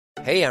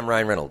Hey, I'm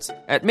Ryan Reynolds.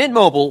 At Mint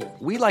Mobile,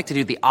 we like to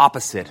do the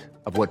opposite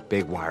of what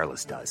Big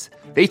Wireless does.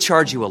 They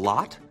charge you a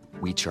lot,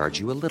 we charge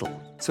you a little.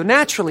 So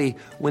naturally,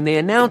 when they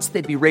announced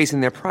they'd be raising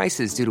their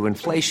prices due to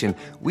inflation,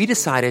 we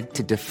decided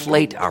to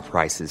deflate our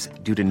prices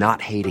due to not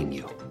hating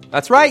you.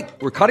 That's right.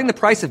 We're cutting the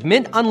price of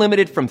Mint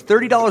Unlimited from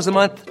 $30 a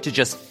month to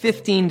just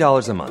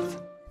 $15 a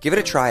month. Give it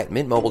a try at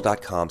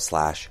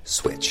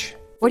mintmobile.com/switch.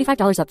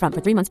 $45 up front for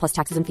 3 months plus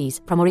taxes and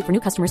fees. Promo rate for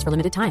new customers for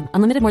limited time.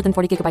 Unlimited more than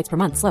 40 gigabytes per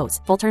month. Slows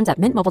full terms at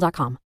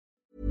mintmobile.com.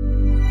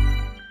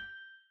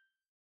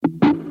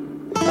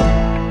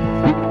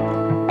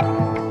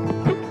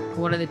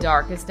 One of the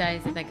darkest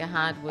days I think I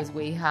had was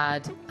we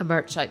had a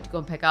merch out to go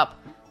and pick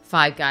up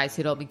 5 guys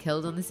who'd all been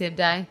killed on the same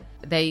day.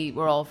 They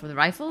were all from the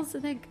Rifles, I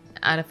think,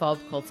 at a fob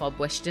called Fob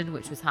Wishton,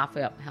 which was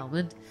halfway up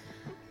Helmond.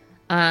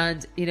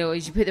 And, you know,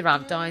 as you put the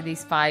ramp down,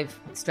 these 5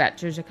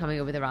 stretchers are coming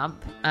over the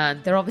ramp,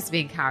 and they're obviously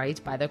being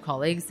carried by their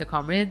colleagues, their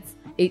comrades.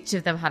 Each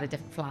of them had a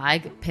different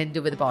flag pinned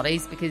over the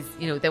bodies because,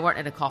 you know, they weren't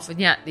in a coffin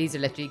yet. These are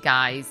literally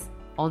guys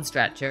on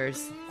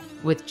stretchers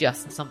with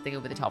just something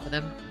over the top of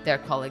them. Their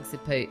colleagues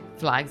had put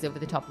flags over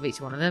the top of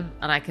each one of them,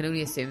 and I can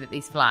only assume that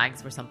these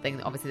flags were something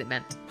that obviously that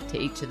meant to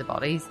each of the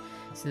bodies.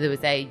 So there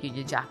was a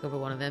Union Jack over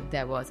one of them,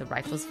 there was a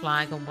Rifles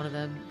flag on one of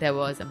them, there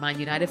was a Man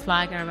United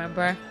flag, I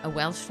remember, a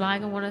Welsh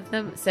flag on one of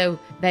them. So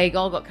they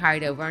all got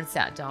carried over and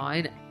sat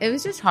down. It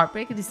was just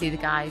heartbreaking to see the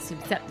guys who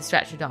set the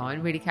stretcher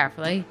down really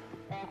carefully.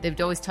 They would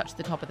always touch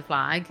the top of the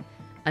flag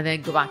and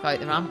then go back out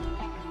the ramp.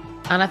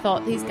 And I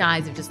thought, these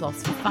guys have just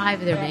lost 5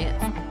 of their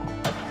mates.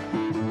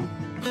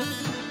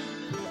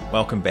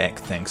 Welcome back,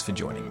 thanks for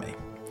joining me.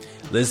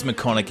 Liz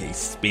McConaghy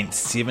spent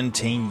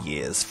 17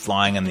 years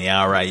flying in the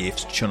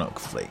RAF's CHINOOK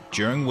fleet,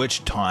 during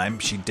which time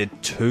she did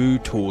 2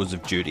 tours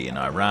of duty in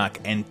Iraq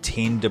and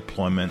 10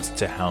 deployments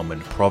to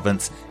Helmand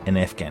province in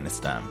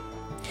Afghanistan.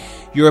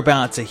 You're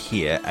about to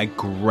hear a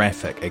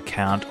graphic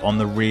account on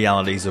the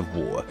realities of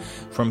war,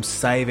 from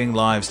saving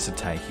lives to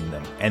taking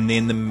them, and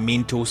then the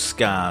mental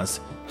scars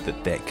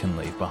that can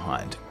leave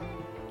behind.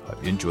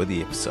 Hope you enjoy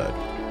the episode.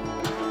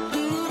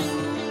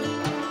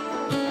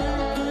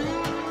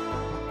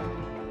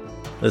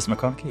 Liz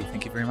McConaghy,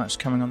 thank you very much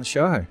for coming on the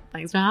show.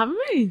 Thanks for having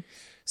me.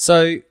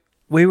 So,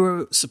 we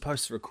were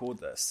supposed to record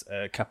this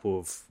a couple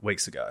of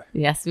weeks ago.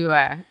 Yes, we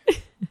were.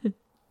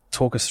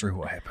 Talk us through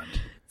what happened.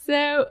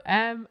 So,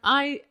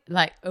 I,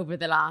 over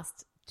the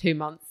last 2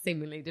 months,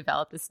 seemingly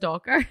developed a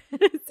stalker.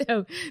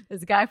 So,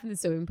 there's a guy from the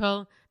swimming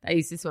pool that I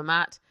used to swim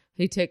at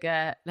who took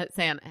an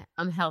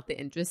unhealthy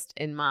interest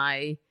in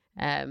my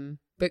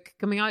book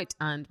coming out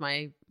and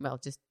my,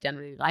 just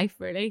generally life,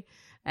 really.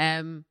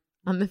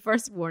 And the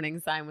first warning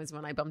sign was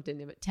when I bumped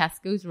into him at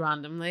Tesco's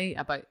randomly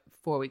about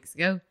 4 weeks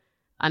ago.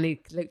 And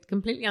he looked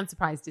completely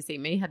unsurprised to see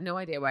me, had no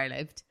idea where I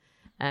lived.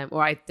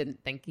 Or I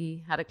didn't think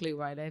he had a clue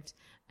where I lived.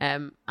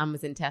 And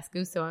was in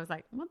Tesco. So I was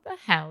like, what the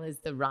hell is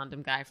the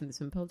random guy from the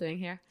swimming pool doing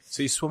here?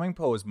 So your swimming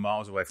pool is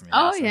miles away from your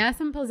house? Oh, yeah.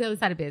 Swimming pool's the other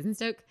side of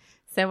Basingstoke.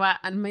 So,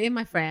 and me and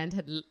my friend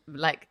had,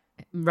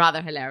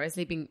 rather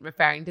hilariously been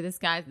referring to this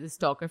guy as the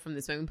stalker from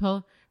the swimming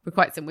pool for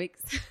quite some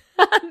weeks.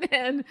 And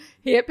then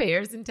he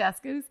appears in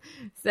Tesco's.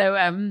 So,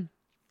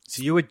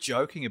 so you were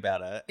joking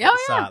about it at the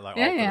start,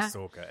 yeah. The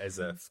stalker as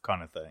a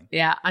kind of thing.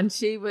 Yeah, and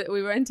we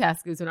were in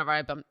Tesco's whenever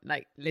I bumped,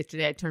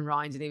 literally I turned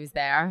around and he was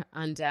there.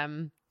 And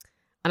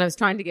I was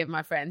trying to give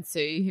my friend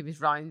Sue, who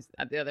was round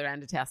at the other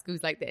end of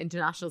Tesco's, the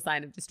international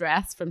sign of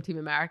distress from Team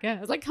America.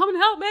 I was like, come and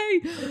help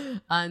me.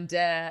 And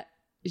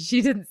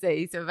she didn't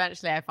see. So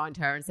eventually I found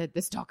her and said,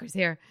 the stalker's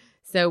here.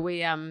 So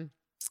we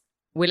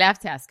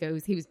left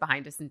Tesco's. He was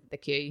behind us in the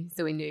queue,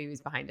 so we knew he was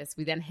behind us.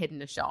 We then hid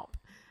in a shop,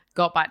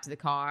 got back to the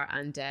car,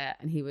 and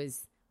he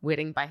was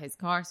waiting by his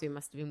car, so he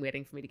must have been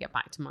waiting for me to get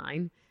back to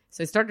mine.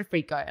 So I started to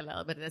freak out a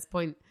little bit at this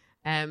point.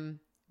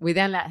 We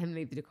then let him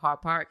leave the car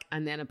park,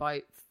 and then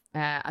about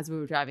as we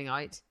were driving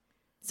out,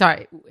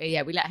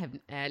 we let him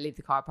leave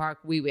the car park.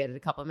 We waited a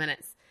couple of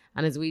minutes,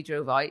 and as we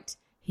drove out,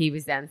 he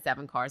was then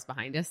 7 cars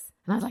behind us,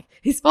 and I was like,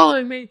 he's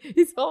following me.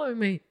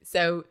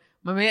 So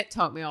my mate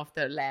talked me off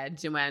the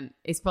ledge and went,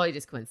 it's probably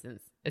just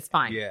coincidence. It's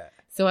fine. Yeah.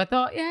 So I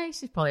thought, yeah,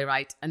 she's probably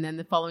right. And then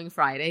the following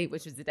Friday,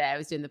 which was the day I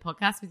was doing the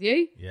podcast with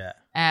you. Yeah.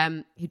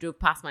 He drove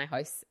past my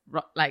house,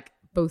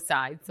 both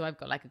sides. So I've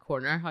got a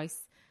corner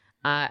house,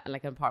 and an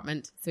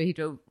apartment. So he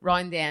drove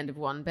round the end of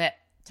one bit,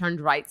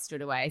 turned right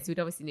straight away. So he'd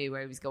obviously knew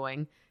where he was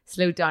going,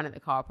 slowed down at the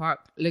car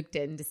park, looked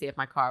in to see if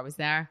my car was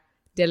there,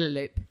 did a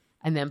loop,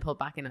 and then pulled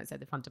back in outside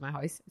the front of my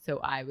house. So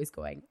I was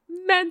going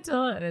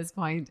mental at this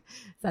point.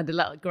 So I had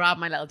to grab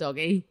my little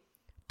doggy,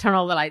 turn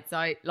all the lights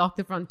out, lock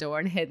the front door,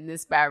 and hid in the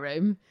spare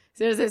room.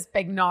 So there's this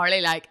big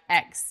gnarly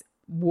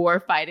ex-war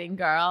fighting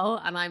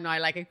girl, and I'm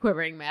now a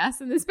quivering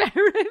mess in the spare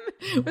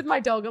room with my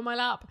dog on my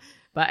lap.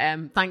 But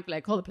thankfully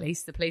I called the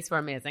police. The police were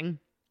amazing.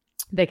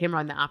 They came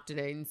around the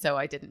afternoon, so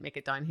I didn't make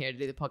it down here to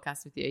do the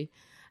podcast with you.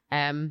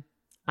 And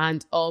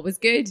all was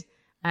good.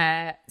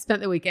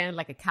 Spent the weekend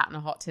like a cat on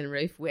a hot tin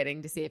roof,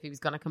 waiting to see if he was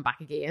going to come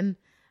back again.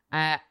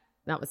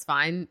 That was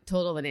fine.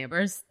 Told all the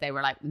neighbours. They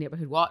were like,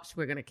 neighbourhood watch.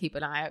 We're going to keep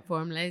an eye out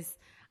for him, Liz.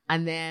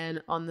 And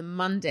then on the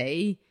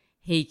Monday,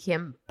 he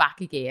came back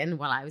again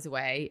while I was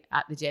away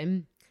at the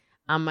gym.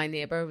 And my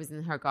neighbour was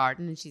in her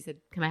garden and she said,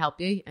 can I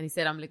help you? And he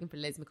said, I'm looking for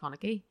Liz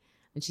McConaghy.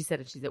 And she said,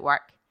 if she's at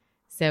work.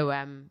 So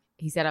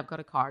he said, I've got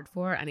a card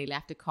for her. And he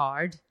left a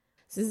card.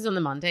 So this is on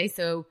the Monday.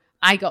 So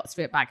I got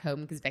straight back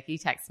home because Vicky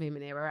texted me, my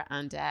neighbour,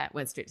 and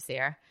went straight to see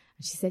her.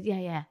 And she said,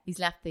 yeah, he's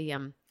left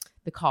the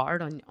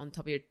card on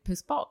top of your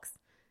post box.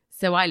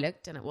 So I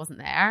looked and it wasn't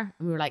there.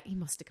 And we were like, he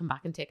must have come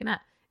back and taken it.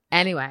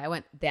 Anyway, I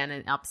went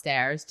then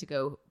upstairs to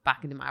go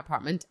back into my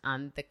apartment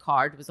and the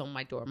card was on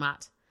my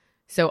doormat.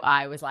 So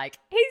I was like,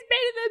 he's been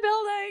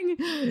in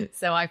the building.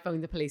 So I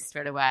phoned the police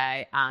straight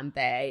away and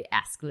they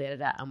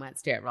escalated it and went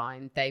straight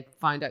round. They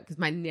found out because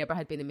my neighbour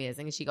had been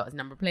amazing and she got his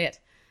number plate.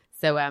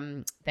 So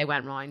they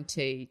went round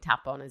to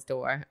tap on his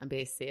door and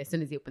basically as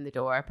soon as he opened the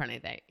door,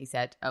 apparently he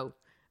said, oh,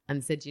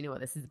 and said, do you know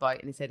what this is about?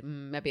 And he said,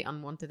 maybe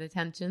unwanted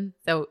attention.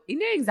 So he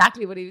knew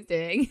exactly what he was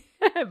doing.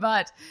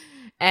 But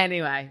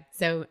anyway,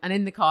 so, and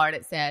in the card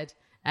it said,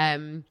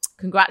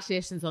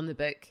 congratulations on the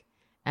book.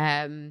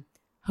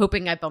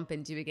 Hoping I bump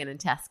into you again in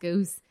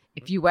Tesco's.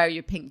 If you wear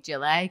your pink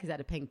gilet, because I had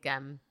a pink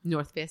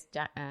North Face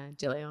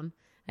gilet on,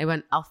 I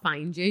went, I'll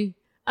find you.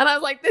 And I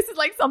was like, this is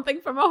like something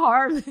from a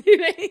horror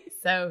movie.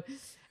 So,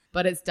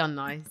 but it's done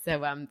now. So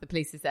the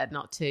police have said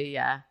not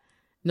to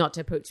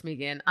approach me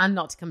again and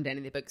not to come to any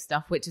of the book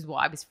stuff, which is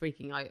what I was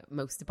freaking out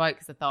most about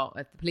because I thought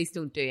if the police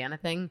don't do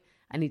anything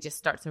and he just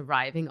starts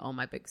arriving on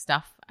my book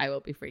stuff, I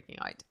will be freaking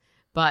out.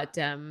 But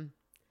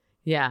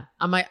yeah,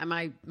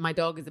 and my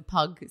dog is a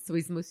pug, so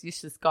he's the most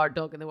useless guard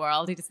dog in the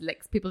world. He just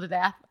licks people to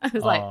death. I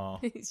was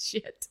like,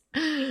 shit.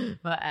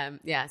 But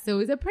yeah, so it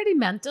was a pretty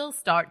mental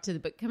start to the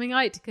book coming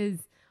out because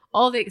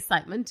all the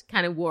excitement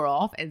kind of wore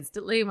off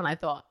instantly when I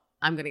thought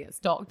I'm going to get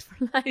stalked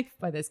for life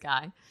by this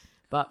guy.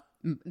 But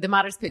the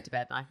matter's put to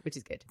bed now, which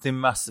is good. There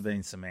must have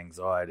been some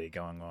anxiety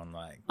going on.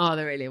 Oh,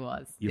 there really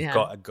was. You've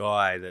got a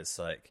guy that's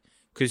like,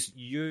 because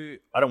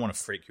I don't want to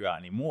freak you out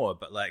anymore,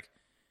 but like,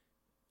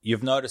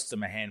 you've noticed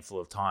him a handful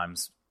of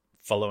times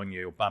following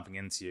you or bumping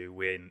into you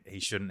when he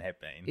shouldn't have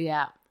been.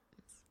 Yeah.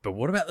 But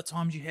what about the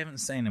times you haven't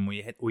seen him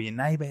or your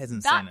neighbour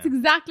hasn't seen him? That's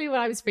exactly what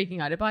I was freaking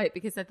out about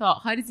because I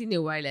thought, how does he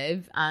know where I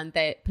live? And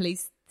the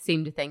police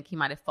seemed to think he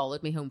might have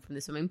followed me home from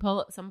the swimming pool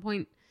at some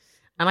point.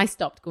 And I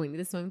stopped going to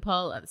the swimming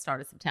pool at the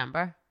start of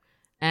September.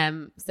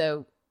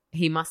 So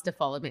he must have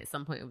followed me at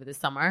some point over the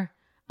summer.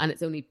 And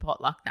it's only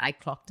potluck that I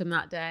clocked him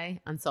that day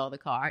and saw the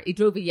car. He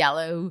drove a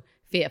yellow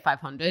Fiat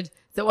 500.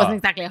 So it wasn't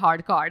exactly a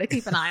hard car to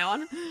keep an eye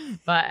on.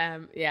 But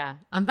yeah.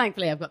 And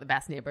thankfully I've got the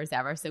best neighbours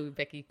ever. So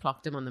Vicky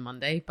clocked him on the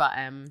Monday. But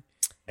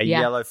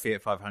yellow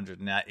Fiat 500.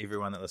 Now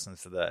everyone that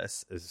listens to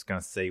this is going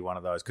to see one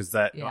of those because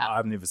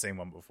I've never seen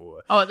one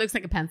before. Oh, it looks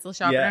like a pencil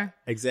sharpener. Yeah,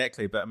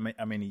 exactly. But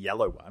I mean a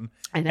yellow one.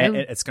 I know. And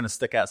it's going to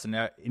stick out. So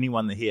now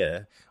anyone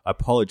here, I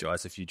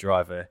apologise if you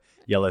drive a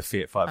yellow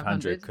Fiat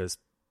 500 because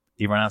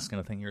everyone else is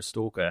going to think you're a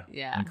stalker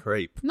and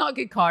creep. Not a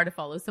good car to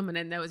follow someone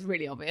in. That was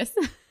really obvious.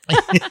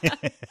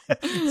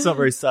 It's not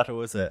very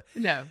subtle, is it?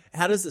 No.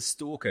 How does the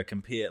stalker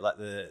compare, like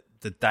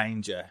the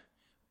danger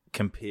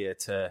compare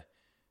to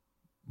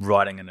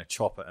riding in a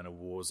chopper in a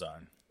war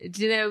zone?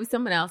 Do you know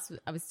someone else?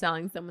 I was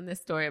telling someone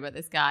this story about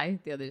this guy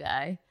the other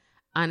day,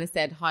 and I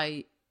said how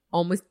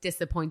almost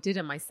disappointed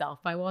in myself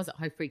I was at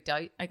how freaked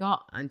out I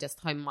got and just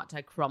how much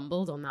I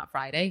crumbled on that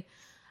Friday.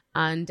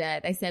 And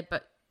they said,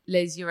 but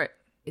Liz,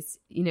 it's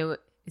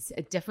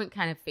a different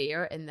kind of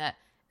fear in that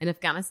in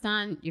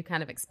Afghanistan, you're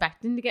kind of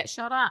expecting to get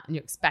shot at and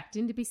you're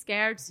expecting to be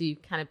scared. So you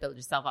kind of build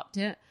yourself up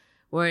to it.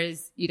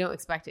 Whereas you don't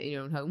expect it in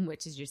your own home,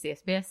 which is your safe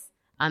space.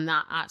 And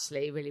that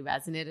actually really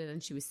resonated.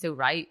 And she was so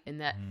right in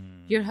that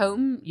your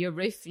home, your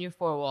roof and your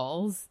four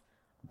walls,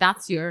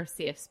 that's your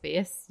safe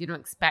space. You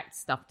don't expect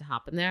stuff to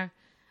happen there.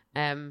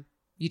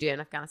 You do in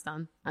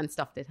Afghanistan and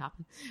stuff did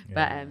happen.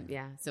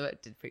 Yeah. But so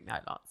it did freak me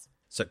out lots.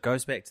 So it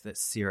goes back to that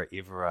Sarah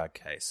Everard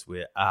case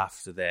where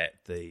after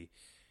that, the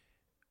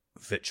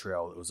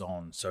vitriol that was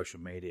on social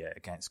media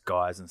against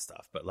guys and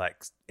stuff, but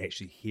like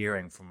actually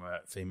hearing from a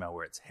female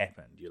where it's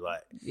happened, you're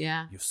like,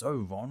 you're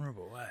so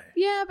vulnerable, eh?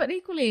 Yeah, but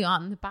equally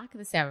on the back of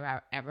the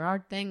Sarah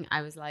Everard thing,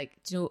 I was like,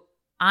 do you know,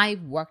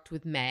 I've worked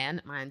with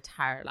men my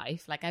entire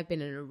life. Like I've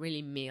been in a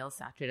really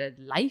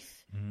male-saturated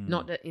life.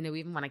 Not that,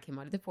 even when I came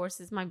out of the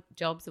forces, my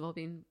jobs have all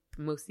been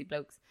mostly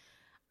blokes.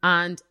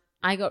 And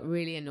I got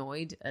really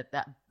annoyed at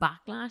that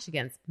backlash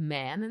against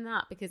men and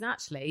that because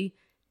actually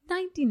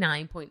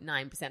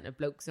 99.9% of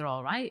blokes are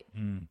all right.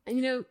 And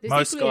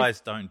most guys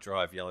don't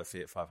drive yellow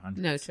Fiat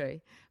 500. No, true.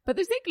 But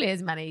there's equally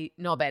as many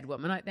knobhead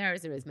women out there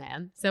as there is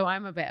men. So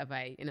I'm a bit of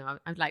a,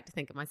 I'd like to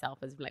think of myself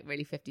as like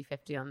really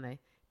 50-50 on the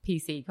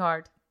PC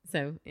card.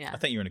 So yeah. I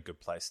think you're in a good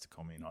place to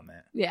comment on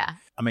that. Yeah.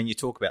 I mean, you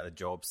talk about the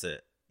jobs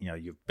that,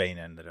 you've been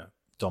in that are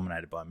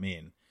dominated by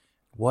men.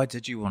 Why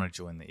did you want to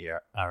join the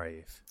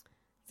RAF?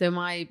 So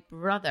my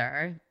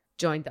brother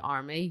joined the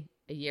army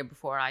a year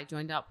before I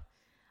joined up.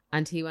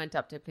 And he went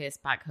up to a place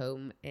back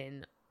home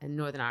in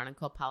Northern Ireland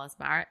called Palace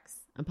Barracks.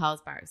 And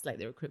Palace Barracks is like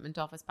the recruitment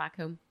office back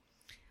home.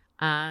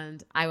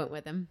 And I went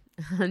with him.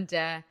 And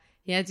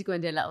He had to go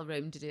into a little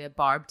room to do a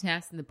barb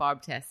test, and the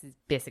barb test is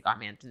basic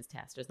army entrance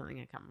test or something.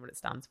 I can't remember what it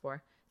stands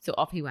for. So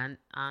off he went,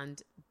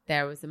 and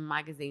there was a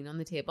magazine on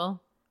the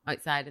table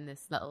outside in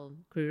this little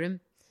crew room,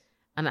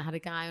 and it had a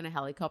guy on a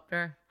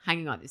helicopter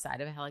hanging out the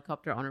side of a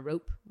helicopter on a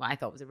rope, what I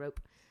thought was a rope.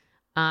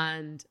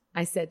 And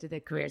I said to the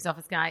careers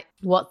office guy,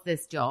 what's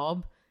this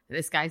job that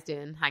this guy's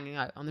doing hanging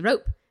out on the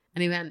rope?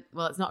 And he went,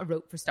 well, it's not a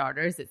rope for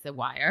starters, it's a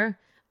wire,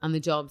 and the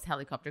job's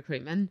helicopter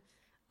crewman.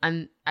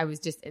 And I was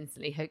just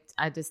instantly hooked.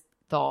 I just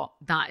thought,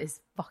 that is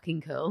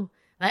fucking cool.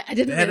 Like, I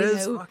didn't really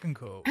know. Fucking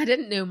cool. I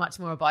didn't know much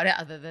more about it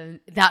other than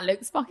that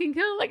looks fucking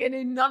cool. Like, I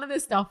knew none of the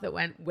stuff that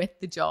went with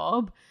the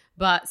job.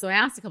 But so I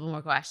asked a couple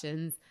more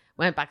questions,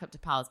 went back up to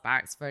Palace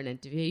Barracks for an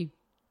interview,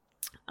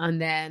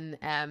 and then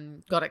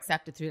got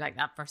accepted through like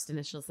that first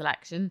initial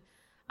selection,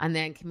 and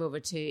then came over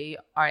to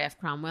RAF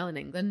Cranwell in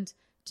England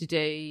to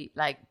do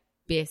like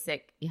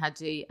basic, you had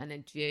to do an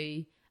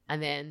interview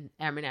and then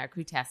airman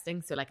aircrew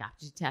testing, so like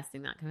aptitude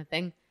testing, that kind of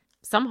thing.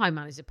 Somehow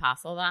managed to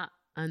pass all that,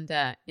 and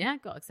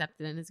got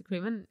accepted in as a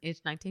crewman,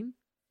 age 19.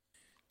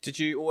 Did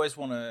you always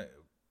want to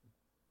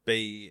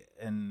be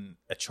in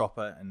a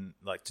chopper, and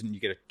like didn't you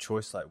get a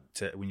choice like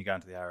to when you go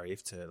into the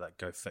RAF to like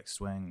go fixed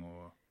wing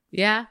or?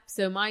 Yeah,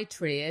 so my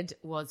trade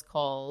was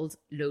called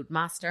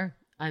loadmaster,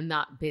 and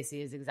that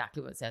basically is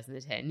exactly what it says in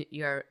the tin.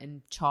 You're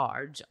in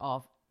charge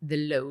of the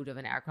load of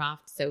an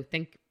aircraft. So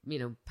think,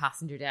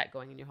 passenger deck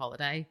going on your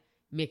holiday,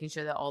 making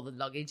sure that all the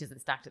luggage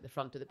isn't stacked at the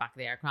front or the back of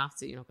the aircraft,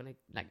 so you're not going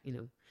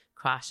to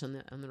crash on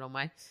the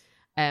runway.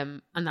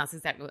 And that's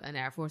exactly what an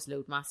Air Force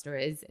loadmaster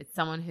is. It's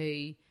someone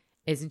who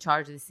is in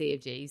charge of the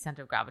CFG,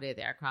 center of gravity of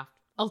the aircraft,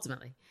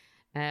 ultimately.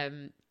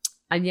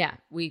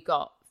 We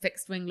got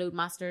fixed wing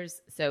loadmasters.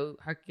 So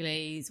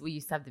Hercules, we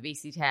used to have the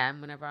VC-10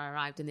 whenever I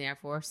arrived in the Air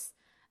Force,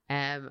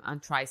 and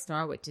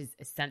TriStar, which is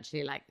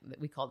essentially like,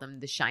 we call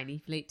them the shiny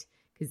fleet,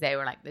 because they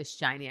were like the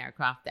shiny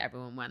aircraft that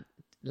everyone went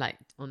like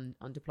on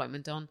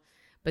deployment on.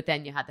 But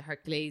then you had the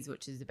Hercules,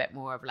 which is a bit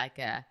more of like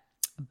a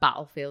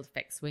battlefield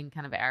fixed wing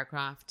kind of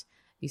aircraft.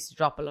 Used to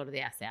drop a lot of the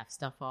SF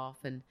stuff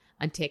off and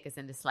take us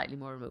into slightly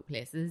more remote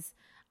places.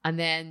 And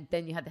then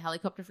you had the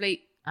helicopter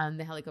fleet, and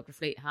the helicopter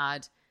fleet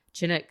had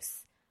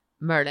Chinooks,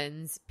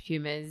 Merlins,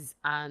 Pumas,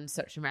 and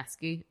search and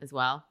rescue as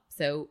well.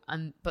 So,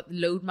 but the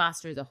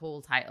loadmaster as a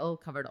whole title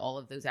covered all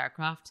of those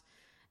aircraft.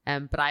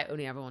 But I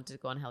only ever wanted to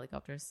go on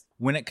helicopters.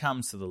 When it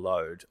comes to the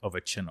load of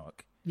a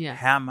Chinook, yeah,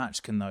 how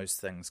much can those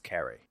things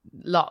carry?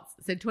 Lots.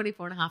 So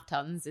 24.5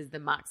 tons is the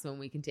maximum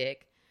we can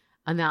take.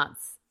 And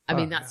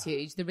that's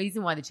huge. The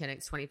reason why the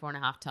Chinook's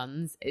 24.5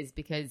 tons is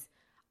because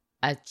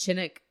a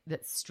Chinook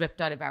that's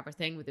stripped out of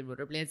everything with the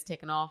rotor blades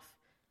taken off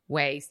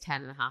weighs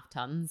 10.5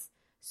 tons.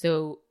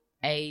 So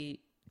a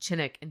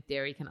Chinook, in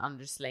theory, can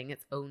undersling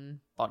its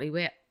own body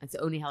weight. It's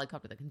the only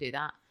helicopter that can do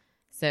that.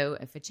 So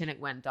if a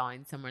Chinook went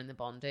down somewhere in the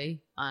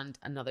Bondi and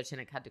another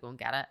Chinook had to go and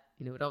get it,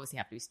 it would obviously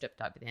have to be stripped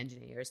out by the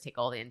engineers, take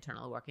all the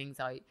internal workings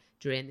out,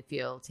 drain the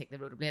fuel, take the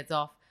rotor blades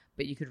off,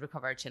 but you could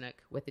recover a Chinook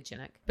with the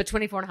Chinook. But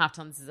 24.5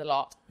 tons is a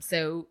lot.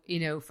 So,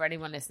 for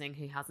anyone listening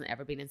who hasn't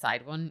ever been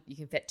inside one, you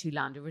can fit 2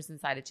 Land Rovers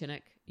inside a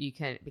Chinook. You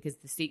can, because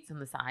the seats on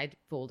the side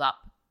fold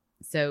up.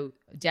 So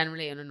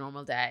generally on a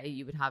normal day,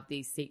 you would have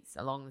these seats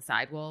along the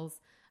side walls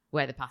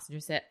where the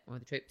passengers sit or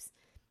the troops.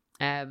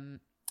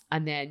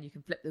 And then you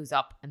can flip those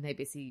up and they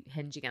basically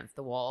hinge against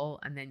the wall.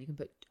 And then you can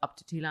put up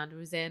to 2 Land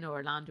Rovers in, or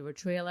a Land Rover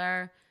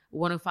trailer,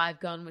 105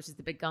 gun, which is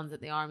the big guns that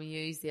the army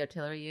use, the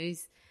artillery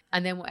use.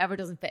 And then whatever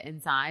doesn't fit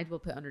inside, we'll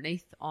put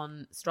underneath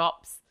on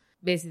strops.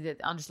 Basically, the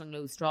underslung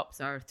low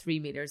strops are 3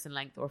 meters in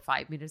length or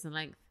 5 meters in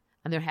length.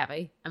 And they're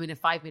heavy. I mean, a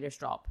 5 meter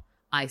strop,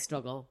 I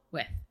struggle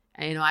with.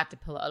 And, I have to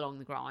pull it along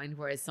the ground,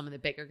 whereas some of the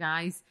bigger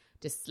guys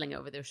just sling it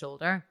over their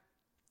shoulder.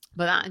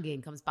 But that,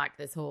 again, comes back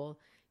to this whole,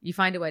 you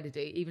find a way to do,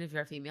 even if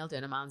you're a female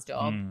doing a man's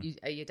job, you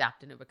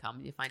adapt and overcome,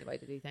 and you find a way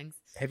to do things.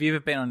 Have you ever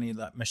been on any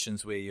like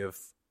missions where you've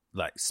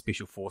like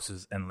special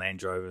forces and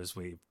Land Rovers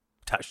where you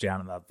touch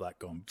down and they've like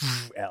gone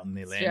out in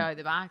their land? Straight out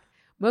the back.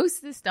 Most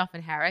of the stuff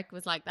in Herrick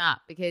was like that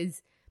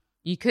because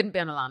you couldn't be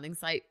on a landing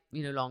site,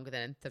 longer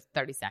than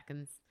 30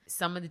 seconds.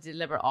 Some of the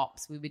deliberate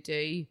ops we would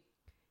do,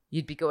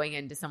 you'd be going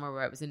into somewhere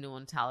where it was a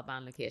known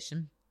Taliban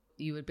location.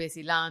 You would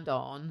basically land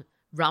on,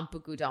 ramp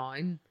would go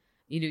down.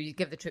 You'd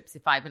give the troops a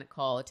 5-minute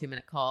call, a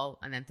 2-minute call,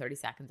 and then 30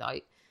 seconds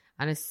out.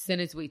 And as soon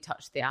as we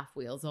touched the aft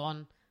wheels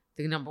on,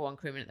 the number one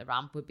crewman at the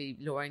ramp would be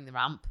lowering the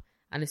ramp.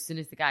 And as soon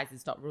as the guys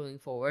had stopped rolling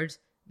forward,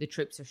 the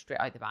troops are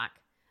straight out the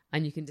back.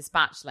 And you can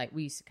dispatch,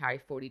 we used to carry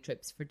 40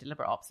 troops for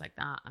deliberate ops like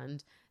that.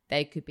 And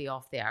they could be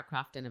off the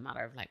aircraft in a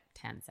matter of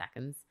 10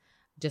 seconds,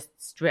 just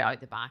straight out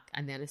the back.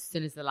 And then as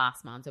soon as the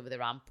last man's over the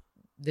ramp,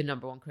 the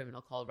number one crewman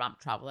will call ramp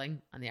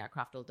traveling and the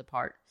aircraft will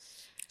depart.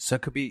 So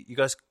it could be, you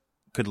guys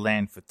could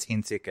land for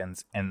 10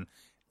 seconds and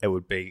it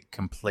would be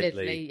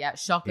completely... Literally,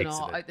 shock and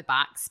awe out the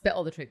back, spit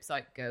all the troops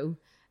out, go.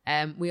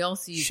 We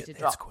also used to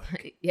drop...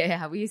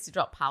 we used to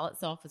drop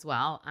pallets off as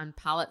well. And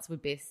pallets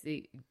would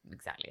basically,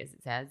 exactly as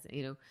it says,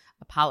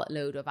 a pallet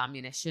load of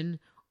ammunition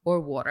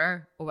or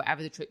water or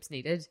whatever the troops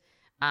needed.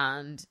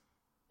 And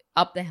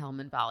up the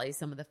Helmand Valley,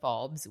 some of the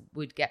FOBs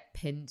would get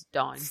pinned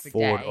down for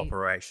Forward day.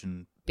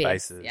 operation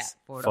bases. Yeah,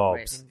 forward FOBs.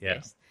 operating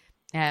base.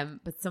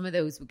 But some of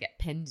those would get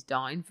pinned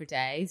down for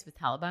days with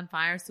Taliban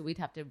fire, so we'd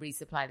have to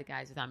resupply the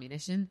guys with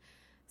ammunition.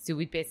 So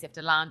we'd basically have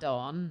to land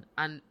on,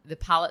 and the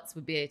pallets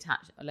would be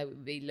attached, like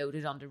would be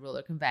loaded onto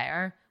roller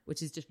conveyor,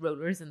 which is just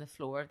rollers in the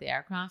floor of the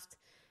aircraft.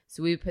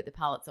 So we would put the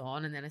pallets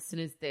on, and then as soon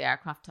as the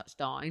aircraft touched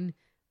down,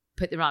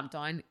 put the ramp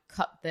down,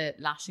 cut the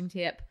lashing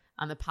tape,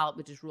 and the pallet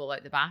would just roll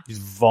out the back.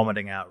 Just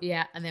vomiting out.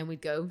 Yeah, and then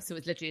we'd go. So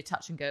it's literally a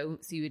touch and go.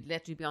 So you would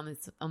literally be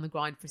on the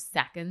ground for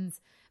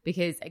seconds.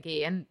 Because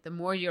again, the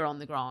more you're on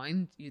the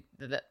ground,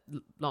 the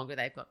longer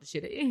they've got to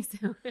shoot at you.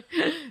 So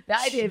the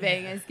idea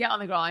being is get on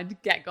the ground,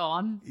 get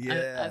gone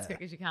as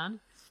quick as you can.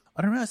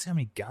 I don't realize how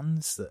many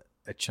guns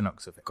that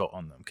Chinooks have got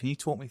on them. Can you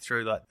talk me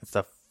through like if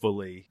they're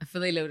fully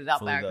loaded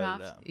up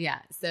aircraft? Yeah.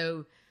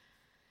 So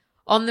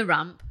on the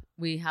ramp,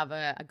 we have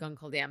a gun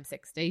called the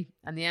M60.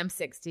 And the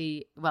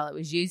M60, well, it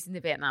was used in the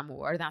Vietnam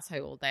War. That's how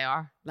old they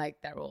are. Like,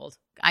 they're old.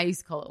 I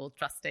used to call it old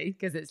trusty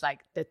because it's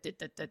like,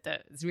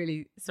 it's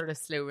really sort of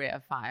slow rate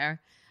of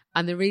fire.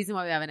 And the reason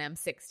why we have an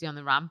M60 on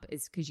the ramp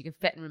is because you can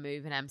fit and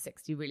remove an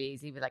M60 really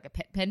easily with like a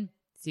pit pin.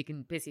 So you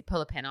can basically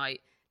pull a pin out,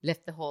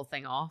 lift the whole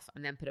thing off,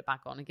 and then put it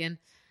back on again.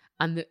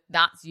 And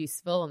that's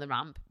useful on the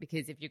ramp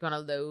because if you're going to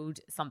load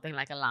something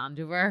like a Land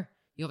Rover,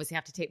 you obviously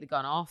have to take the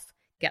gun off,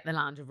 get the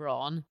Land Rover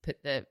on,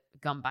 put the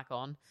gun back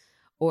on,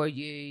 or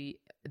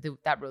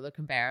that roller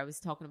conveyor I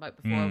was talking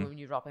about before, when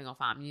you're dropping off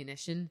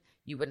ammunition,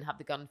 you wouldn't have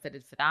the gun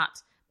fitted for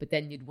that, but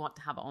then you'd want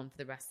to have it on for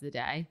the rest of the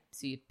day,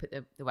 so you'd put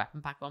the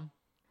weapon back on.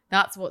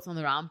 That's what's on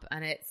the ramp,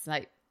 and it's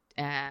like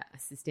a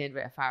sustained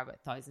rate of fire about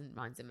 1,000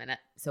 rounds a minute,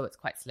 so it's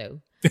quite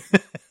slow.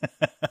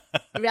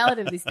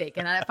 Relatively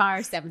speaking, and it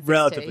fires 762.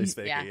 Relatively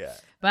speaking, yeah.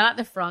 But at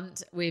the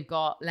front, we've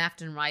got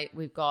left and right,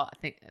 we've got, I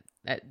think,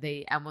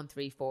 the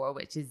M134,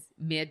 which is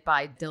made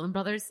by Dillon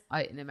Brothers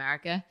out in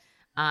America.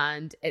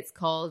 And we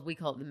call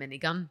it the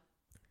minigun,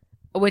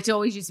 which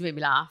always used to make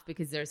me laugh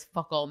because there's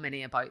fuck all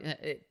mini about it.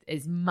 It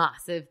is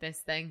massive, this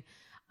thing.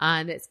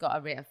 And it's got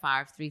a rate of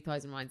fire of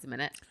 3,000 rounds a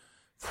minute,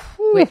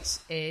 which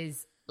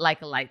is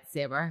like a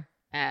lightsaber.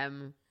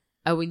 When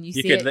you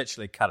could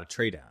literally cut a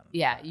tree down.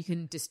 Yeah, you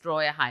can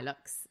destroy a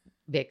Hilux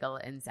vehicle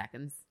in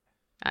seconds.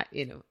 I've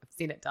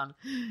seen it done.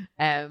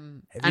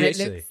 And it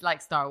looks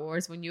like Star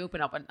Wars. When you open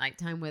up at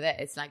nighttime with it,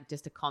 it's like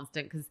just a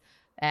constant, because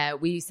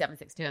we use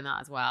 7.62 on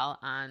that as well.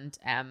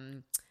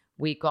 And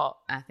we got,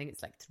 I think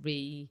it's like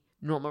 3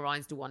 normal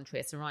rounds to 1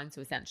 tracer round.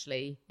 So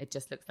essentially it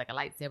just looks like a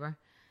lightsaber.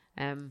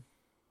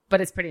 But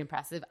it's pretty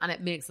impressive, and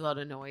it makes a lot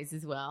of noise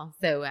as well.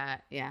 So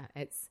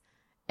it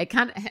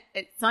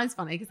sounds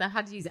funny because I've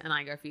had to use it in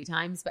anger a few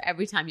times, but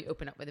every time you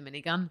open up with a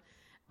minigun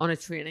on a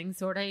training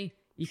sortie,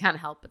 you can't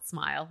help but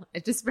smile.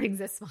 It just brings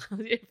a smile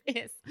to your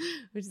face,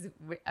 which is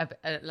a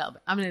little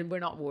bit. I mean, we're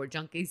not war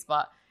junkies,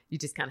 but you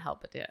just can't help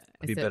but do it.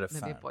 It's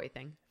maybe a boy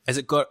thing. Has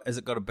it got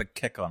a big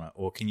kick on it,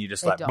 or can you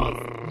just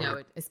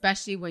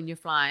especially when you're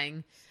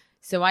flying.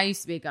 So I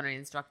used to be a gunnery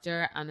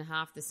instructor, and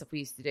half the stuff we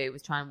used to do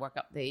was try and work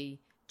up the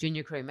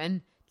junior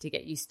crewmen to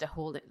get used to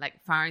holding,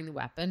 like firing the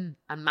weapon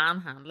and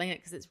manhandling it,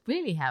 because it's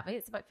really heavy.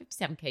 It's about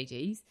 57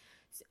 kgs.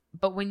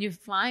 But when you're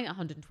flying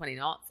 120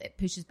 knots, it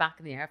pushes back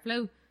in the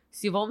airflow.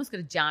 So you've almost got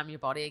to jam your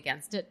body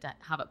against it to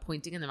have it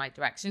pointing in the right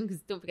direction.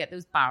 Because don't forget,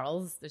 those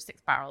barrels, there's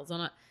 6 barrels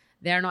on it.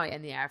 They're now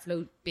in the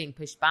airflow being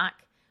pushed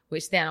back,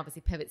 which then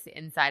obviously pivots the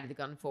inside of the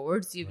gun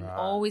forward. So you've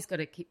always got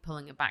to keep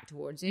pulling it back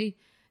towards you.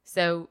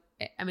 So,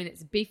 I mean,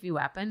 it's a beefy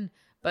weapon,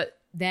 but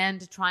then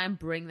to try and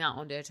bring that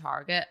onto a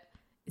target,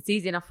 it's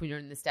easy enough when you're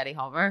in the steady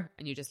hover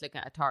and you're just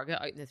looking at a target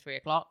out in the 3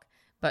 o'clock.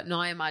 But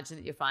now imagine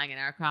that you're flying an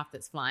aircraft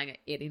that's flying at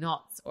 80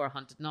 knots or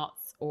 100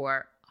 knots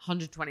or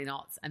 120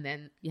 knots, and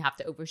then you have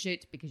to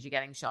overshoot because you're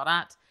getting shot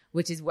at,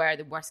 which is where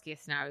the worst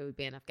case scenario would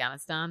be in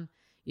Afghanistan.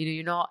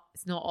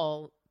 It's not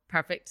all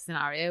perfect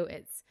scenario.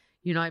 It's,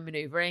 you're now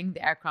maneuvering,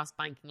 the aircraft's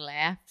banking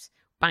left,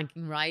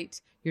 banking right.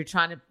 You're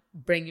trying to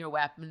bring your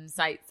weapon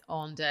sights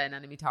onto an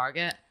enemy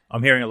target.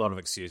 I'm hearing a lot of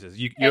excuses.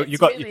 You've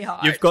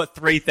got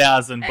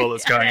 3,000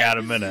 bullets going out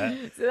a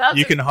minute. So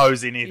you can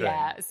hose anything.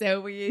 Yeah. So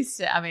we used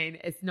to. I mean,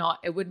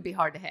 it wouldn't be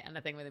hard to hit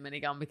anything with a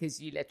minigun because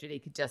you literally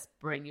could just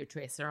bring your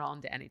tracer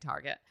on to any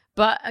target.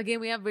 But again,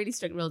 we have really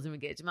strict rules of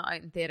engagement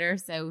out in theatre.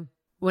 So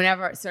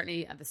whenever,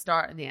 certainly at the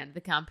start and the end of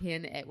the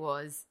campaign, it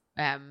was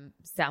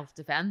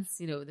self-defense.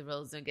 The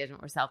rules of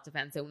engagement were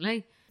self-defense only.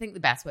 I think the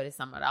best way to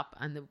sum it up,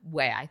 and the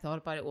way I thought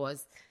about it,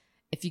 was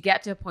if you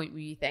get to a point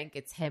where you think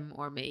it's him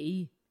or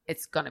me,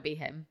 it's going to be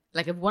him.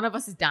 Like, if one of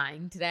us is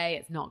dying today,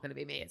 it's not going to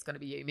be me. It's going to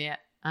be you, mate.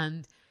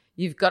 And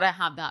you've got to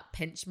have that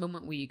pinch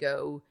moment where you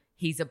go,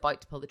 he's about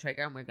to pull the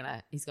trigger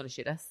and he's going to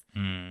shoot us.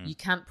 You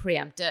can't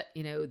preempt it.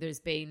 There's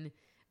been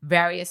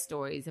various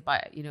stories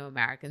about,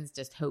 Americans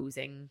just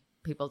hosing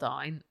people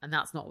down, and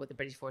that's not what the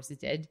British forces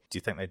did. Do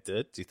you think they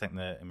did? Do you think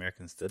the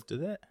Americans did do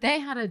that? They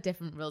had a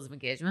different rules of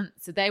engagement,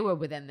 so they were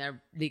within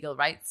their legal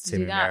rights to Team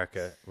do that.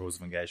 America rules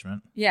of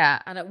engagement.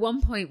 Yeah, and at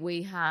one point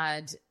we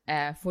had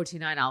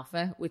 49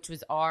 Alpha, which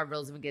was our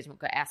rules of engagement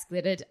got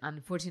escalated,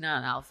 and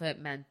 49 Alpha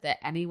meant that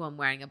anyone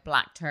wearing a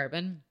black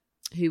turban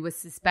who was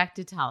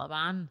suspected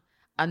Taliban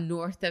and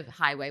north of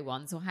Highway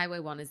 1, so Highway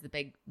 1 is the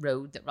big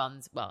road that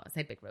runs, well, I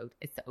say big road,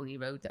 it's the only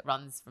road that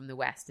runs from the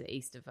west to the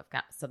east of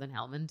southern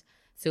Helmand,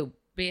 so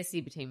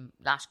basically between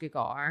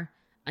Lashkar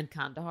and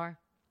Kandahar.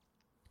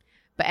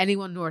 But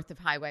anyone north of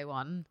Highway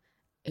 1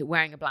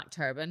 wearing a black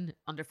turban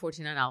under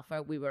 49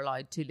 Alpha, we were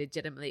allowed to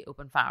legitimately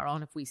open fire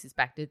on if we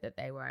suspected that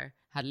they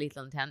had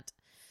lethal intent.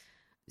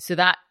 So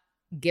that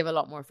gave a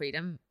lot more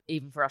freedom,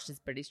 even for us as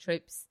British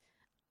troops.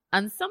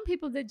 And some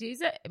people did use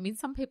it. I mean,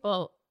 some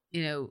people,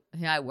 you know,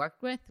 who I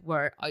worked with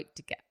were out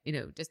to get, you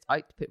know, just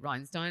out to put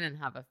rounds down and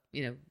have a,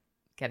 you know,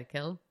 get a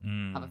kill,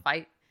 have a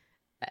fight.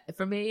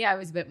 For me, I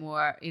was a bit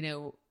more, you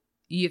know,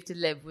 you have to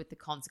live with the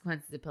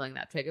consequences of pulling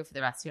that trigger for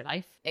the rest of your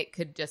life. It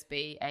could just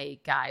be a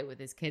guy with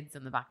his kids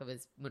on the back of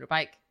his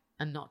motorbike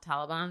and not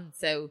Taliban.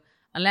 So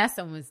unless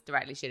someone was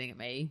directly shooting at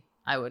me,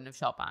 I wouldn't have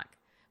shot back.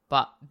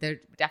 But there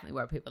definitely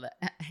were people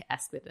that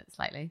escalated it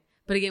slightly.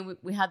 But again,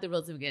 we had the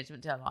rules of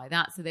engagement to allow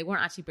that. So they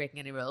weren't actually breaking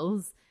any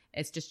rules.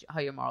 It's just how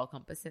your moral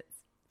compass is.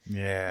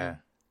 Yeah.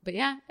 But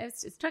yeah,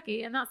 it's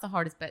tricky. And that's the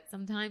hardest bit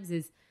sometimes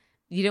is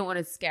you don't want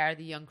to scare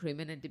the young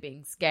crewmen into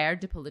being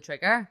scared to pull the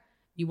trigger.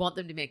 You want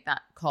them to make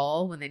that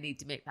call when they need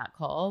to make that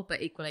call.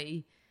 But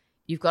equally,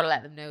 you've got to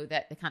let them know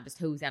that they can't just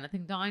hose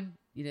anything down.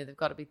 You know, they've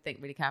got to think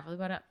really carefully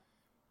about it.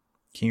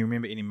 Can you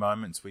remember any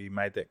moments where you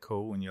made that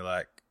call and you're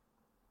like,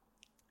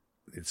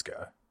 let's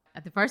go?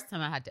 At the first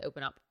time I had to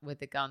open up with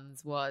the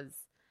guns was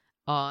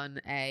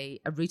on a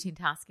routine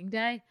tasking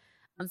day.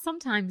 And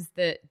sometimes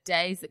the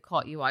days that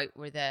caught you out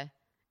were the,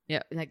 you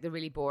know, like the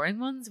really boring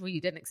ones where you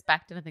didn't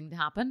expect anything to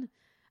happen.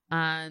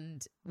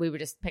 And we were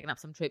just picking up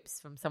some troops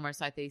from somewhere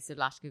southeast of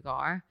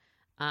Lashkar.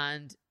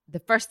 And the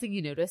first thing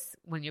you notice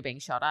when you're being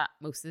shot at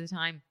most of the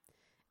time,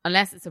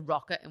 unless it's a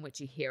rocket in which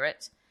you hear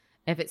it,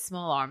 if it's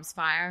small arms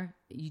fire,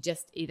 you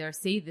just either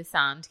see the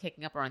sand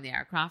kicking up around the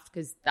aircraft,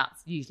 because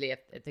that's usually if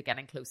they're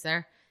getting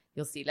closer,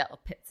 you'll see little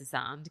pits of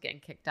sand getting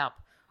kicked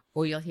up,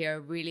 or you'll hear a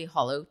really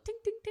hollow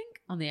tink, tink, tink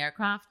on the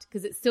aircraft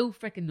because it's so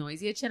freaking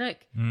noisy at Chinook.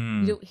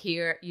 You don't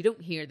hear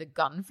the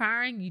gun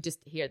firing, you just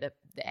hear the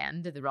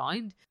end of the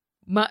round.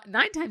 9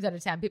 times out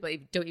of 10 people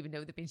don't even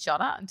know they've been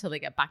shot at until they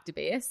get back to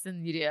base,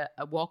 and you do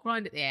a walk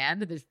around at the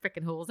end and there's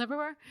freaking holes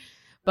everywhere.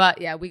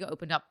 But yeah, we got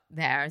opened up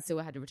there, so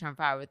I had to return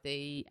fire with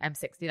the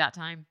M60 that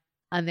time.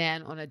 And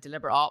then on a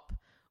deliberate op,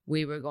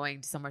 we were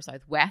going to somewhere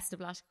southwest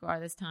of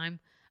Lashkar this time,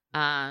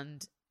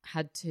 and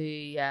had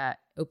to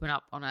open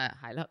up on a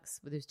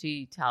Hilux with those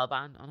 2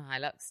 Taliban on a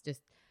Hilux.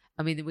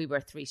 We were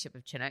 3 ship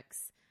of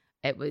Chinooks.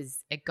 You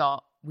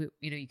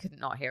couldn't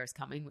not hear us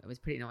coming. It was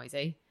pretty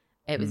noisy.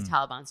 It was a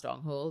Taliban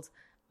stronghold,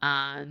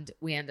 and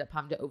we ended up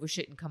having to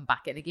overshoot and come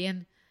back in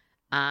again.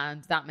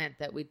 And that meant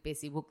that we'd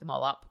basically woke them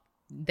all up.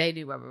 They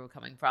knew where we were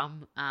coming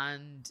from,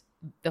 and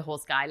the whole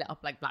sky lit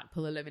up like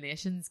Blackpool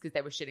illuminations because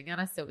they were shooting at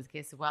us. So it was a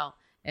case of, well,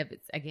 if it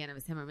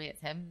was him or me,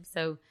 it's him.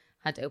 So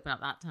had to open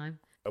up that time.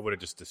 I would have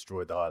just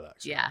destroyed the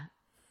Hilux. Yeah.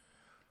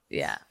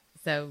 Yeah.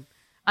 So,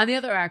 and the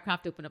other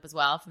aircraft opened up as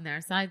well from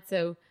their side.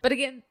 So, but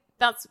again,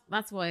 that's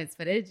why it's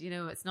fitted. You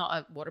know, it's not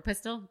a water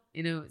pistol.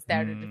 You know, it's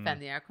there to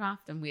defend the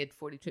aircraft, and we had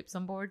 40 troops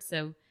on board.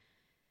 So,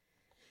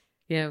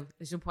 you know,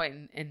 there's no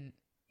point in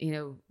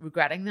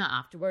regretting that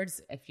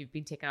afterwards if you've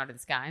been taken out of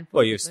the sky.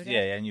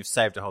 And you've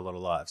saved a whole lot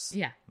of lives.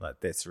 Yeah.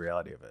 Like, that's the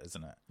reality of it,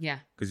 isn't it? Yeah.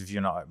 Because if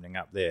you're not opening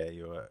up there,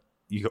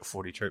 you got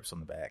 40 troops on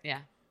the back. Yeah.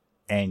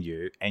 And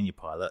your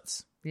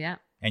pilots. Yeah.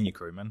 And your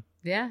crewmen.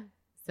 Yeah.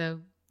 So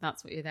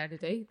that's what you're there to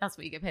do. That's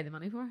what you get paid the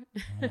money for.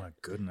 Oh my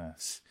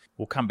goodness.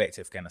 We'll come back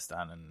to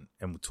Afghanistan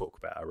and we'll talk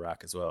about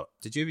Iraq as well.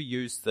 Did you ever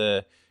use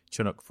the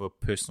Chinook for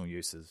personal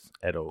uses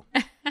at all?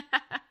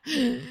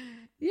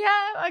 Yeah,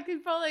 I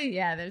could probably.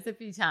 Yeah, there's a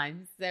few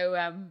times.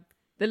 So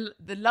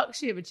the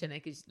luxury of a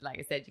Chinook is, like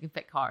I said, you can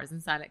fit cars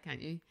inside it,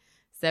 can't you?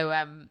 So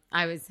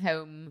I was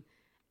home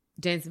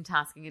doing some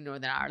tasking in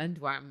Northern Ireland,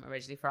 where I'm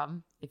originally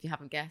from, if you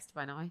haven't guessed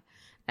by now.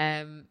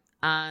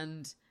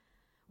 And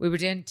we were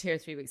doing 2 or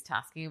 3 weeks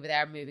tasking over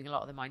there, moving a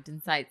lot of the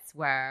mountain sites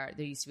where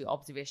there used to be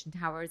observation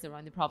towers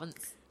around the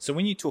province. So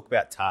when you talk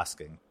about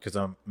tasking, because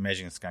I'm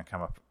imagining it's going to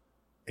come up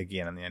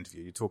again in the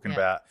interview, you're talking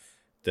about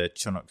the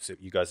Chinooks that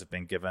you guys have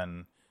been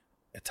given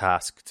a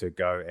task to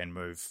go and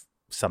move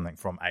something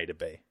from A to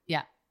B.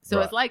 Yeah. So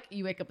It's like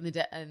you wake up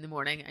in the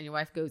morning and your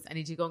wife goes, I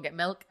need you to go and get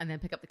milk and then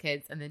pick up the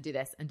kids and then do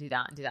this and do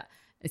that and do that.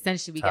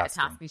 Essentially, we get a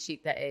tasking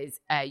sheet that is,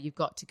 you've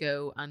got to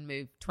go and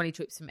move 20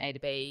 troops from A to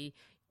B.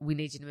 We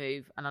need you to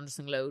move an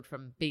underslung load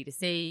from B to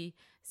C,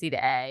 C to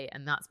A,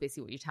 and that's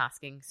basically what you're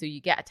tasking. So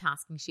you get a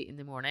tasking sheet in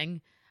the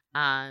morning,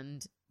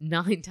 and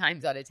 9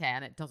 times out of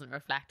 10, it doesn't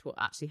reflect what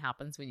actually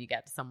happens when you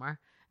get to somewhere.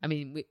 I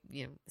mean,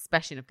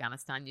 especially in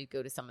Afghanistan, you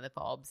go to some of the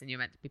pubs and you're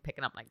meant to be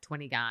picking up like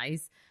 20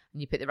 guys,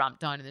 and you put the ramp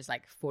down and there's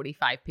like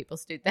 45 people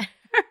stood there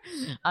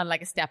and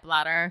like a step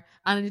ladder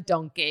and a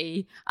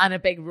donkey and a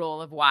big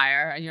roll of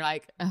wire. And you're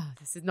like, oh,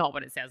 this is not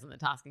what it says on the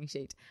tasking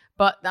sheet.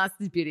 But that's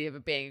the beauty of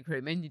it being a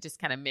crewman. You just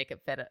kind of make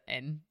it fit it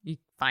in. You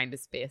find a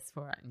space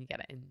for it and you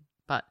get it in.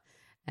 But,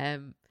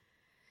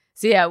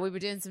 so yeah, we were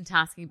doing some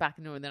tasking back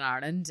in Northern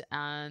Ireland,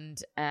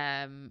 and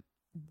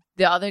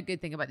the other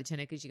good thing about the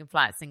Chinook is you can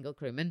fly a single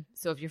crewman.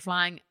 So if you're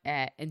flying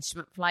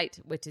instrument flight,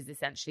 which is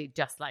essentially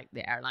just like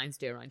the airlines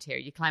do around here,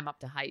 you climb up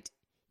to height,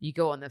 you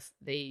go on the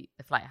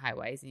flight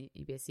highways, and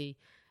you basically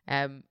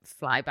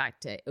fly back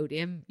to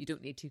Odium. You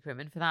don't need 2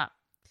 crewmen for that.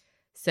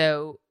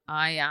 So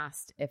I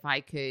asked if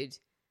I could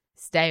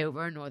stay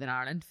over in Northern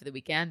Ireland for the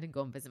weekend and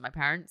go and visit my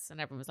parents, and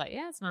everyone was like,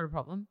 yeah, it's not a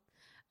problem.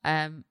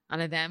 And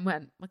I then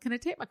went, well, can I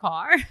take my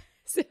car?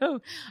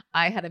 So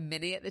I had a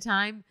Mini at the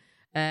time.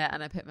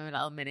 And I put my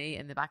little Mini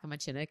in the back of my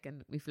Chinook,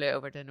 and we flew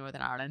over to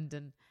Northern Ireland.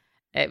 And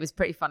it was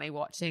pretty funny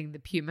watching the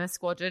Puma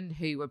squadron,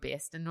 who were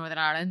based in Northern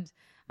Ireland,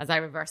 as I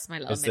reversed my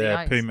little Mini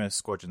out. Is the Puma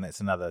squadron, that's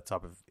another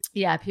type of...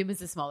 Yeah,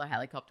 Puma's a smaller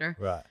helicopter.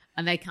 Right.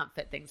 And they can't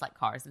fit things like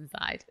cars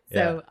inside.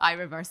 So I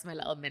reversed my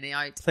little Mini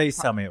out. Please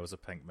tell me it was a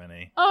pink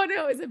Mini. Oh,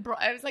 no, it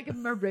was like a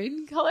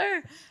maroon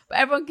colour. But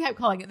everyone kept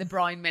calling it the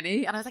brown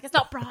Mini. And I was like, it's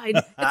not brown,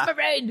 it's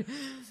maroon.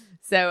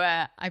 So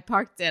I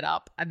parked it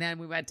up, and then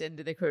we went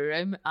into the crew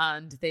room,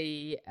 and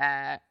the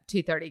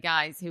 230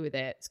 guys who were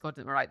the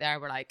squadron that were out there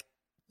were like,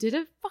 did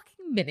a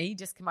fucking Mini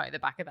just come out of the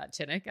back of that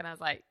Chinook? And I was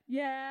like,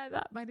 yeah,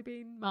 that might have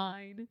been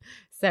mine.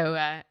 So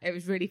it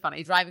was really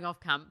funny. Driving off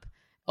camp,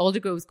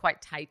 Aldergrove was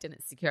quite tight in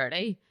its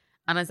security.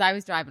 And as I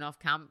was driving off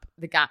camp,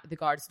 the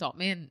guard stopped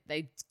me, and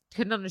they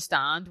couldn't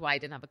understand why I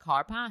didn't have a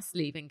car pass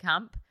leaving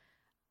camp,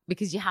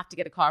 because you have to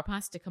get a car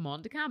pass to come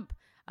on to camp.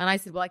 And I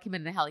said, well, I came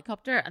in a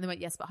helicopter. And they went,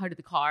 yes, but how did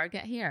the car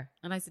get here?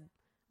 And I said,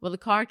 well, the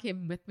car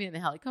came with me in the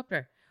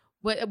helicopter.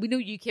 Well, we know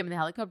you came in the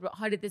helicopter, but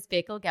how did this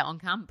vehicle get on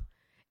camp?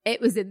 It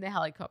was in the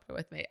helicopter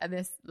with me. And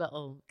this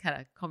little kind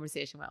of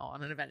conversation went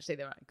on, and eventually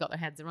they got their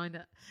heads around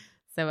it.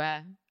 So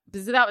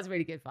that was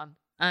really good fun.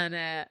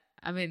 And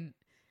I mean,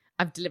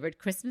 I've delivered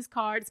Christmas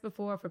cards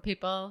before for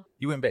people.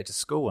 You went back to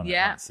school on it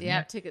once, didn't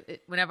you? Took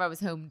it whenever I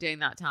was home doing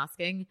that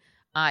tasking.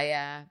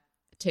 I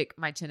took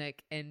my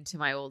Chinook into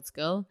my old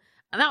school.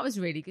 And that was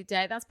a really good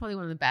day. That's probably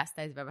one of the best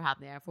days I've ever had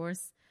in the Air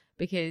Force,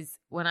 because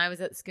when I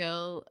was at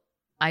school,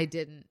 I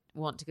didn't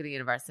want to go to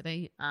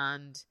university,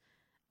 and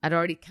I'd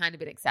already kind of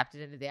been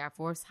accepted into the Air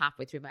Force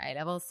halfway through my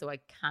A-levels, so I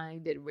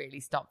kind of really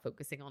stopped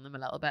focusing on them a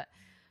little bit.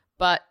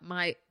 But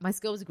my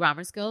school was a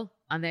grammar school,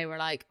 and they were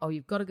like, oh,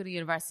 you've got to go to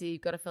university,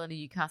 you've got to fill in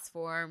a UCAS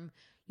form,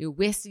 you're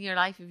wasting your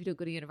life if you don't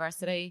go to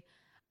university.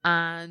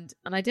 And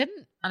I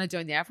didn't, and I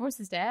joined the Air Force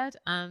instead.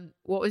 And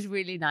what was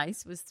really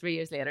nice was 3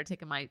 years later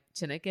taking my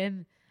Chinook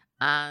in,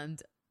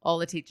 and all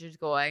the teachers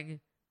going,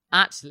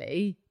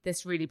 actually,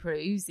 this really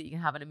proves that you can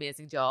have an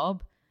amazing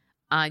job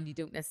and you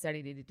don't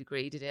necessarily need a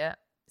degree to do it.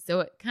 So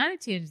it kind of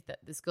changed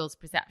the school's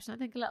perception, I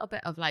think, a little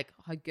bit of like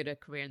how good a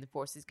career in the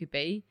forces could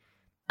be.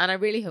 And I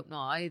really hope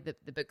now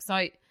the book's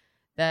out,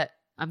 that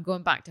I'm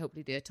going back to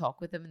hopefully do a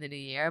talk with them in the new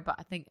year. But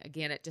I think,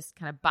 again, it just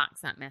kind of backs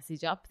that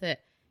message up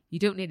that you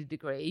don't need a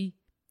degree.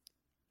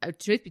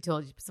 Truth be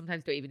told, you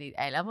sometimes don't even need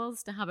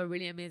A-levels to have a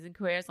really amazing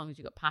career, as long as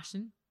you've got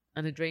passion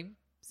and a dream.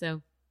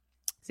 So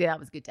yeah, that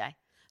was a good day.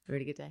 A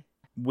really good day.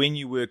 When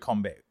you were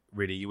combat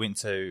ready, you went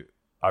to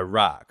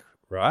Iraq,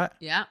 right?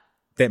 Yeah.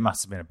 That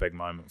must have been a big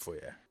moment for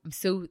you. I'm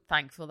so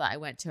thankful that I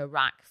went to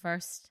Iraq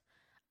first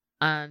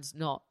and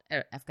not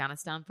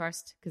Afghanistan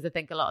first, because I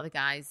think a lot of the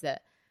guys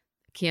that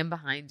came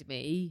behind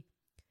me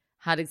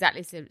had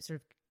exactly the same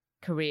sort of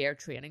career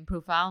training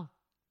profile,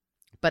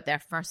 but their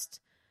first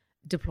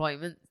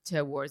deployment to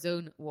a war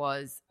zone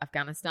was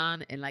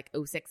Afghanistan in like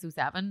 06,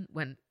 07,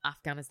 when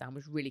Afghanistan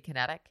was really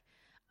kinetic.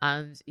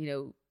 And, you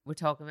know, we're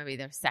talking maybe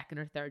their second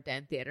or third day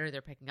in theatre,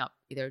 they're picking up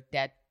either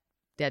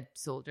dead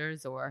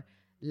soldiers or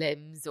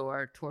limbs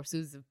or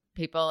torsos of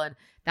people, and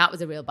that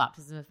was a real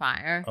baptism of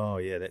fire. Oh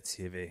yeah, that's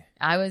heavy.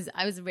 I was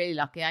really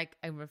lucky. I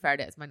referred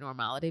to it as my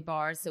normality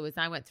bar. So as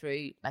I went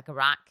through like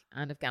Iraq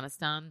and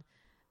Afghanistan,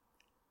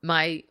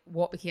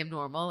 what became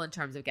normal in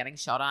terms of getting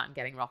shot at and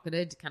getting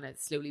rocketed kind of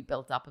slowly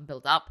built up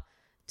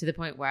to the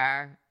point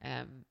where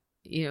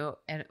you know,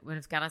 when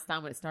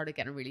Afghanistan, when it started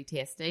getting really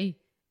tasty,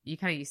 you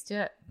kind of used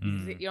to it.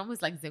 You're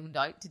almost like zoned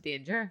out to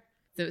danger.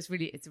 So it's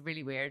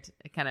really weird.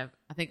 It kind of,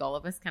 I think all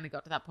of us kind of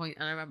got to that point.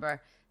 And I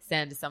remember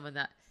saying to someone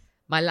that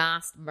my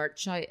last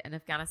merch out in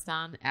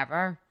Afghanistan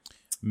ever.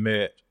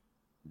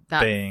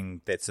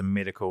 That's a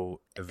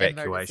medical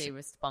evacuation. Emergency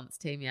response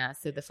team, yeah.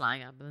 So the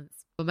flying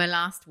ambulance. But my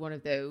last one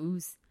of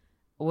those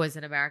was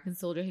an American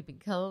soldier who'd been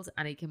killed,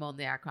 and he came on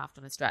the aircraft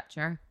on a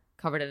stretcher,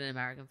 covered in an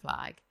American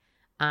flag.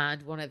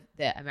 And one of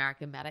the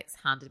American medics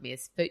handed me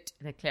his foot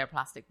in a clear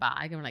plastic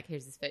bag and were like,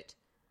 here's his foot.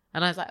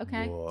 And I was like,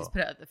 okay, just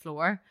put it at the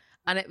floor.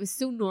 And it was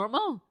so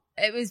normal.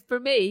 It was, for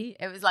me,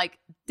 it was like,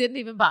 didn't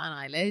even bat an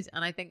eyelid.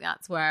 And I think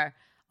that's where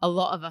a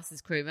lot of us as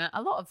crewmen,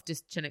 a lot of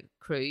just Chinook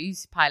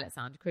crews, pilots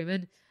and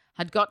crewmen,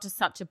 had got to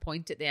such a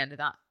point at the end of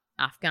that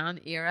Afghan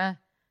era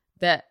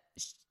that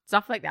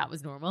stuff like that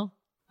was normal.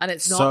 And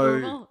it's not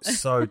normal.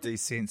 So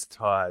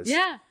desensitized.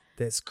 Yeah.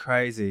 That's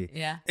crazy.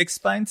 Yeah.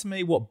 Explain to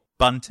me what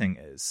bunting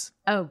is.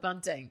 Oh,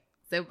 bunting.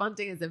 So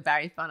bunting is a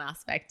very fun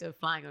aspect of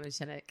flying on a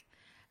Chinook.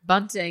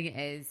 Bunting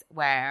is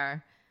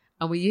where,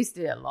 and we used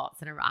to do it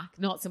lots in Iraq,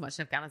 not so much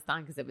in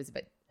Afghanistan because it was a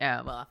bit,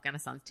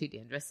 Afghanistan's too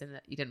dangerous and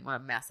that you didn't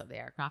want to mess up the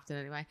aircraft in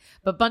any way.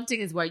 But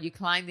bunting is where you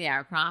climb the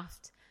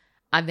aircraft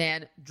and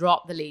then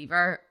drop the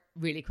lever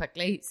really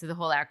quickly. So the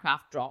whole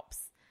aircraft drops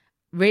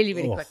really,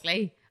 really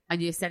quickly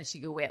and you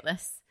essentially go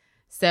weightless.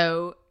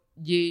 So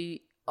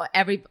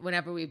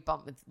whenever we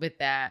bump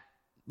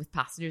with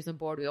passengers on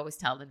board, we always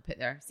tell them to put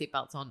their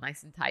seatbelts on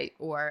nice and tight,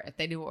 or if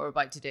they know what we're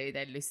about to do,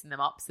 they loosen them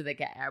up so they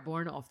get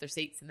airborne off their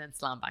seats and then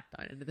slam back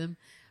down into them.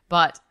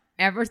 But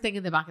everything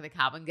in the back of the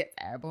cabin gets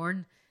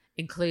airborne,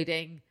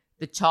 including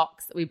the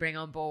chocks that we bring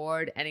on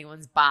board,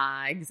 anyone's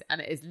bags,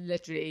 and it is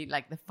literally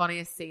like the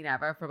funniest scene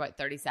ever for about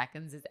 30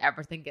 seconds is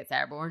everything gets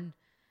airborne,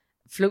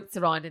 floats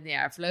around in the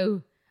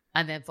airflow,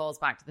 and then falls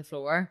back to the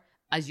floor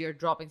as you're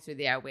dropping through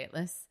the air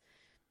weightless.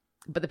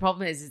 But the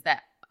problem is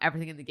that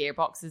everything in the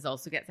gearboxes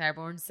also gets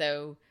airborne.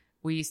 So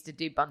we used to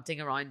do bunting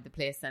around the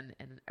place in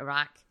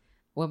Iraq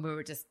when we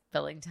were just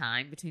filling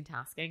time between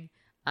tasking.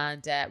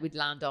 And we'd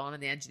land on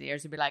and the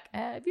engineers would be like,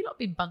 have you not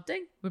been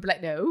bunting? We'd be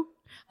like, no.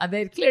 And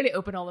they'd clearly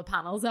open all the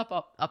panels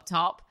up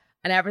top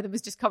and everything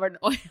was just covered in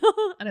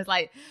oil. And it's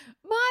like,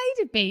 might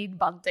have been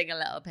bunting a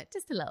little bit,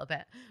 just a little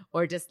bit.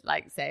 Or just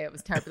like say it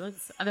was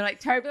turbulence. And they're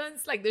like,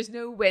 turbulence? Like there's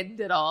no wind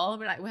at all.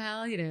 And we're like,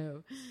 well,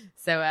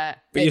 So,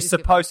 but you're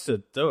supposed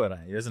to do it,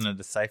 Isn't it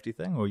a safety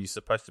thing? Or are you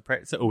supposed to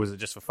practice it? Or was it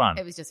just for fun?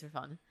 It was just for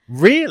fun.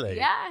 Really?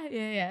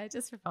 Yeah.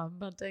 Just for fun,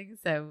 bunting.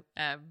 So,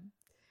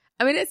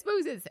 I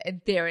suppose it's in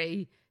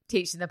theory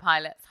teaching the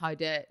pilots how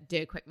to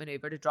do a quick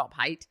maneuver to drop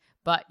height,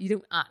 but you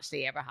don't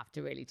actually ever have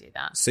to really do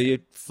that. So you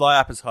fly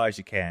up as high as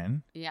you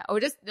can. Yeah, or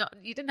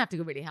you didn't have to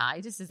go really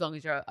high, just as long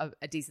as you're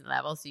a decent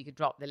level, so you could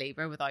drop the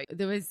lever without.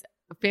 There was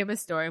a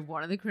famous story of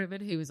one of the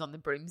crewmen who was on the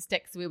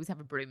broomstick. So we always have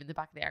a broom in the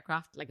back of the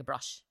aircraft, like a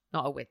brush,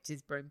 not a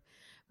witch's broom,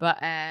 but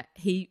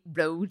he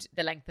rode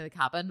the length of the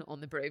cabin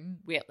on the broom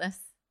weightless,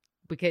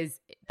 because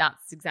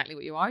that's exactly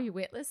what you are. You're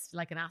weightless,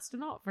 like an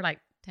astronaut for like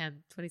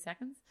 10, 20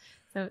 seconds.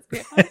 So it's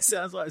great fun. It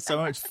sounds like so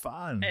much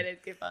fun. It is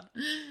good fun.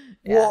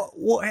 Yeah.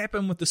 What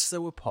happened with the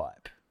sewer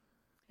pipe?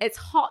 It's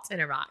hot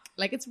in Iraq.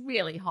 Like it's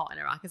really hot in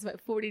Iraq. It's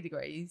about 40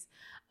 degrees.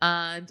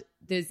 And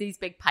there's these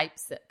big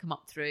pipes that come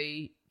up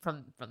through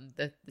from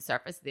the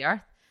surface of the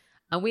earth.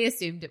 And we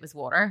assumed it was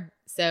water.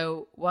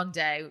 So one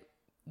day,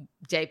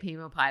 JP,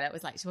 my pilot,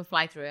 was like, shall we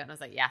fly through it? And I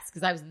was like, yes,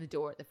 because I was in the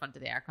door at the front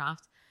of the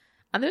aircraft.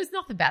 And there's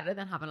nothing better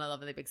than having a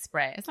lovely big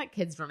spray. It's like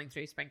kids running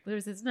through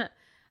sprinklers, isn't it?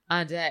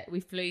 And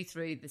we flew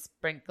through the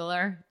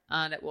sprinkler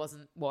and it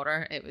wasn't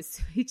water, it was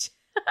sewage.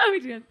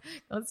 We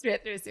went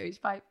straight through a sewage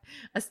pipe.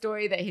 A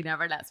story that he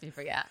never lets me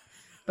forget.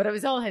 But it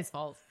was all his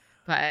fault.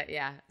 But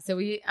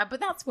but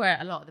that's where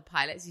a lot of the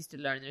pilots used to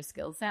learn their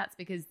skill sets,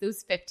 because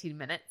those 15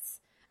 minutes,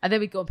 and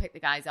then we'd go and pick the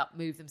guys up,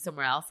 move them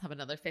somewhere else, have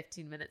another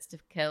 15 minutes to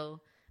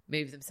kill,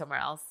 move them somewhere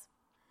else.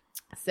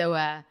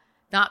 So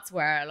that's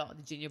where a lot of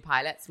the junior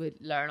pilots would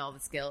learn all the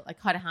skill, like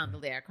how to handle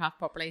the aircraft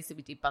properly. So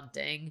we do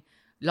bunting,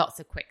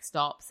 lots of quick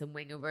stops and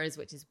wingovers,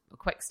 which is a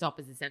quick stop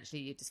is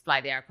essentially you just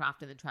fly the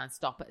aircraft and then try and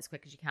stop it as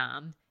quick as you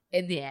can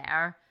in the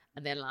air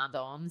and then land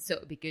on. So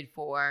it would be good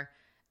for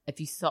if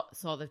you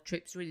saw the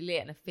troops really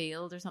late in a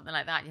field or something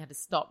like that, and you had to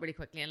stop really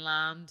quickly and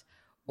land,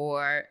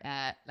 or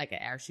like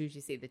at air shows,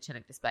 you see the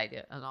Chinook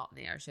displayed a lot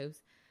in the air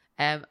shows.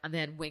 And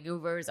then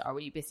wingovers are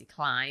where you basically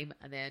climb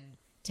and then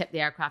tip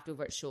the aircraft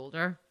over its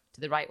shoulder to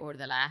the right or to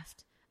the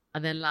left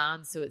and then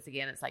land. So it's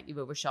like you've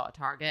overshot a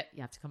target,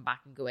 you have to come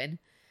back and go in.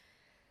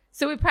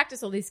 So we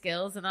practiced all these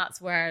skills, and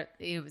that's where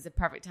it was a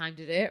perfect time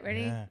to do it,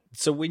 really. Yeah.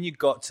 So when you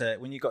got to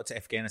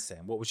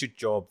Afghanistan, what was your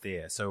job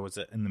there? So was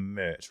it in the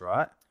MERT,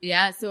 right?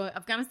 Yeah. So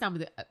Afghanistan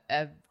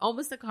was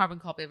almost a carbon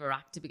copy of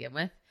Iraq to begin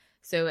with.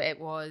 So it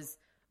was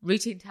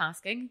routine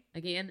tasking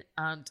again,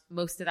 and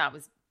most of that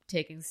was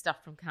taking stuff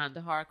from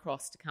Kandahar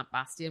across to Camp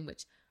Bastion,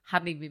 which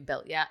hadn't even been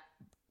built yet.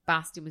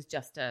 Bastion was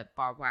just a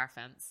barbed wire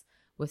fence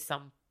with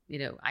some,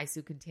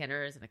 ISO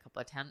containers and a couple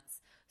of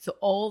tents. So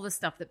all the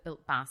stuff that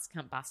built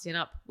Camp Bastion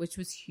up, which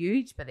was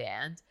huge by the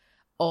end,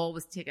 all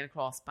was taken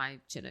across by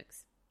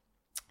Chinooks.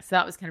 So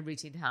that was kind of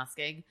routine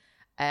tasking.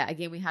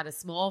 Again, we had a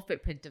small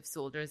footprint of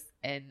soldiers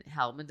in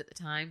Helmand at the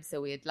time.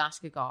 So we had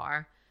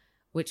Lashkar,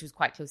 which was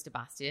quite close to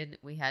Bastion.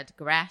 We had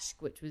Gereshk,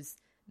 which was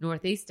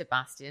northeast of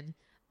Bastion.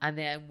 And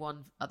then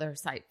one other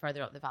site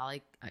further up the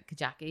valley at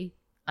Kajaki.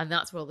 And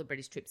that's where all the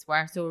British troops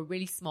were. So a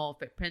really small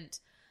footprint.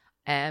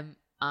 And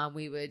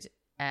we would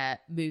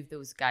move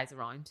those guys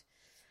around.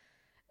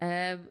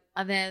 And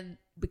then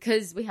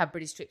because we had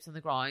British troops on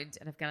the ground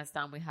in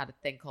Afghanistan, we had a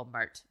thing called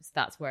MERT. So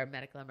that's where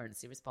Medical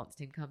Emergency Response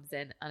Team comes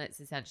in, and it's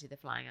essentially the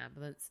flying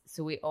ambulance.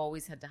 So we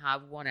always had to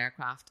have one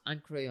aircraft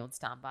and crew on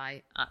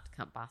standby at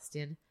Camp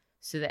Bastion,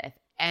 so that if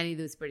any of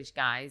those British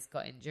guys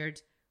got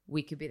injured,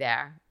 we could be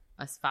there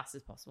as fast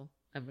as possible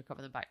and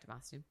recover them back to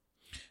Bastion.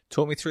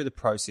 Talk me through the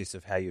process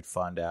of how you'd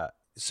find out.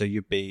 So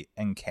you'd be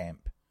in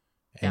camp,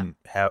 and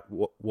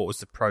what was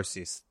the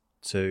process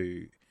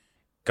to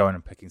going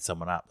and picking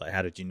someone up? Like,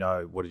 how did you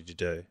know? What did you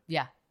do?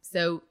 Yeah.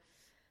 So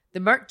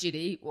the MERT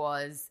duty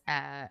was,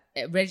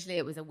 originally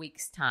it was a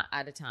week's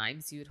at a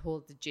time. So you would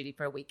hold the duty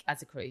for a week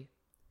as a crew.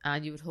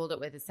 And you would hold it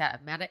with a set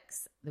of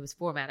medics. There was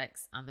 4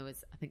 medics and there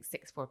was, I think,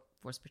 6 for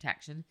force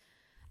protection.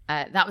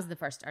 That was in the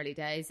first early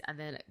days. And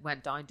then it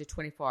went down to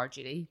 24-hour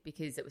duty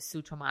because it was so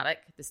traumatic,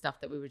 the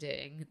stuff that we were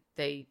doing.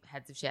 The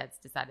heads of sheds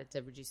decided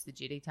to reduce the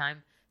duty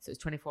time. So it was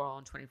 24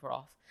 on, 24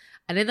 off.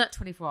 And in that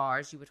 24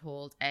 hours, you would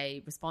hold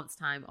a response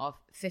time of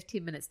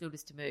 15 minutes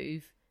notice to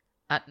move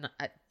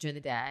during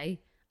the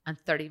day and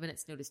 30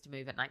 minutes notice to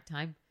move at night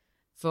time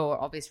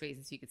for obvious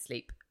reasons. So you could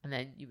sleep and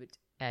then you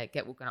would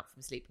get woken up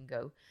from sleep and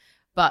go.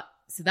 But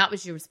so that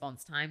was your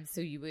response time.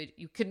 So you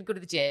couldn't go to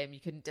the gym, you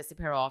couldn't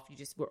disappear off. You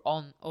just were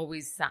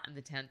always sat in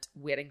the tent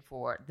waiting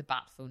for the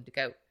bat phone to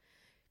go.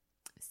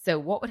 So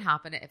what would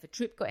happen if a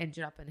troop got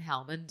injured up in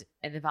Helmand,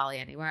 in the valley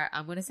anywhere?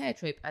 And when I say a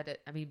troop,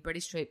 I mean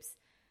British troops,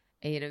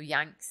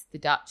 Yanks, the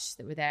Dutch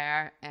that were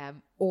there,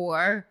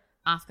 or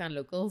Afghan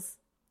locals,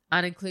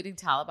 and including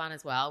Taliban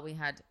as well. We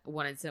had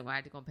one incident where I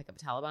had to go and pick up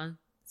a Taliban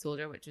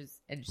soldier, which was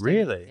interesting.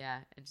 Really? Yeah.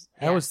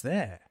 How was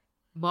that?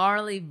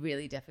 Morally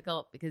really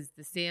difficult because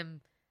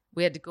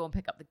we had to go and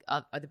pick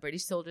up the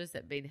British soldiers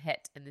that had been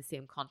hit in the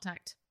same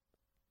contact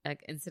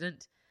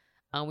incident,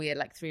 and we had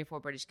like 3 or 4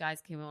 British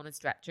guys came on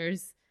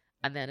stretchers,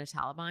 and then a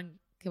Taliban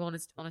came on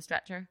a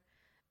stretcher.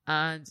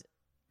 And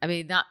I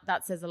mean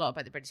that says a lot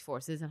about the British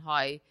forces and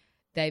how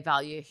they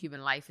value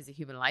human life as a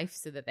human life,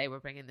 so that they were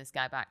bringing this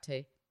guy back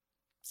to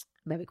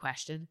maybe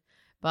question,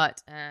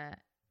 but that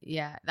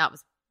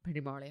was pretty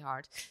morally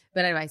hard.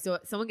 But anyway, so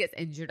someone gets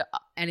injured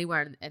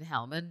anywhere in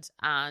Helmand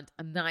and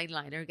a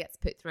 9-liner gets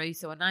put through.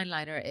 So a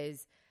 9-liner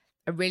is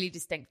a really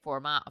distinct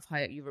format of how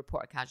you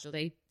report a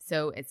casualty.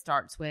 So it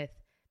starts with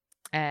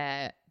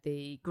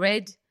the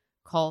grid,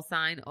 call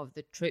sign of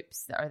the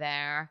troops that are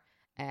there,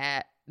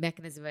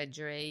 mechanism of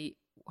injury,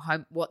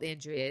 what the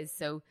injury is.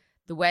 So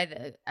the way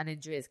that an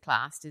injury is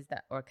classed is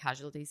that, or a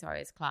casualty,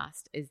 is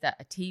classed, is that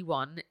a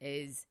T1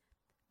 is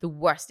the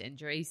worst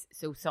injuries.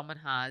 So someone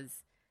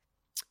has,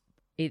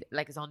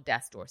 is on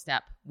death's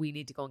doorstep. We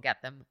need to go and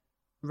get them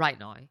right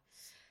now.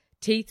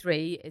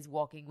 T3 is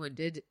walking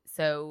wounded.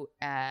 So,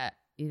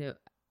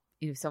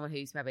 someone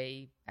who's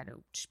maybe,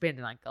 sprained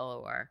an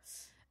ankle or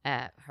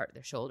hurt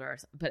their shoulder,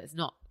 but it's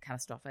not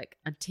catastrophic.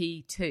 And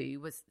T2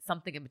 was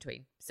something in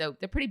between. So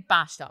they're pretty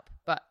bashed up,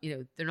 but,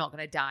 they're not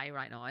going to die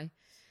right now.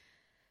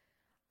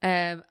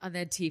 And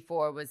then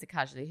T4 was the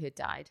casualty who had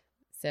died.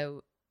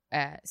 So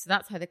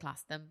that's how they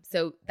classed them.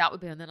 So that would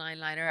be on the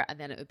 9-liner, and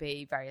then it would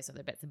be various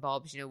other bits and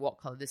bobs, what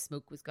colour the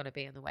smoke was going to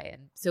be on the way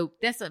in. So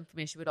this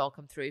information would all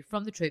come through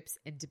from the troops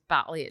into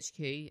Battle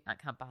HQ at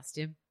Camp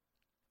Bastion.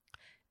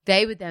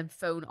 They would then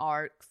phone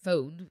our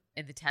phone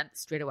in the tent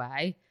straight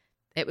away.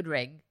 It would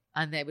ring,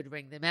 and they would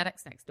ring the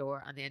medics next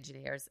door and the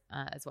engineers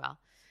as well.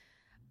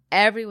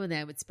 Everyone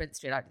then would sprint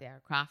straight out to the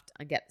aircraft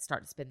and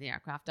start to spin the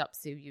aircraft up.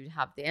 So you'd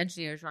have the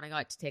engineers running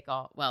out to take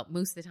off. Well,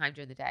 most of the time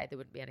during the day, there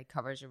wouldn't be any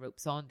covers or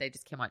ropes on. They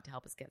just came out to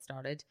help us get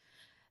started.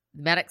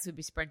 The medics would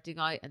be sprinting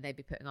out and they'd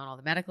be putting on all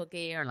the medical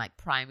gear and like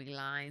priming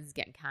lines,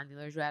 getting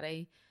cannulas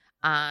ready.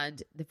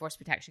 And the force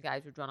protection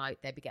guys would run out.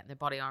 They'd be getting their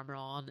body armor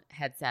on,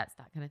 headsets,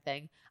 that kind of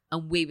thing.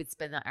 And we would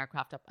spin that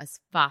aircraft up as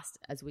fast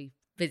as we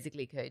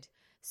physically could.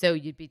 So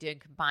you'd be doing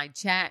combined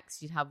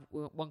checks. You'd have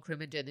one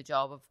crewman doing the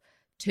job of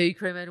 2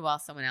 crewmen while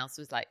someone else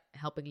was like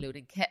helping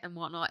loading kit and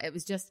whatnot. It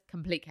was just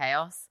complete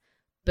chaos,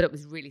 but it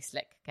was really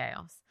slick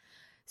chaos.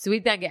 So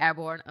we'd then get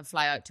airborne and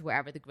fly out to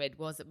wherever the grid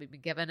was that we'd been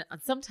given.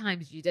 And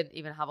sometimes you didn't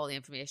even have all the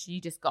information.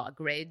 You just got a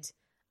grid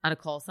and a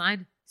call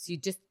sign. So you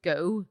just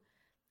go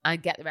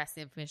and get the rest of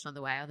the information on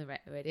the way on the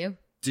radio.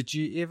 Did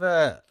you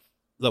ever,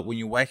 look, when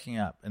you're waking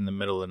up in the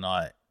middle of the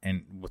night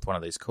and with one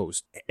of these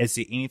calls, is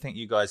there anything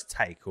you guys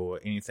take or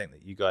anything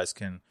that you guys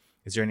can...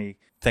 Is there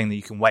anything that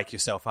you can wake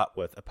yourself up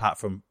with apart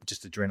from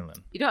just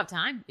adrenaline? You don't have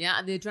time. Yeah.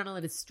 And the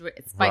adrenaline is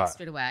spikes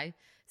straight away.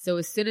 So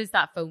as soon as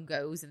that phone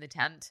goes in the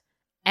tent,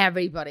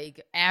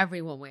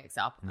 everyone wakes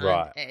up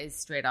and it is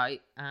straight out.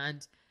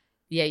 And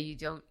yeah, you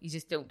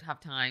just don't have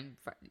time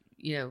for,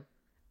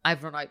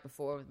 I've run out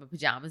before with my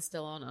pajamas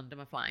still on under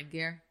my flying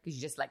gear because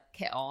you just like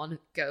kit on,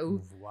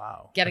 go.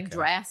 Wow. Getting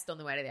dressed on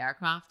the way to the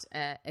aircraft.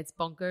 It's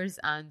bonkers.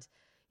 And,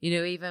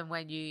 even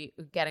when you're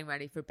getting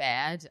ready for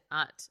bed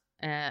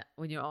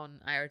when you're on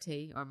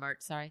IRT or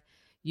MERT,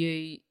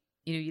 you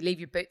leave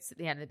your boots at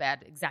the end of the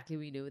bed exactly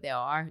where you know they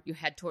are. Your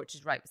head torch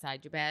is right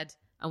beside your bed.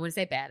 And when I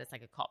say bed, it's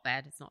like a cot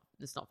bed. It's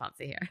not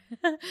fancy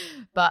here.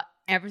 But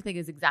everything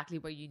is exactly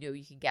where you know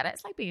you can get it.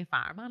 It's like being a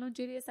fireman on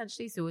duty,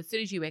 essentially. So as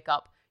soon as you wake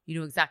up, you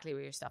know exactly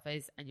where your stuff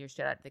is and you're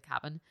straight out of the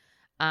cabin.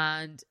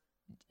 And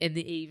in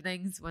the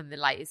evenings, when the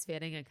light is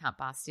fading in Camp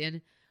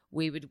Bastion,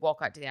 we would walk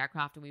out to the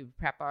aircraft and we would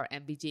prep our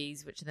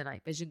MBGs, which are the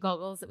night vision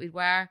goggles that we'd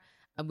wear.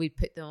 And we'd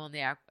put them on the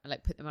air,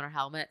 put them on our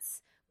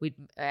helmets.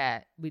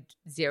 we'd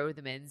zero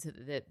them in so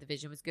that the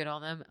vision was good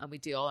on them, and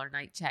we'd do all our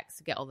night checks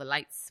to get all the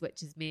light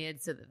switches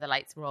made so that the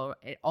lights were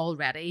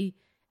already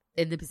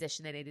in the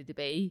position they needed to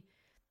be,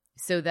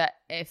 so that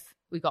if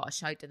we got a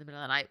shout in the middle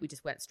of the night, we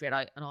just went straight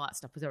out and all that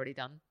stuff was already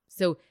done.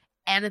 So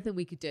anything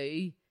we could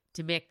do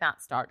to make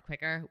that start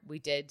quicker, we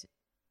did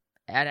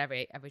at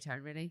every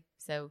turn, really.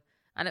 So,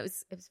 and it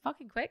was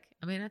fucking quick.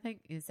 I mean, I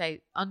think you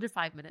say under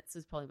 5 minutes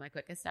was probably my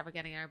quickest ever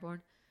getting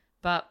airborne.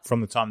 But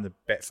From the time the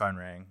bat phone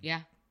rang,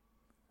 yeah,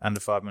 under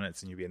 5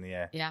 minutes and you'd be in the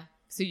air. yeah.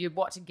 So you're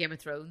watching Game of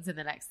Thrones, and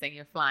the next thing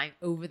you're flying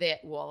over the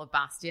wall of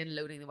Bastion,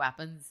 loading the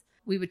weapons.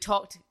 We would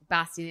talk to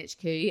Bastion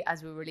HQ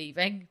as we were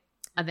leaving,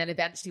 and then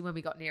eventually when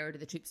we got nearer to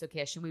the troops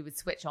location, we would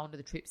switch on to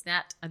the troops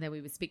net, and then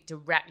we would speak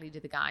directly to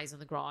the guys on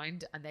the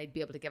ground, and they'd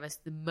be able to give us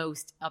the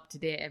most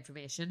up-to-date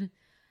information.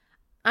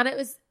 And it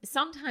was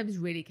sometimes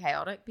really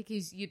chaotic,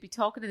 because you'd be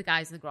talking to the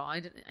guys on the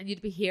ground and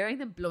you'd be hearing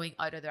them blowing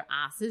out of their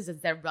asses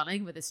as they're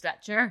running with a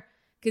stretcher,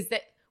 because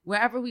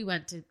wherever we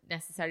went to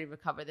necessarily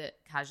recover the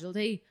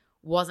casualty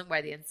wasn't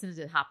where the incident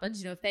had happened.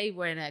 You know, if they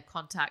were in a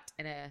contact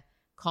in a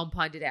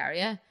compounded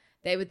area,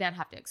 they would then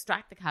have to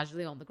extract the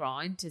casualty on the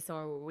ground to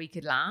somewhere where we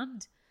could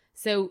land.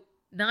 So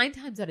 9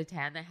 times out of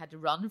 10, they had to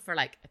run for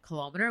like a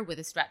kilometre with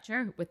a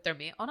stretcher with their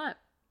mate on it.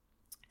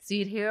 So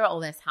you'd hear all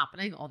this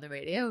happening on the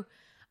radio,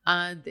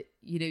 and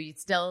you know, you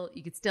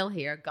could still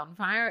hear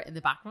gunfire in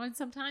the background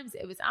sometimes.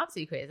 It was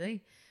absolutely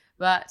crazy.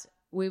 But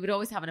we would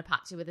always have an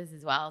Apache with us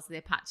as well. So the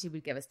Apache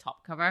would give us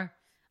top cover,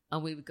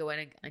 and we would go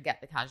in and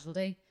get the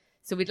casualty.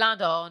 So we'd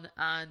land on,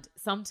 and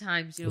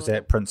sometimes, you know, was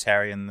that Prince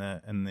Harry in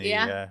the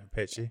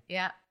Apache?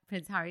 Yeah,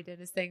 Prince Harry did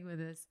his thing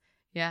with us.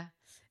 Yeah,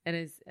 and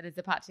his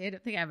Apache. I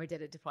don't think I ever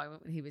did a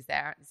deployment when he was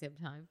there at the same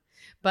time.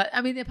 But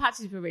I mean, the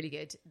Apaches were really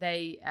good.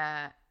 They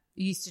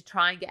used to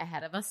try and get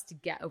ahead of us to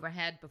get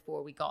overhead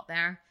before we got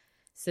there,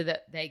 so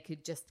that they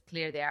could just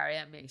clear the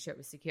area and make sure it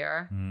was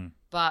secure.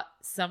 But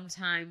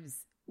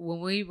sometimes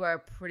when we were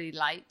pretty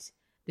light,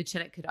 the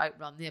Chinook could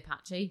outrun the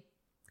Apache.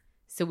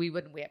 So we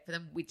wouldn't wait for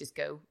them. We'd just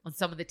go on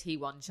some of the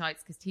T1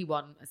 shouts, because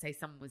T1, I say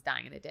someone was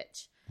dying in a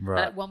ditch. Right.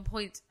 And at one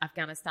point,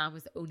 Afghanistan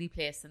was the only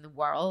place in the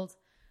world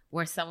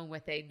where someone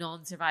with a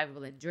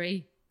non-survivable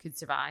injury could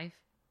survive.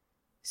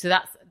 So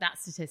that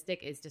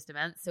statistic is just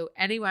immense. So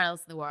anywhere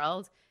else in the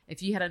world,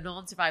 if you had a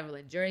non-survivable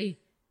injury,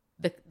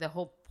 the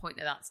whole point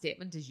of that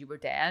statement is you were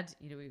dead.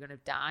 You know, you're going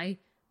to die.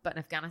 But in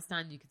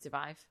Afghanistan, you could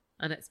survive.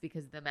 And it's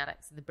because of the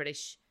medics and the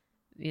British,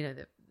 you know,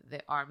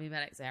 the army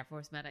medics, Air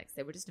Force medics.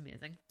 They were just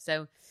amazing.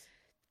 So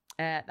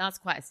that's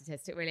quite a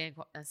statistic, really,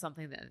 and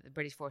something that the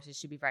British forces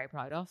should be very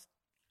proud of.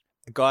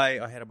 A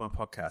guy I had on my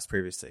podcast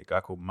previously, a guy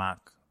called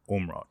Mark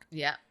Ormrod.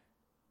 Yeah.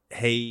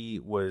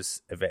 He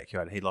was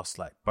evacuated. He lost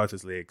like both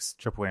his legs,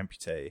 triple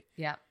amputee.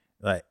 Yeah.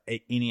 Like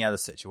any other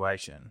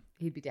situation,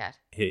 He'd be dead.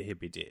 He'd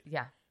be dead.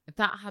 Yeah. If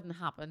that hadn't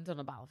happened on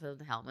a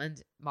battlefield in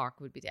Helmand, Mark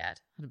would be dead,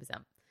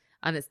 100%.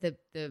 And it's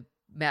the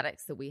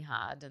medics that we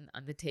had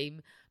and the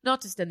team,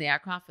 not just in the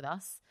aircraft with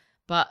us,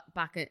 but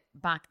back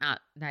at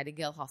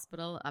Nightingale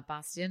Hospital at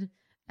Bastion.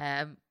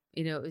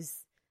 You know,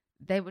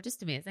 they were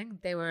just amazing.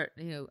 They were,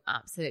 you know,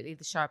 absolutely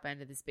the sharp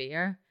end of the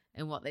spear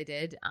in what they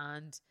did.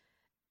 And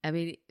I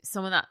mean,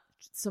 some of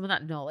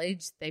that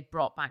knowledge they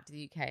brought back to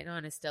the UK now,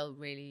 and it's still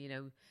really, you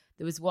know,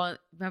 there was one.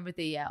 Remember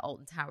the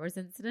Alton Towers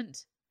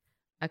incident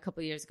a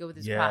couple of years ago with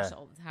this crash at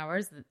Alton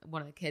Towers, and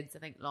one of the kids, I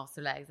think, lost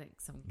their legs. I think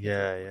some kids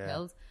were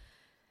killed.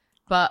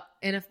 But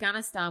in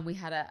Afghanistan, we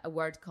had a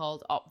word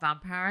called op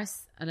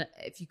vampires, and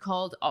if you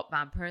called op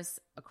vampires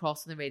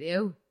across on the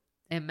radio,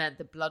 it meant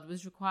that blood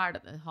was required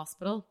at the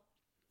hospital.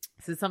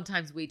 So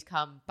sometimes we'd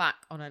come back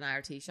on an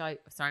IRT shout,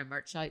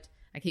 MERT shout.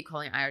 I keep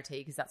calling it IRT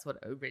because that's what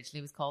it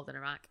originally was called in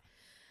Iraq.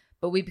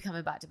 But we'd be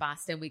coming back to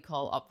Bastion, we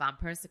call op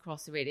vampires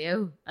across the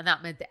radio, and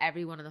that meant that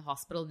everyone in the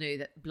hospital knew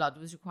that blood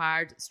was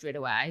required straight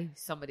away.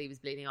 Somebody was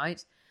bleeding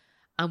out.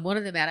 And one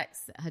of the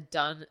medics that had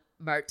done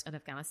MERT in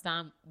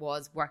Afghanistan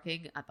was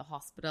working at the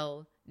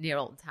hospital near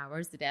Alton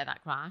Towers the day of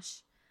that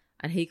crash.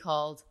 And he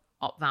called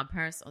op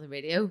vampires on the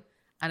radio.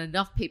 And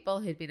enough people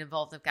who'd been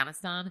involved in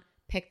Afghanistan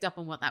picked up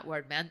on what that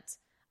word meant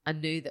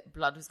and knew that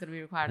blood was going to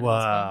be required in the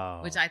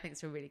hospital, which I think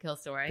is a really cool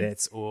story.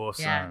 That's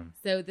awesome. Yeah.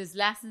 So there's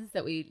lessons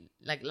that we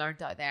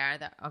learned out there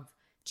that have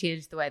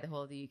changed the way the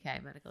whole of the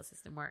UK medical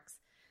system works.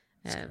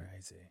 That's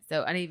crazy.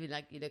 So, and even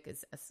you look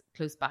as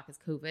close back as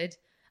COVID,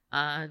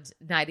 and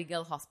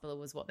Nightingale Hospital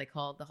was what they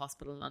called the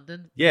hospital in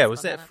London. Yeah,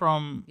 was that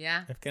from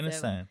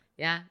Afghanistan?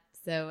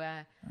 So,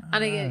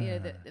 and again, you know,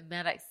 the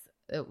medics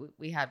that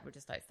we had were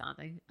just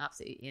outstanding,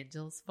 absolutely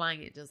angels,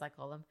 flying angels, I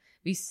call them.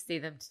 We used to see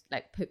them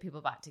put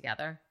people back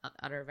together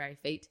at our very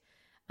feet.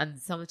 And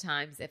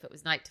sometimes if it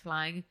was night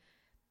flying,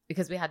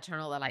 because we had to turn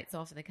all the lights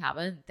off in the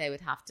cabin, they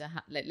would have to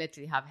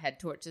literally have head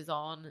torches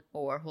on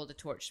or hold a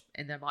torch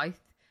in their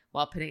mouth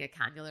while putting a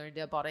cannula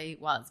into a body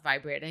while it's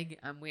vibrating,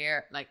 and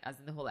we're as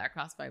in the whole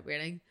aircraft's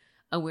vibrating,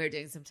 and we're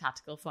doing some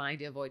tactical flying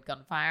to avoid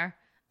gunfire,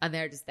 and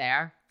they're just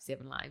there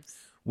saving lives.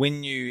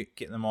 When you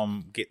get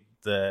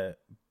the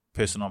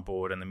person on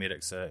board and the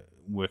medics are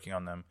working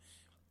on them,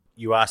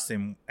 you ask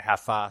them how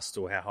fast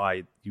or how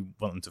high you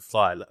want them to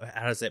fly.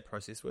 How does that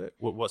process work?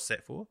 What's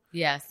that for?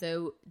 Yeah,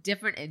 so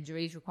different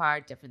injuries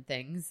require different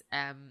things.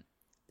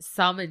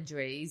 Some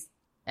injuries,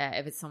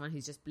 if it's someone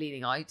who's just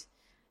bleeding out,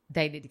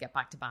 they need to get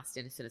back to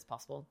Bastion as soon as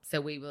possible. So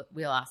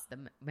we'll ask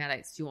them,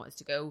 medics, do you want us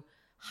to go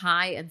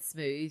high and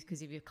smooth?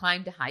 Because if you've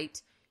climbed a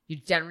height, you're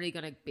generally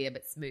going to be a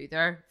bit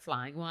smoother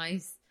flying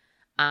wise,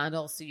 and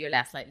also you're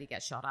less likely to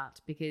get shot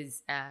at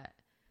because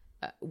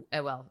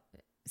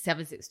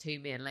 762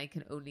 mainly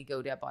can only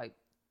go to about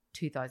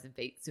 2,000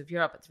 feet. So if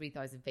you're up at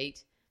 3,000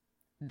 feet,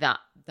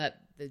 the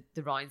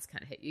rounds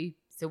can't hit you.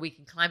 So we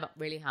can climb up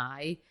really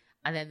high,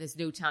 and then there's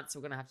no chance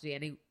we're going to have to do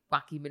any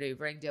wacky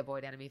maneuvering to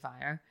avoid enemy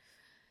fire.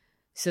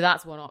 So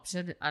that's one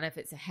option. And if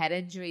it's a head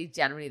injury,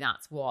 generally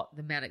that's what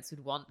the medics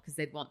would want, because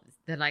they'd want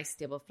the nice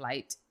stable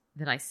flight,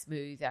 the nice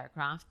smooth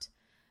aircraft.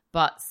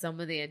 But some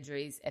of the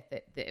injuries, if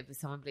it was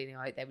someone bleeding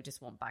out, they would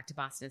just want back to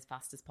Bastion as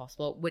fast as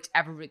possible,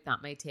 whichever route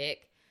that may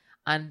take.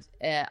 And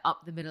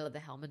up the middle of the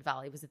Helmand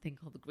Valley was a thing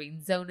called the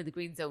Green Zone. And the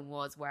Green Zone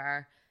was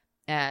where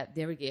the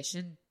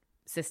irrigation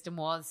system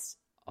was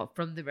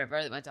from the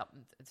river that went up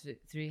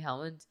through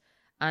Helmand.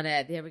 And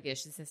the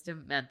irrigation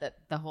system meant that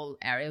the whole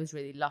area was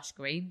really lush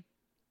green.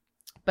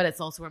 But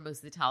it's also where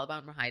most of the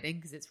Taliban were hiding,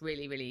 because it's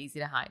really, really easy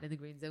to hide in the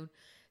Green Zone.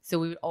 So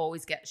we would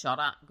always get shot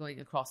at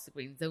going across the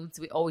Green Zone.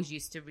 So we always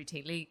used to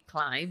routinely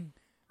climb,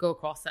 go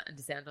across it and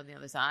descend on the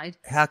other side.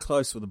 How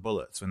close were the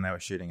bullets when they were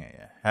shooting at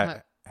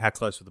you? How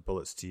close were the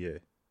bullets to you?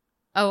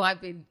 Oh,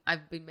 I've been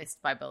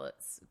missed by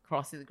bullets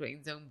crossing the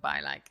Green Zone by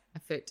like a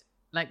foot.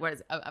 Like,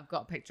 whereas I've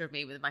got a picture of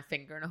me with my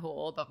finger in a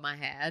hole above my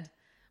head,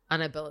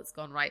 and a bullet's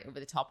gone right over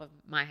the top of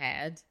my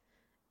head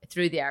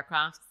through the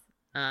aircraft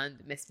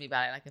and missed me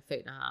by like a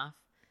foot and a half.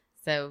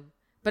 So,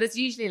 but it's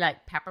usually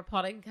like pepper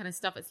potting kind of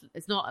stuff.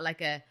 It's not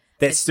like a...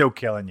 That's still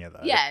killing you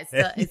though. Yeah,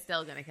 it's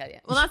still going to kill you.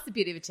 Well, that's the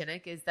beauty of a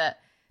Chinook, is that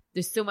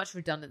there's so much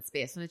redundant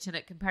space on a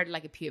Chinook compared to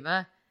like a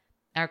Puma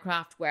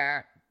aircraft,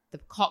 where the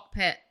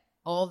cockpit,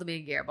 all the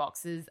main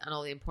gearboxes and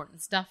all the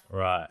important stuff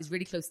is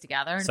really close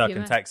together. So it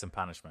can take some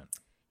punishment.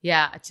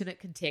 Yeah, a Chinook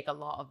can take a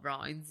lot of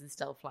rounds and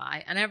still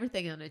fly. And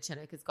everything on a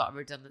Chinook has got a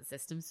redundant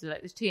system. So like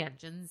there's 2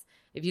 engines.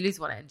 If you lose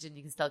one engine,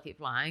 you can still keep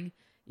flying.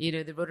 You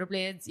know, the rotor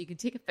blades, you can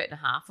take a foot and a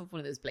half of one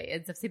of those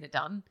blades. I've seen it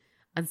done,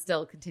 and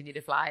still continue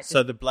to fly.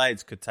 So the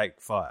blades could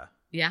take fire.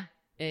 Yeah.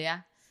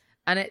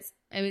 And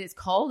it's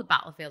called a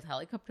battlefield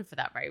helicopter for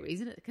that very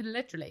reason. It can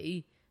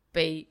literally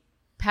be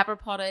pepper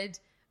potted,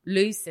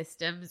 loose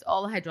systems,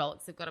 all the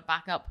hydraulics have got a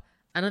backup,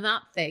 and then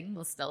that thing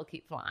will still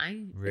keep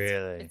flying.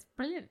 Really? It's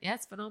brilliant. Yeah,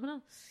 it's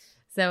phenomenal.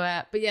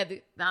 So, but yeah,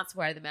 that's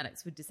where the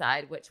medics would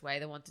decide which way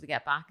they wanted to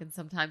get back. And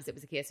sometimes it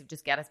was a case of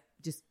just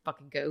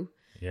fucking go.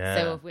 Yeah.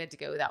 So if we had to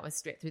go, that was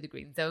straight through the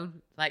Green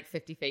Zone, like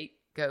 50 feet,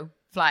 go,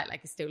 fly it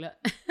like a stola,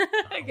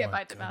 get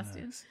back to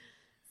Bastion.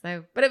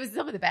 So, but it was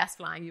some of the best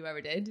flying you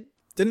ever did.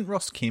 Didn't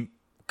Ross Kemp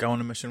go on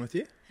a mission with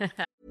you?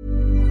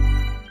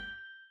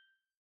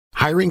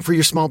 Hiring for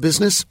your small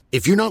business?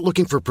 If you're not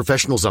looking for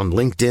professionals on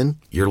LinkedIn,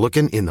 you're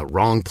looking in the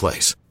wrong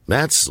place.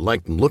 That's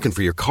like looking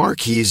for your car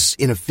keys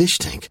in a fish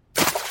tank.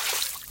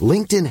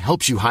 LinkedIn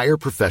helps you hire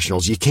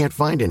professionals you can't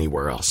find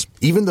anywhere else,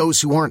 even those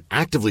who aren't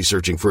actively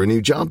searching for a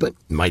new job but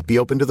might be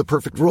open to the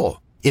perfect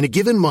role. In a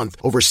given month,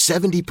 over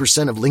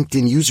 70% of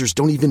LinkedIn users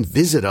don't even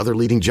visit other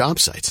leading job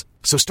sites.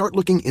 So start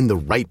looking in the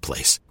right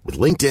place. With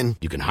LinkedIn,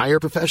 you can hire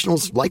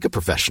professionals like a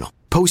professional.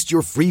 Post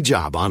your free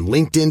job on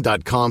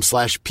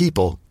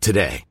linkedin.com/people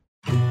today.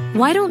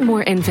 Why don't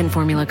more infant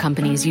formula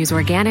companies use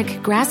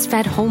organic,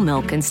 grass-fed whole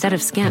milk instead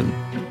of skim?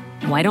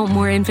 Why don't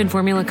more infant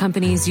formula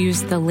companies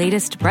use the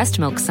latest breast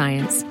milk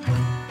science?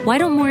 Why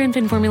don't more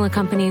infant formula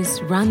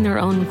companies run their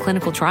own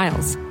clinical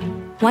trials?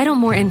 Why don't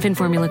more infant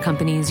formula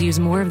companies use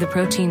more of the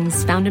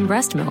proteins found in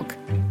breast milk?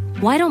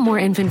 Why don't more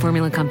infant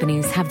formula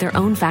companies have their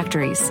own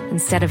factories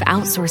instead of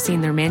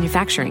outsourcing their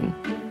manufacturing?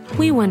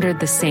 We wondered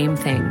the same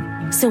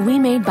thing. So we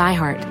made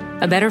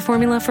ByHeart, a better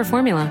formula for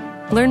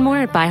formula. Learn more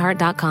at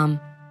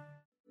byheart.com.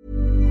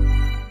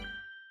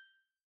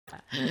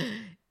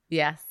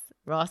 Yes,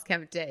 Ross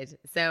Kemp did.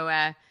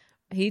 So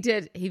he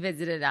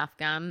visited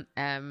Afghan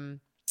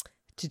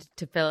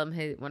to film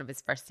one of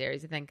his first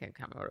series, I think. I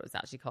can't remember what it was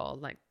actually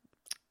called, like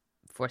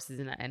Forces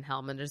in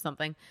Helmand or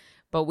something.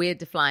 But we had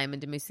to fly him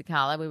into Musa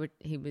Qala.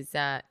 He was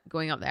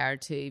going up there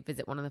to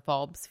visit one of the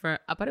FOBs for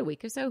about a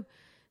week or so.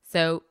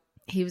 So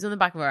he was on the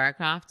back of our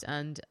aircraft,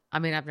 and I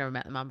mean, I've never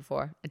met the man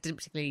before. I wouldn't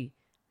particularly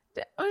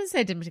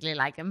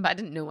like him, but I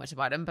didn't know much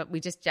about him. But we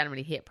just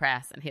generally hate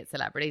press and hate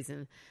celebrities,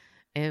 and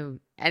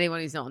anyone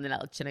who's not in the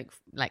little Chinook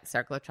like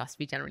circle of trust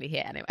we generally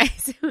hate anyway.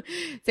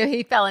 So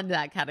he fell into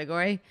that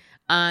category,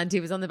 and he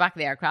was on the back of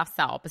the aircraft,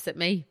 sat opposite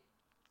me.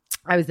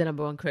 I was the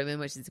number 1 crewman,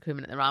 which is the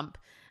crewman at the ramp.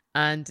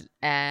 And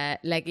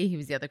Leggy, who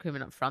was the other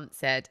crewman up front,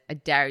 said, "I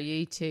dare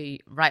you to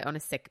write on a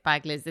sick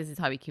bag, Liz. This is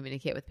how we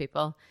communicate with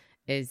people,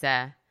 is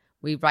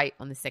we write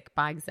on the sick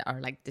bags that are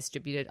like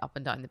distributed up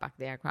and down the back of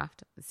the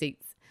aircraft, the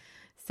seats."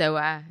 So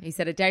he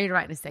said, "I dare you to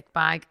write in a sick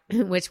bag,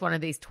 which one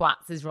of these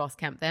twats is Ross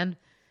Kemp then?"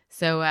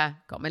 So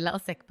got my little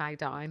sick bag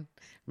down,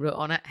 wrote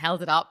on it,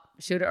 held it up,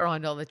 showed it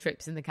around all the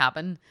troops in the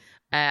cabin.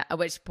 At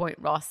which point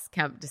Ross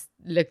Kemp just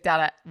looked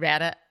at it,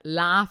 read it,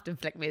 laughed and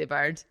flicked me the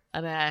bird.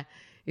 And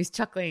he was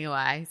chuckling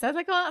away. So I was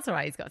like, oh, that's all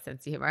right. He's got a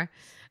sense of humour.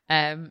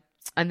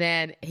 And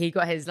then he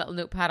got his little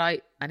notepad out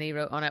and he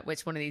wrote on it,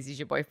 which one of these is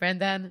your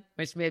boyfriend then?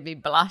 Which made me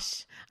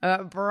blush. I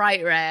went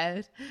bright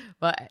red.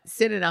 But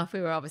soon enough,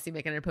 we were obviously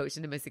making an approach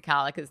into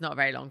Musicala because it's not a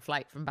very long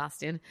flight from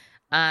Bastion.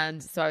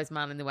 And so I was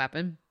manning the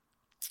weapon,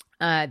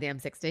 the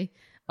M60.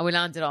 And we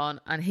landed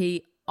on, and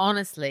he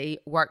honestly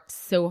worked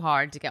so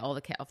hard to get all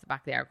the kit off the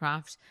back of the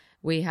aircraft.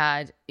 We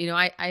had,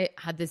 I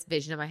had this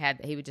vision in my head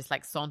that he would just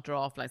like saunter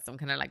off like some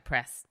kind of like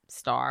press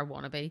star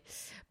wannabe,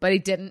 but he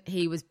didn't.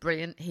 He was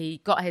brilliant.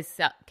 He got his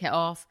kit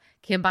off,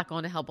 came back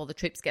on to help all the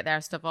troops get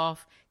their stuff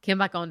off, came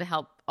back on to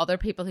help other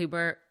people who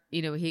were,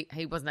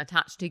 he wasn't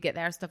attached to get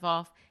their stuff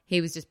off. He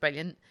was just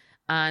brilliant.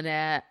 And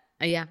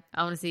yeah,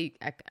 honestly,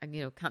 I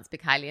can't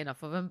speak highly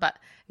enough of him. But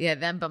yeah,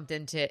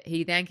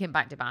 he then came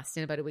back to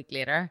Bastion about a week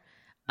later,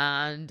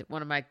 and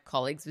one of my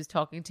colleagues was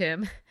talking to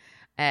him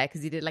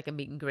because he did like a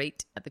meet and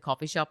greet at the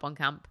coffee shop on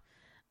camp.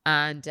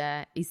 And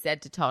he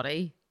said to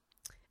Toddy,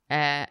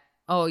 one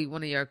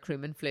of your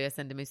crewmen flew us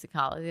into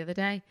Musicala the other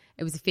day.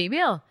 It was a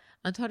female.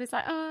 And Toddy's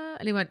like,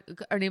 and he went,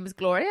 her name was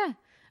Gloria.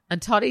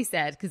 And Toddy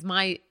said, because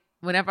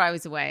whenever I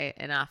was away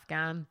in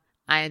Afghan,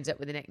 I ended up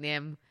with the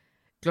nickname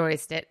Gloria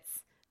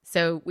Stitz.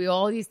 So we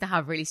all used to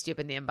have really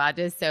stupid name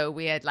badges. So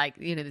we had like,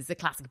 there's the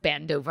classic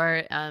bend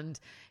over and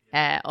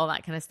all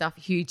that kind of stuff.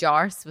 Hugh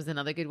Jarse was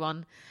another good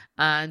one.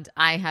 And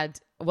I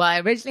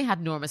originally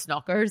had Norma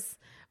Snockers,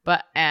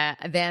 but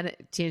then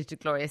it changed to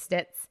Gloria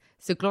Stitz.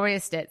 So Gloria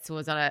Stitz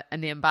was on a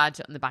name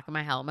badge on the back of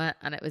my helmet,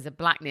 and it was a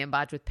black name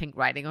badge with pink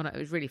writing on it. It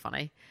was really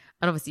funny.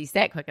 And obviously you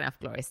say it quick enough,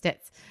 Gloria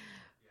Stitz.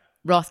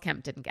 Ross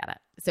Kemp didn't get it.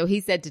 So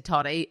he said to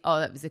Toddy,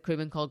 that was a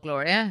crewman called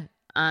Gloria.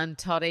 And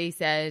Toddy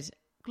said,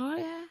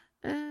 Gloria?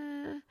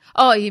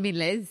 You mean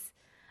Liz?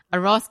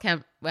 And Ross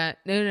Kemp went,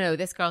 no,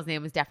 this girl's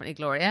name was definitely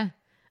Gloria.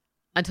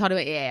 And Toddy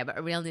went, yeah, but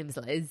her real name's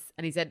Liz.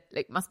 And he said,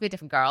 must be a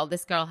different girl.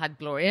 This girl had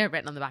Gloria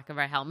written on the back of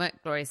her helmet,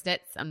 Gloria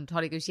Stitz. And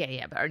Toddy goes,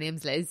 yeah, but her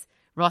name's Liz.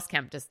 Ross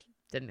Kemp just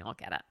did not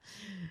get it.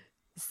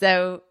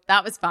 So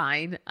that was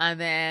fine. And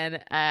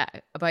then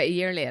about a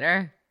year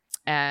later,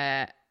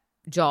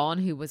 John,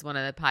 who was one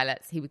of the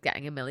pilots, he was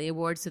getting a Millie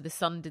Award. So the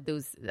Sun did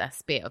a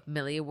spate of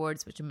Millie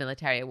Awards, which are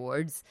military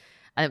awards.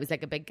 And it was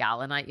like a big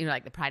gala night,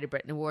 like the Pride of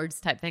Britain Awards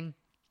type thing.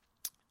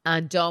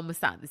 And John was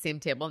sat at the same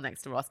table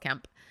next to Ross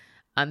Kemp.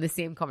 And the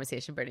same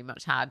conversation pretty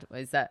much had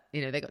was that,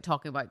 they got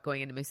talking about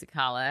going into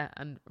Musicala,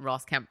 and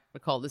Ross Kemp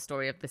recalled the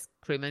story of this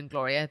crewman,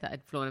 Gloria, that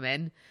had flown him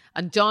in.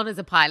 And John, as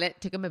a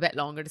pilot, took him a bit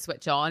longer to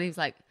switch on. He was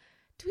like,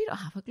 do we not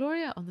have a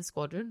Gloria on the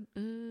squadron?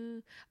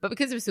 But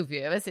because there were so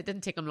few of us, it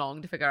didn't take him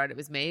long to figure out it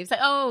was me. He was like,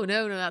 oh,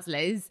 no, that's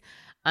Liz.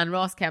 And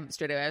Ross Kemp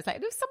straight away was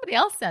like, no, somebody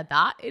else said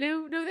that.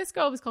 No, this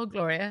girl was called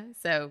Gloria.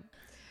 So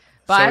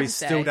he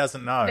still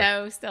doesn't know.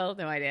 No, still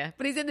no idea.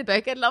 But he's in the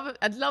book. I'd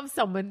love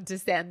someone to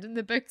send him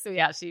the book so he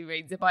actually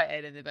reads about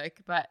it in the book.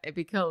 But it'd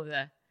be cool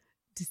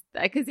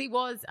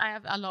because I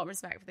have a lot of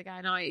respect for the guy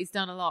now. He's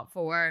done a lot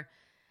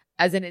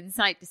as an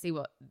insight to see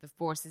what the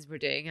forces were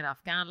doing in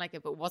Afghan. Like,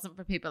 if it wasn't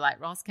for people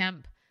like Ross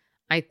Kemp,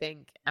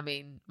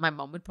 my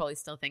mum would probably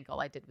still think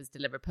all I did was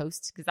deliver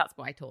post, because that's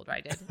what I told her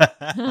I did.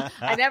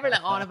 I never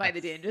let on about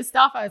the dangerous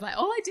stuff. I was like,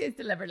 all I do is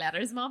deliver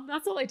letters, Mum.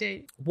 That's all I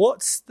do.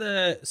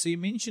 So you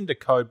mentioned a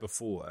code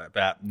before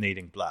about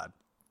needing blood.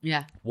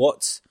 Yeah.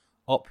 What's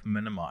op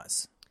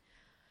minimize?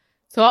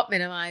 So op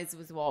minimize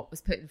was what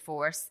was put in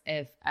force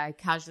if a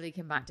casualty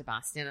came back to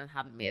Bastion and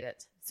hadn't made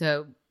it.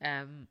 So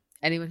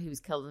anyone who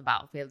was killed on the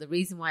battlefield, the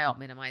reason why op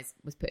minimize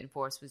was put in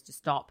force was to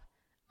stop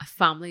a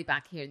family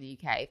back here in the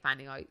UK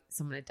finding out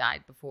someone had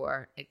died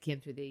before it came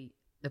through the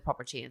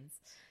proper chains.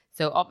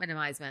 So op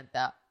minimize meant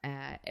that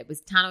it was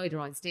tannoyed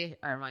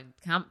around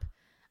camp,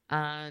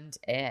 and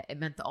it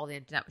meant that all the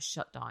internet was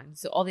shut down.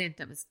 So all the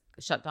internet was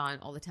shut down,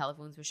 all the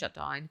telephones were shut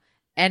down.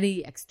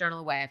 Any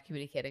external way of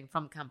communicating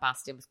from Camp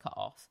Bastion was cut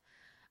off.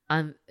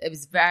 And it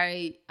was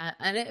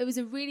it was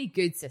a really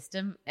good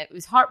system. It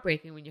was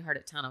heartbreaking when you heard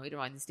it tannoyed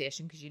around the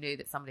station because you knew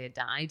that somebody had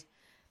died.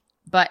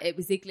 But it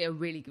was equally a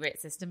really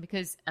great system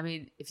because,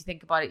 if you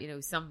think about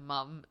it,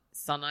 some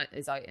son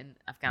is out in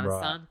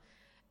Afghanistan.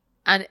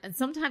 Right. And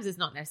sometimes it's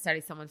not necessarily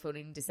someone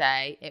phoning to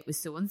say it was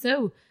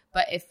so-and-so.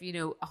 But if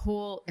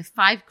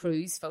 5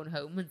 crews phone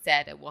home and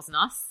said it wasn't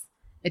us,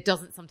 it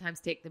doesn't sometimes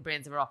take the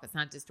brains of a rocket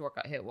scientist to work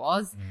out who it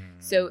was.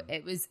 So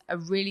it was a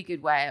really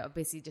good way of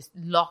basically just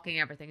locking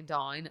everything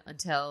down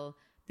until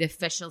the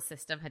official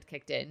system had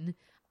kicked in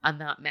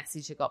and that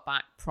message had got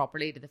back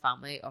properly to the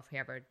family of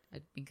whoever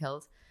had been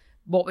killed.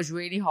 What was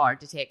really hard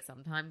to take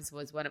sometimes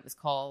was when it was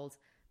called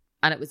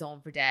and it was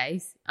on for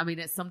days.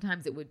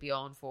 Sometimes it would be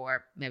on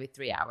for maybe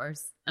 3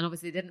 hours. And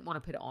obviously they didn't want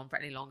to put it on for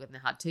any longer than they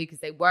had to, because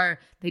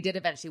they did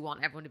eventually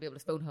want everyone to be able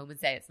to phone home and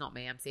say, it's not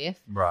me, I'm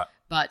safe. Right.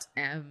 But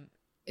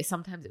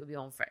sometimes it would be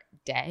on for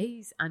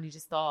days. And you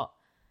just thought,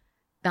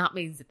 that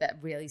means that they're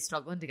really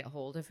struggling to get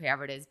hold of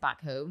whoever it is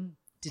back home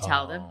to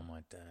tell them my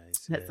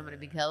days, that someone had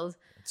been killed.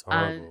 It's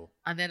horrible.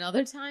 And then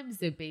other times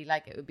there'd be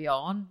like, it would be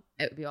on,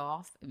 it would be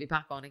off, it would be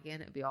back on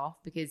again, it would be off,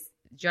 because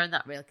during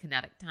that real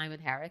kinetic time in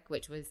Herrick,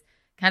 which was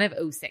kind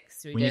of 06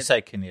 through When you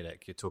say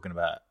kinetic, you're talking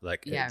about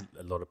like a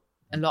lot of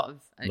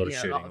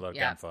shooting, a lot of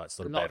gunfights,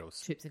 a lot of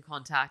battles, troops in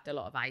contact, a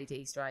lot of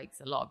IED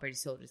strikes, a lot of British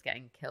soldiers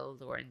getting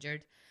killed or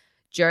injured.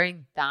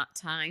 During that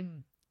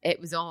time, it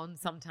was on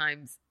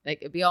sometimes, like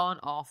it'd be on,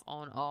 off,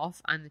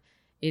 and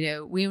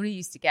we only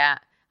used to get,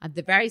 at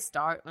the very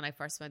start when I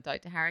first went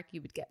out to Herrick,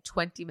 you would get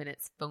 20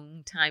 minutes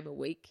phone time a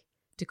week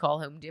to call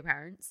home to your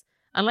parents,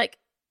 and like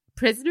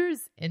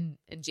prisoners in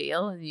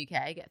jail in the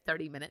UK get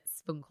 30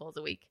 minutes phone calls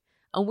a week,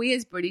 and we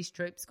as British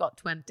troops got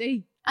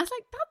 20. I was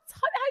like, that's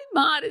how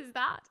mad is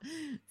that?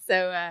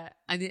 So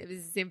and it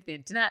was the same for the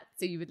internet.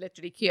 So you would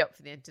literally queue up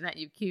for the internet,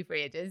 you'd queue for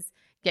ages,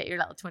 get your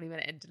little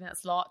 20-minute internet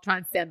slot, try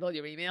and send all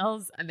your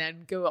emails, and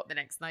then go up the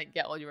next night,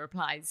 get all your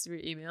replies to your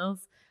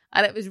emails.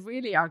 And it was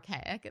really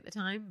archaic at the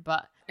time,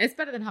 but it's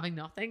better than having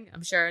nothing.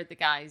 I'm sure the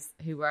guys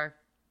who were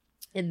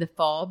in the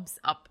fobs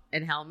up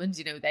in Helmand,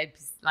 they'd be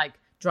like,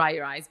 dry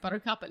your eyes,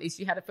 Buttercup, at least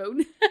you had a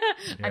phone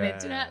and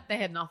internet. They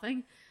had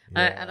nothing.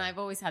 And I've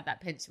always had that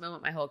pinch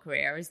moment my whole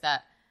career, is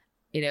that,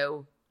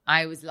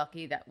 I was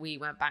lucky that we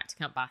went back to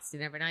Camp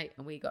Bastion every night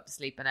and we got to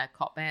sleep in a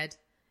cot bed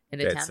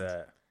in a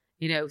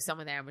tent. Some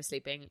of them were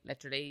sleeping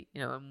literally,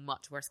 in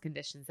much worse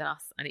conditions than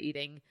us, and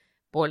eating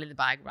boil in the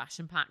bag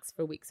ration packs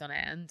for weeks on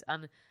end.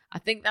 And I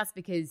think that's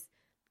because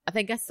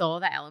I saw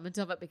that element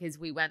of it, because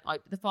we went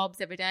out to the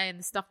fobs every day, and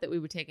the stuff that we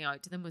were taking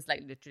out to them was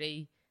like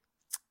literally,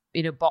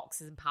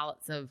 boxes and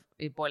pallets of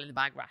boil in the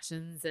bag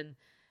rations.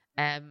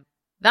 And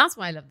that's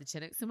why I love the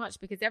Chinook so much,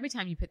 because every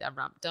time you put that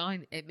ramp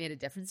down, it made a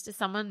difference to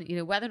someone.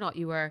 Whether or not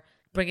you were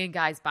bringing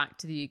guys back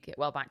to the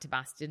UK, back to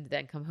Bastion to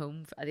then come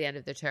home at the end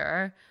of their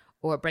tour,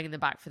 or bringing them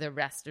back for their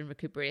rest and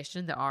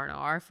recuperation, their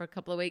R&R for a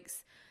couple of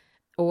weeks,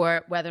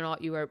 or whether or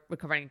not you were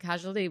recovering a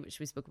casualty, which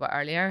we spoke about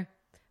earlier.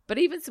 But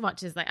even so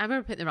much as, like, I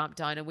remember putting the ramp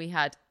down and we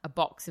had a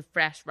box of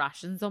fresh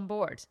rations on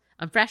board.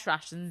 And fresh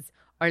rations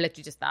are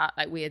literally just that.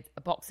 Like, we had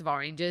a box of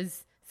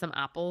oranges, some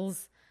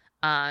apples,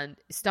 and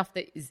stuff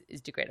that is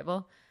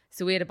degradable.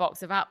 So we had a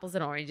box of apples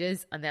and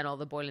oranges, and then all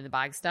the boil in the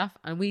bag stuff.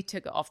 And we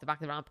took it off the back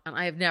of the ramp. And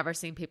I have never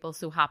seen people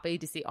so happy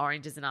to see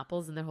oranges and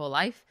apples in their whole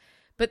life.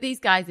 But these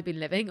guys have been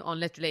living on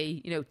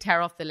literally,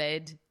 tear off the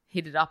lid,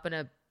 heat it up in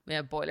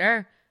a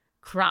boiler,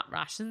 crap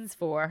rations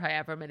for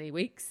however many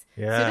weeks.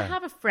 Yeah. So to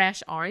have a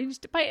fresh orange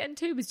to bite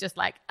into was just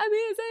like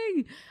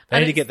amazing. They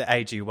need to get the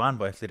AG1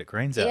 by Athletic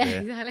Greens out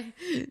there.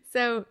 Exactly.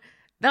 So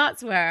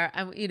that's where,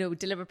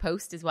 deliver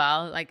post as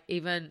well. Like,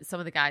 even some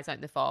of the guys out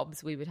in the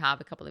fobs, we would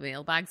have a couple of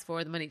mail bags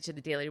for them on each of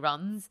the daily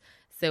runs.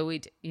 So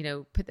we'd,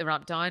 put the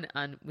ramp down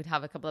and we'd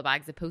have a couple of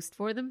bags of post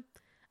for them,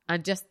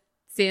 and just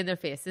seeing their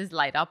faces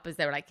light up as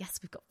they were like, yes,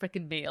 we've got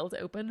freaking mail to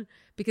open,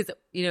 because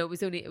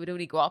it would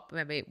only go up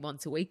maybe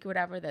once a week or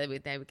whatever.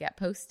 They would get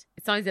post.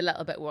 It sounds a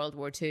little bit World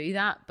War II,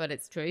 that, but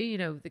it's true.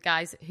 The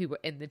guys who were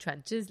in the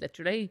trenches,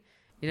 literally,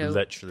 that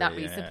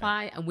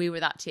resupply, and we were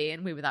that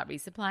chain, we were that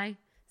resupply.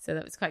 So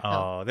that was quite cool.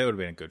 Oh, that would have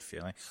been a good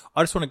feeling.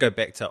 I just want to go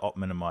back to Op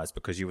Minimize,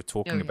 because you were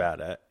talking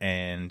about it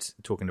and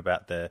talking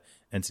about the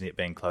internet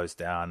being closed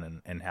down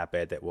and how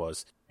bad that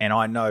was. And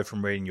I know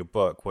from reading your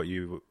book what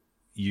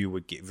you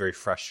would get very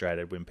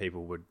frustrated when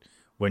people would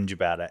whinge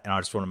about it. And I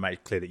just want to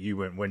make clear that you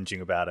weren't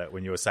whinging about it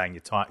when you were saying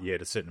you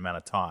had a certain amount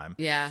of time.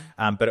 Yeah.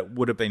 But it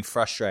would have been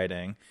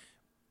frustrating,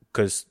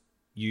 because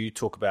you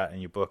talk about in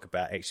your book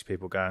about actually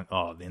people going,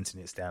 oh, the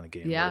internet's down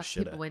again. Yeah,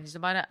 people whinged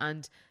about it.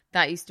 And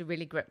that used to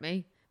really grip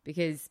me,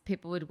 because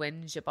people would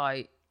whinge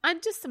about,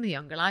 and just some of the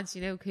younger lads,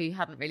 who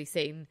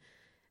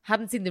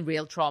hadn't seen the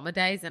real trauma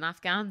days in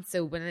Afghan.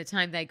 So when the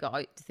time they got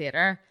out to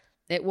theatre,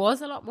 it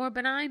was a lot more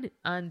benign.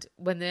 And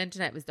when the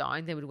internet was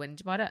down, they would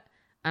whinge about it.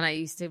 And I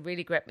used to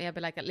really grip me. I'd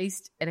be like, at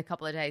least in a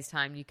couple of days'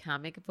 time, you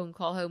can make a phone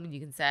call home and you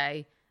can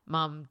say,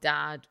 Mum,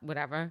 Dad,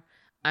 whatever,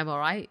 I'm all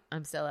right.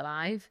 I'm still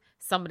alive.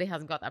 Somebody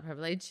hasn't got that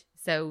privilege.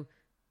 So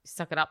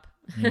suck it up.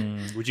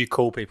 Would you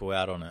call people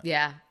out on it?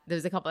 Yeah. There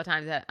was a couple of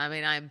times that,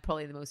 I'm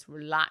probably the most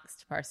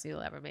relaxed person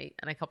you'll ever meet.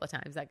 And a couple of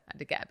times I had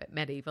to get a bit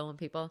medieval on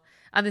people.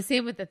 And the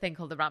same with the thing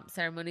called the ramp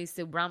ceremonies.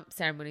 So ramp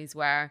ceremonies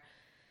where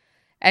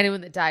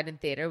anyone that died in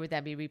theatre would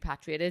then be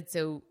repatriated.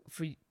 So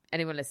for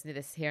anyone listening to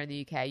this here in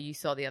the UK, you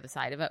saw the other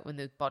side of it when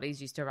the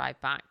bodies used to arrive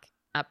back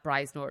at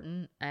Bryce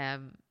Norton.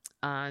 And,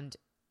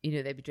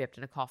 they'd be draped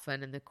in a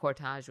coffin and the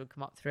cortege would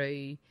come up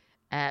through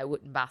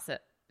Wootton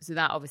Bassett. So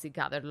that obviously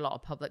gathered a lot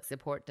of public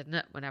support, didn't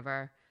it?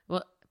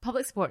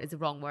 Public support is the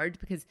wrong word,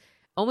 because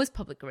almost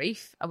public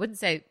grief. I wouldn't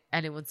say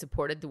anyone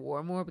supported the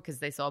war more because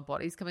they saw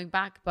bodies coming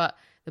back, but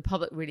the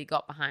public really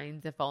got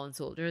behind the fallen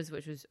soldiers,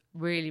 which was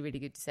really, really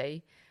good to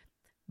see.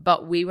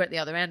 But we were at the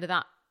other end of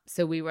that.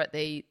 So we were at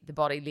the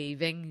body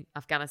leaving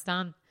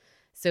Afghanistan.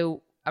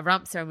 So a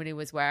ramp ceremony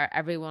was where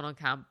everyone on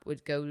camp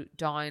would go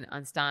down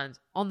and stand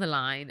on the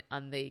line,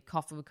 and the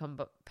coffin would come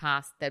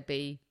past. There'd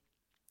be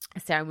a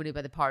ceremony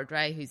by the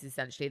Padre, who's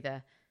essentially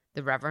the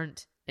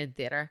reverend in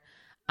theatre.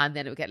 And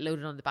then it would get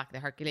loaded on the back of the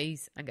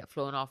Hercules and get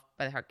flown off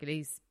by the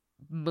Hercules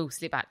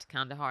mostly back to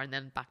Kandahar and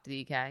then back to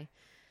the UK.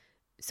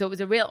 So it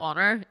was a real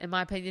honour, in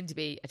my opinion, to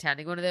be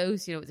attending one of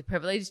those. You know, it was a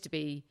privilege to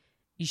be,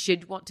 you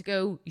should want to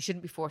go, you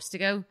shouldn't be forced to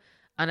go.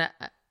 And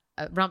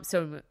a ramp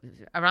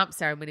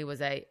ceremony was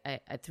a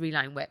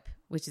 3-line whip,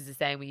 which is the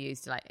same we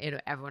used to, like, you know,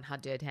 everyone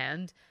had to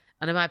attend.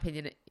 And in my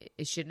opinion,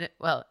 it shouldn't,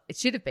 well, it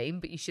should have been,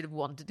 but you should have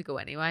wanted to go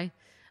anyway.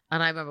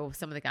 And I remember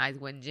some of the guys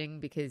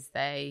whinging because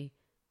they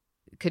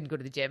couldn't go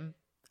to the gym.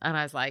 And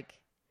I was like,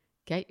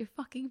 get your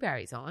fucking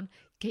berries on,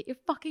 get your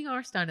fucking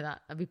arse down to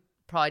that, and be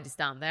proud to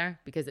stand there,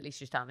 because at least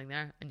you're standing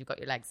there and you've got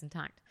your legs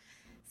intact.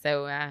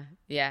 So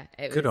yeah,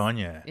 good on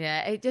you.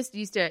 Yeah, it just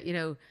used to, you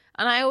know,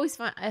 and I always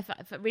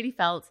really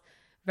felt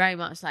very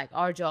much like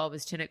our job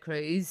as Chinook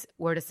crews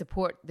were to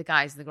support the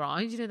guys on the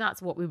ground. You know,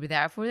 that's what we were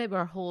there for. They were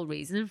our whole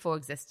reason for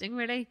existing,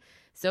 really.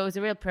 So it was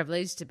a real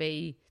privilege to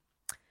be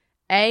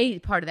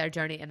part of their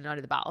journey in and out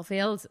of the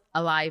battlefield,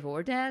 alive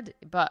or dead.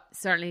 But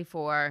certainly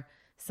for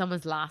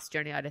someone's last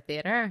journey out of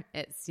theatre,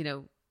 it's, you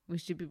know, we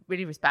should be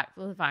really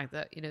respectful of the fact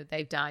that, you know,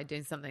 they've died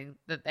doing something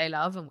that they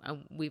love,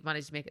 and we've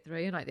managed to make it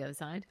through and out the other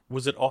side.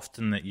 Was it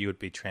often that you would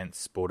be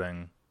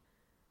transporting?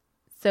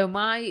 So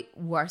my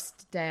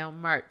worst day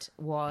on Mert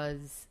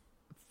was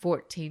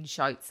 14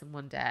 shouts in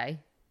one day.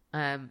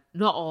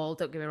 Not all,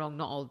 don't get me wrong,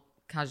 not all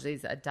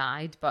casualties that had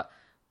died, but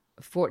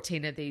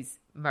 14 of these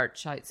Mert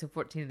shouts, so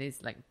 14 of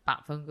these like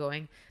bat phone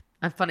going.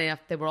 And funny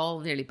enough, they were all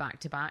nearly back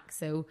to back.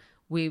 So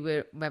we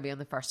were maybe on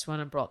the first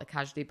one and brought the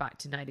casualty back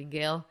to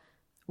Nightingale.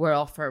 We're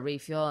off for a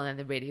refuel, and then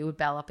the radio would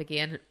bell up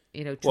again.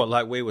 You know, what,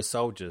 like We Were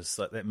Soldiers,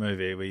 like that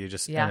movie where you're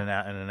just in and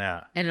out, in and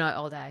out, in and out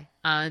all day.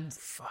 And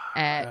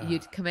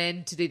you'd come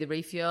in to do the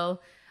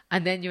refuel,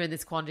 and then you're in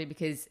this quandary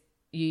because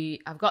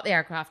I've got the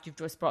aircraft, you've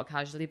just brought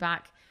casualty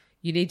back,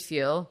 you need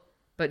fuel,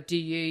 but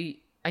you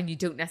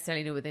don't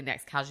necessarily know where the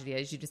next casualty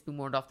is. You've just been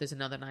warned off there's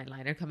another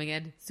 9-liner coming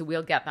in, so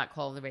we'll get that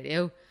call on the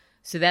radio.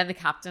 So then the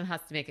captain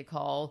has to make a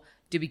call.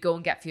 Do we go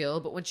and get fuel?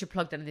 But once you're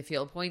plugged in the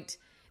fuel point,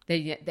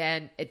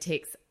 then it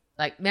takes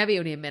like maybe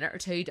only a minute or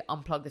two to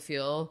unplug the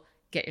fuel,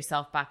 get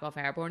yourself back off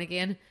airborne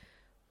again.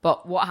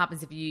 But what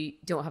happens if you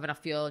don't have enough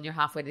fuel and you're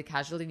halfway to the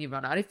casualty and you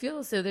run out of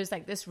fuel? So there's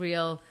like this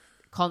real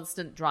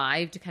constant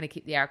drive to kind of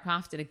keep the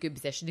aircraft in a good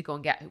position to go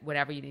and get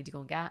whatever you need to go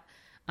and get.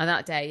 And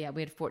that day,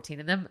 we had 14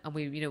 of them, and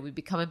we'd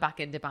be coming back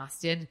into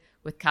Bastion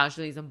with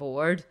casualties on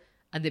board,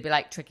 and they'd be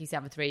like, Tricky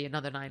 7-3,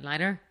 another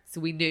 9-liner. So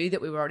we knew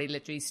that we were already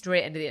literally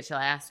straight into the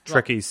HLS.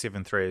 Tricky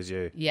 7-3 is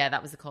you. Yeah,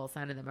 that was the call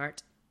sign in the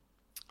Mert.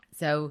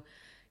 So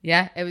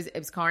yeah, it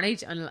was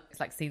carnage, and it's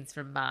like scenes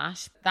from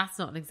MASH. That's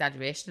not an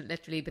exaggeration,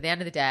 literally. By the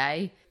end of the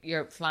day,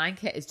 your flying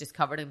kit is just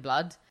covered in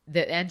blood.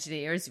 The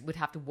engineers would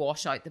have to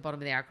wash out the bottom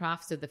of the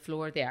aircraft, so the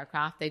floor of the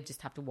aircraft, they'd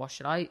just have to wash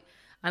it out.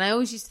 And I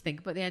always used to think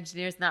about the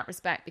engineers in that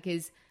respect,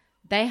 because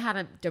they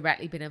hadn't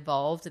directly been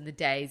involved in the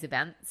day's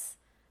events.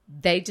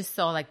 They just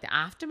saw like the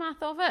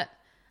aftermath of it.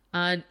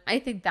 And I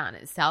think that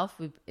in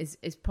itself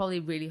is probably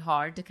really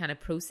hard to kind of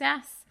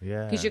process.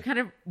 Yeah. Because you're kind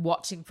of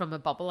watching from a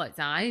bubble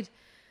outside.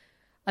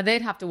 And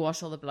they'd have to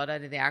wash all the blood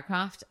out of the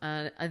aircraft.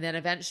 And then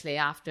eventually,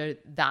 after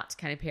that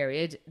kind of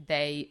period,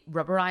 they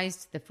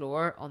rubberized the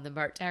floor on the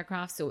Mert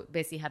aircraft. So it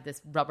basically had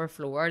this rubber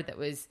floor that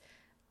was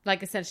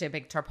like essentially a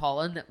big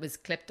tarpaulin that was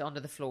clipped onto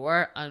the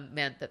floor, and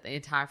meant that the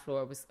entire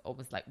floor was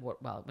almost like, well,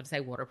 I'm going to say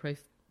waterproof,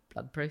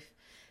 bloodproof.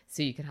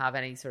 So you could have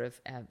any sort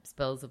of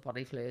spills of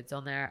body fluids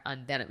on there,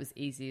 and then it was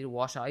easy to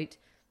wash out.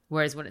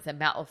 Whereas when it's a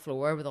metal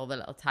floor with all the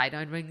little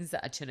tie-down rings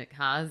that a Chinook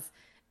has,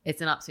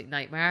 it's an absolute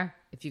nightmare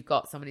if you've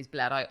got somebody who's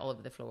bled out all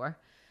over the floor.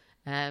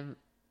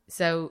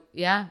 So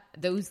yeah,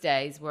 those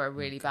days were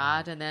really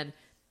bad. And then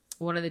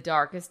one of the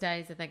darkest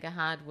days I think I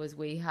had was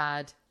we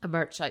had a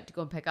Mert out to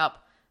go and pick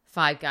up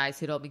 5 guys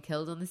who'd all been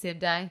killed on the same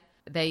day.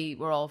 They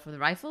were all from the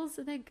Rifles,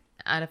 I think,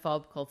 at a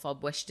fob called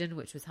Fob Wishton,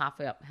 which was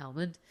halfway up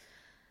Helmond.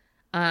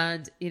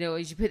 And, you know,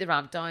 as you put the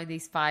ramp down,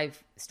 these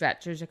 5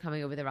 stretchers are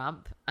coming over the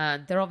ramp,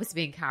 and they're obviously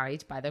being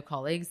carried by their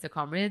colleagues, their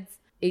comrades.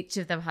 Each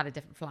of them had a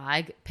different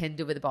flag pinned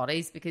over the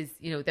bodies because,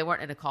 you know, they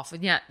weren't in a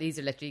coffin yet. These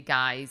are literally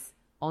guys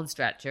on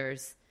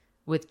stretchers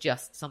with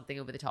just something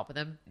over the top of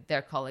them.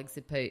 Their colleagues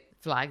had put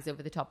flags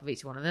over the top of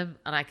each one of them.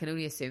 And I can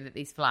only assume that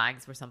these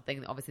flags were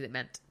something obviously that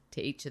meant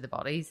to each of the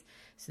bodies.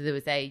 So there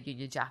was a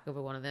Union Jack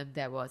over one of them.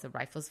 There was a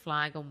Rifles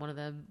flag on one of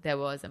them. There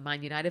was a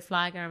Man United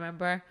flag, I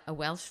remember. A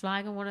Welsh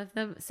flag on one of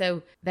them.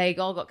 So they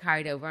all got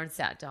carried over and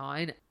set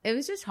down. It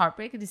was just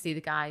heartbreaking to see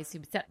the guys who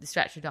would set the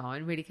stretcher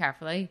down really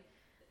carefully.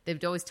 They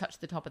would always touch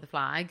the top of the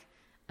flag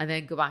and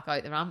then go back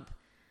out the ramp.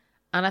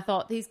 And I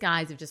thought, these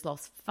guys have just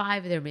lost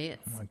 5 of their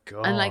mates. Oh my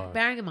God. And like,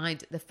 bearing in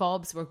mind, the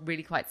fobs were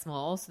really quite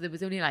small. So there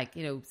was only like,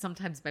 you know,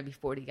 sometimes maybe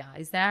 40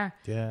 guys there.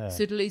 Yeah.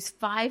 So to lose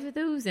 5 of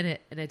those in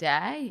a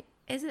day,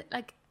 is it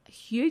like a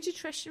huge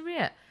attrition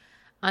rate?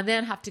 And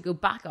then have to go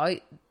back out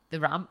the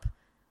ramp,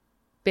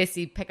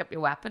 basically pick up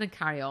your weapon and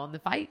carry on the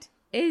fight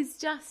is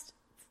just,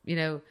 you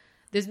know,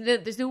 there's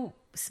no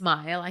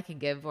smile I can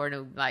give or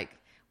no like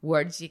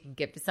words you can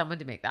give to someone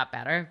to make that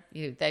better.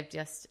 You know,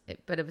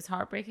 but it was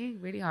heartbreaking,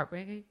 really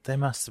heartbreaking. They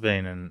must have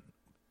been in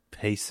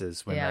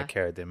pieces when they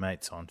carried their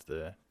mates onto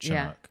the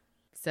Chinook.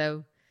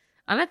 So,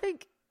 and I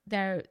think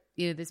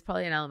there's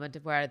probably an element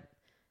of where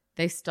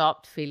they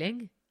stopped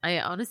feeling. I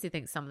honestly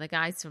think some of the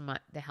guys from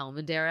the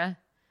Helmand era,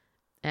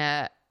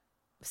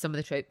 some of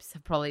the troops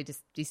have probably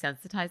just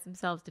desensitized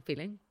themselves to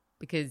feeling,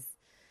 because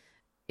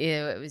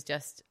it was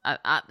just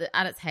at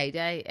its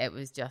heyday. It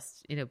was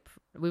just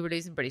we were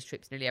losing British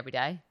troops nearly every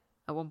day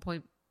at one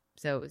point,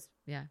 so it was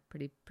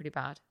pretty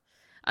bad.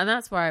 And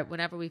that's why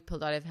whenever we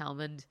pulled out of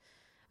Helmand,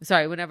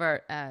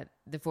 whenever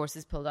the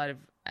forces pulled out of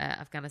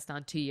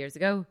Afghanistan 2 years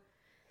ago,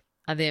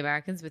 and the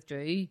Americans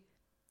withdrew,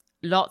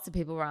 lots of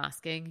people were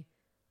asking,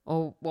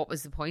 "Oh, what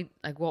was the point?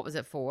 Like, what was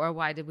it for?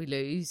 Why did we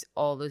lose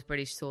all those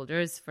British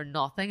soldiers for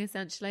nothing,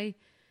 essentially?"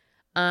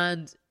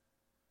 And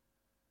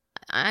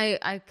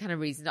I kind of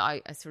reasoned it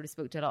out. I sort of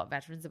spoke to a lot of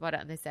veterans about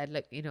it, and they said,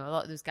 look, a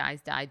lot of those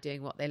guys died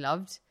doing what they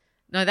loved.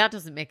 Now, that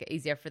doesn't make it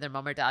easier for their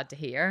mum or dad to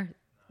hear,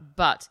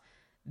 but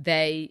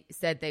they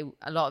said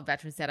a lot of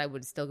veterans said I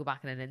would still go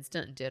back in an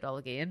instant and do it all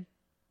again.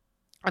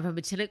 And from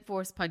a Chinook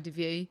Force point of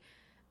view,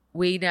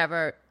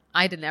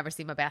 I didn't ever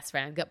see my best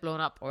friend get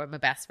blown up or my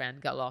best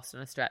friend get lost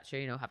on a stretcher,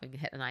 having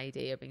hit an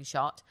IED or being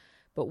shot.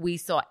 But we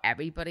saw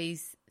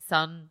everybody's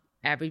son,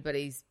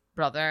 everybody's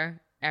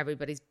brother,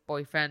 everybody's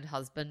boyfriend,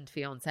 husband,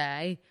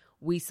 fiance.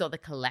 We saw the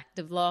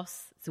collective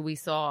loss. So we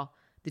saw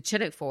the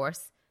Chinook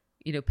Force,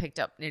 picked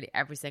up nearly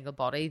every single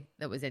body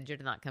that was injured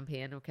in that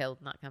campaign or killed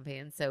in that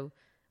campaign. So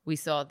we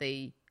saw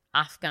the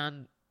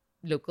Afghan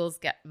locals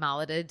get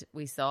malleted.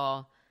 We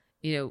saw,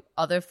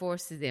 other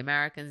forces, the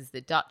Americans,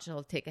 the Dutch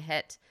all take a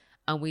hit.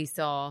 And we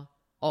saw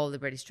all the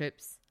British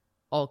troops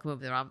all come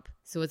over the ramp.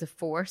 So as a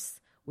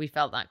force, we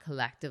felt that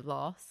collective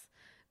loss.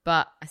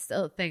 But I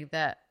still think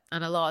that,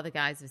 and a lot of the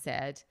guys have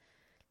said,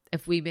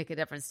 if we make a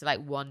difference to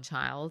like one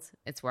child,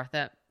 it's worth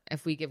it.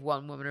 If we give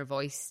one woman her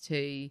voice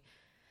to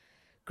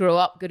grow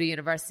up, go to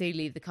university,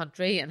 leave the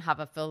country and have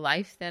a full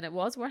life, then it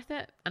was worth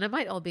it. And it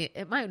might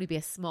only be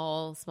a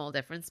small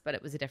difference, but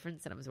it was a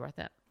difference and it was worth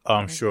it. Oh,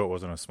 I'm sure it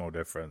wasn't a small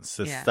difference.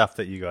 The stuff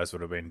that you guys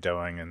would have been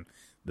doing and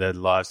the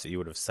lives that you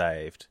would have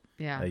saved.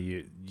 Yeah.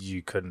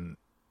 You couldn't.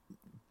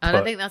 And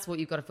I think that's what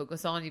you've got to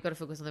focus on. You've got to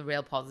focus on the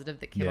real positive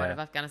that came out of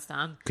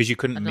Afghanistan. Because you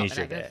couldn't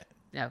measure that.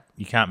 No.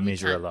 You can't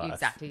measure a life.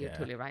 Exactly. You're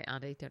totally right,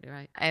 Andy. Totally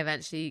right. I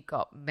eventually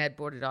got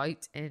med-boarded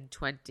out in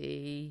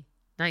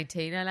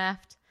 2019. I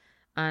left.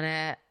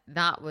 And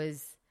that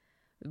was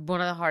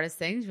one of the hardest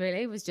things,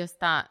 really, was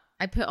just that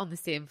I put on the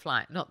same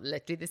not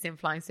literally the same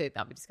flying suit,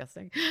 that'd be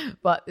disgusting,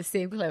 but the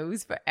same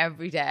clothes for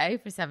every day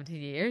for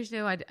 17 years.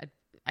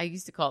 I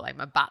used to call it like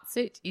my bat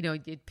suit.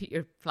 You'd put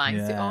your flying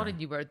suit on and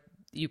you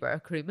were a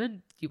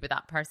crewman. You were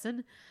that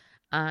person.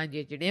 And you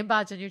had your name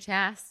badge on your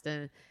chest.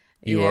 And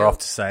you were off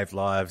to save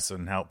lives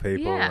and help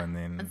people. Yeah.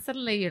 And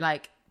suddenly you're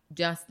like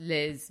just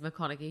Liz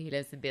McConaghy who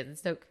lives in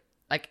Basingstoke.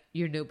 Like,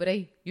 you're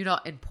nobody. You're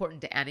not important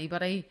to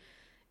anybody.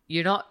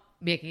 You're not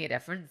making a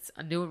difference.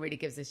 And no one really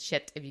gives a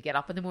shit if you get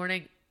up in the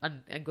morning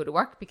and go to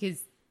work,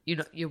 because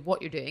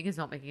what you're doing is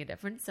not making a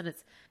difference. And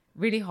it's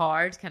really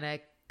hard kind of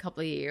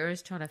couple of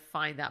years trying to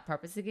find that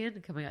purpose again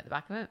and coming out the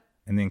back of it.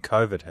 And then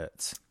COVID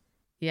hits.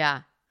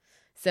 Yeah.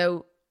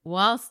 So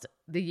whilst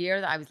the year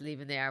that I was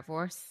leaving the Air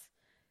Force,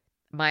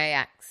 my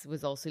ex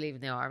was also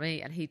leaving the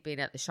army, and he'd been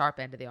at the sharp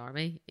end of the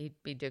army.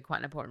 He'd been doing quite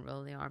an important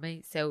role in the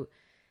army. So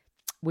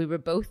we were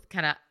both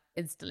kind of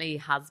instantly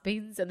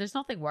has-beens. And there's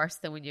nothing worse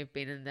than when you've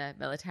been in the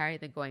military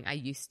than going, I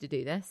used to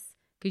do this.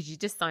 Because you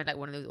just sound like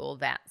one of those old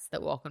vets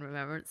that walk on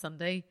Remembrance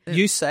Sunday.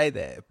 You say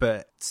that,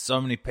 but so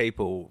many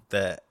people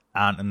that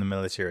aren't in the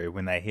military,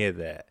 when they hear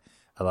that,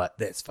 are like,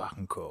 that's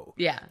fucking cool.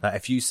 Yeah. Like,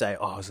 if you say,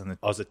 I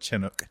was a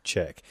Chinook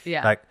chick,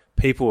 yeah, like,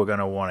 people are going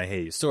to want to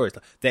hear your stories.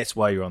 Like, that's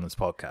why you're on this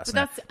podcast.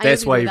 But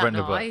that's why you've written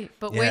a book.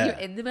 But when you're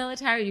in the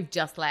military, you've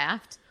just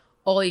left,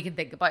 all you can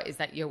think about is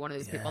that you're one of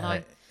those people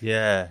now.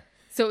 Yeah.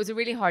 So it was a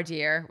really hard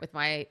year with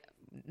my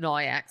now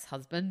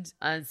ex-husband,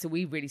 and so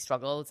we really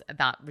struggled.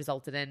 That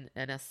resulted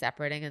in us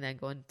separating and then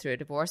going through a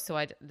divorce. So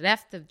I'd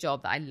left the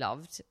job that I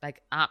loved,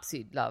 like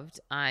absolutely loved.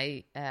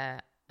 I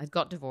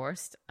got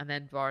divorced, and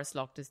then Boris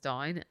locked us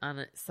down,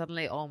 and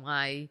suddenly all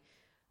my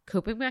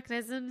coping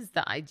mechanisms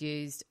that I'd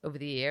used over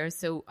the years.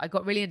 So I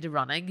got really into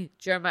running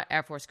during my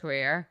Air Force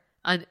career,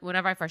 and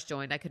whenever I first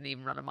joined, I couldn't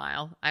even run a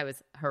mile. I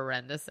was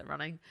horrendous at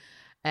running.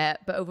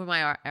 But over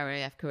my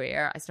RAF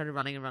career, I started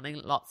running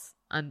lots.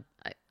 And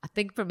I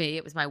think for me,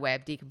 it was my way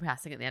of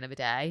decompressing at the end of the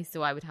day.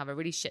 So I would have a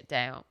really shit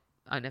day out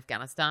in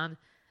Afghanistan,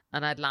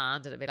 and I'd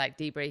land and it'd be like,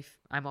 debrief,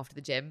 I'm off to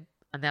the gym.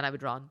 And then I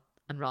would run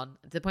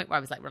to the point where I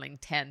was like running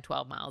 10,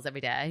 12 miles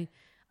every day.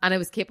 And I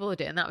was capable of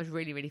doing that. I was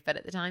really, really fit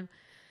at the time.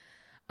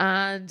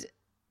 And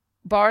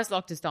Boris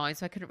locked us down,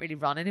 so I couldn't really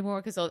run anymore,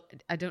 because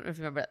I don't know if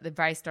you remember, at the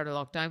very start of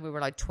lockdown, we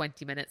were like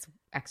 20 minutes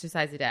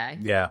exercise a day.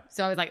 Yeah.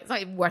 So I was like, it's not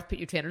even worth putting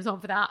your trainers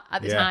on for that.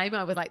 At the time,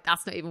 I was like,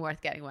 that's not even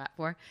worth getting wet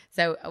for.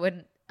 So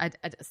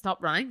I'd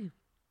stopped running,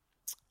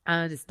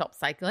 and I stopped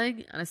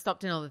cycling, and I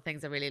stopped doing all the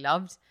things I really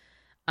loved.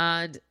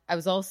 And I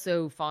was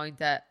also found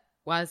that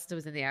whilst I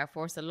was in the Air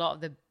Force, a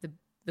lot of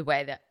the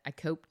way that I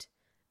coped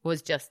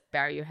was just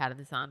bury your head in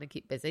the sand and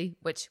keep busy,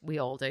 which we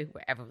all do.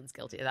 Everyone's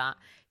guilty of that.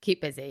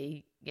 Keep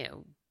busy,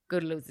 go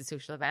to loads of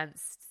social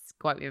events,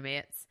 go out with your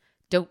mates.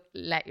 Don't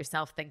let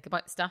yourself think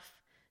about stuff.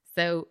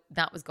 So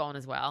that was gone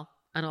as well.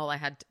 And all I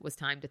had was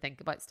time to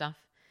think about stuff.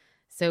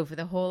 So for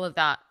the whole of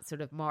that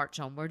sort of March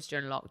onwards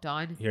during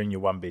lockdown. You're in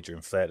your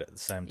 1-bedroom flat at the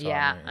same time.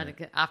 Yeah.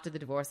 And after the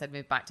divorce, I'd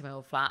moved back to my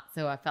old flat.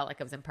 So I felt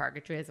like I was in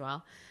purgatory as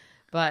well.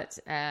 But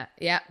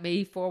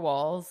me, 4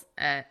 walls.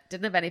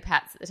 Didn't have any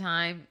pets at the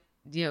time.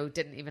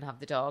 Didn't even have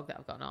the dog that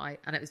I've got now.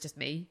 And it was just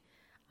me.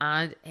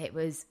 And it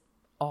was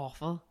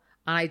awful.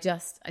 And I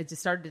just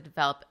started to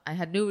develop. I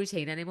had no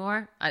routine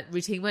anymore.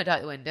 Routine went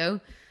out the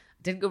window.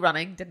 Didn't go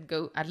running.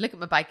 I'd look at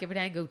my bike every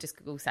day and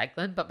go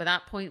cycling. But by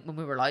that point, when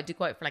we were allowed to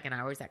go out for like an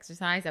hour's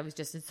exercise, I was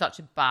just in such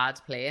a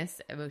bad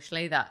place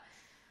emotionally that,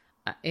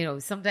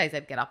 some days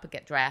I'd get up and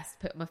get dressed,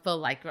 put my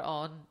full lycra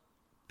on,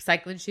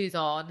 cycling shoes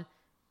on,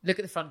 look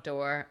at the front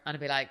door, and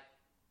I'd be like,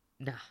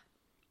 nah,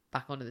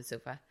 back onto the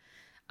sofa.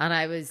 And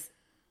I was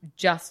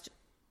just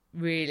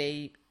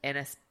really in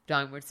a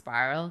downward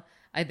spiral.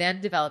 I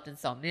then developed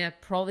insomnia,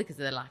 probably because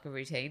of the lack of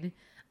routine,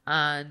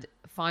 and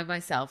found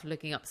myself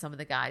looking up some of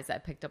the guys that I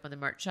picked up on the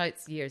merch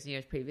outs years and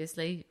years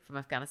previously from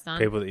Afghanistan.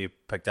 People that you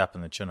picked up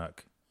in the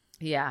Chinook.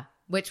 Yeah,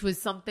 which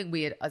was something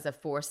we had, as a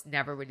force,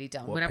 never really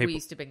done. Whenever we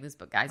used to bring those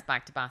guys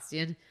back to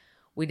Bastion,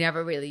 we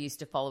never really used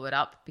to follow it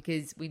up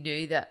because we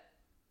knew that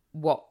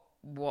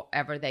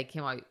whatever they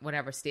came out,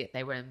 whatever state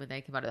they were in when they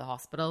came out of the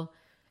hospital,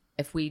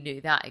 if we knew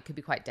that, it could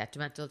be quite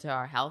detrimental to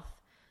our health.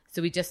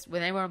 So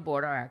when they were on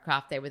board our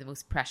aircraft, they were the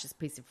most precious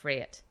piece of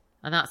freight.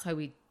 And that's how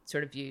we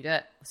sort of viewed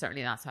it.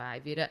 Certainly that's how I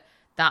viewed it.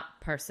 That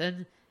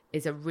person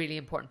is a really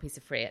important piece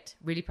of freight,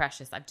 really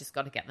precious. I've just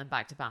got to get them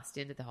back to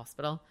Bastion, to the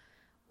hospital.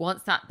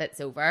 Once that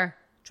bit's over,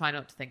 try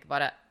not to think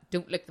about it.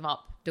 Don't look them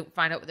up. Don't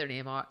find out what their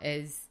name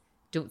is.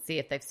 Don't see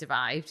if they've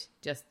survived.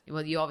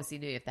 You obviously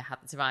knew if they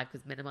hadn't survived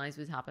because minimize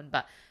what happened.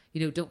 But,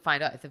 don't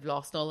find out if they've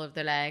lost all of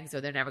their legs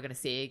or they're never going to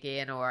see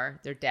again or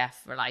they're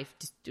deaf for life.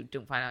 Just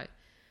don't find out.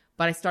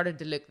 But I started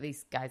to look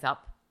these guys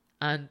up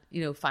and,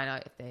 find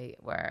out if they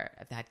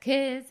had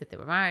kids, if they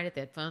were married, if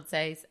they had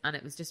fiancés. And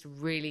it was just a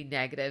really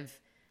negative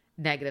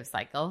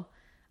cycle.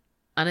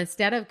 And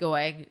instead of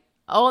going,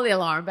 all the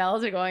alarm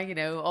bells are going,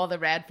 all the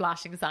red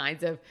flashing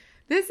signs of,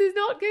 this is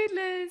not good,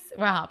 Liz,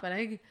 were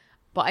happening.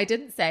 But I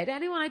didn't say to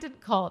anyone, I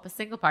didn't call up a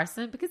single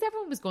person because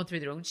everyone was going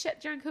through their own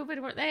shit during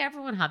COVID, weren't they?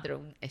 Everyone had their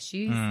own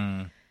issues.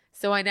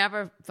 So I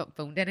never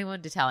phoned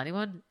anyone to tell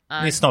anyone.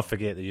 Let's not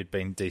forget that you'd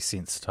been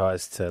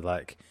desensitized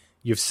to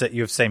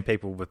you've seen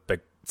people with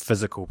big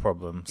physical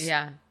problems.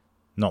 Yeah.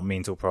 Not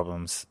mental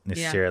problems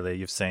necessarily. Yeah.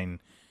 You've seen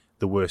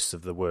the worst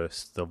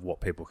of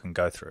what people can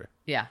go through.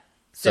 Yeah.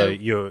 So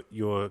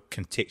you're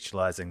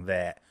contextualizing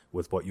that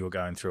with what you're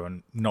going through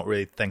and not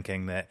really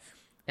thinking that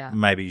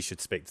maybe you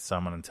should speak to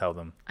someone and tell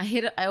them.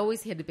 I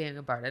always hated being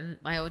a burden.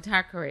 My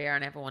entire career, I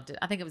never wanted.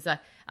 I think it was and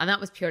that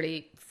was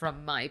purely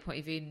from my point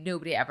of view.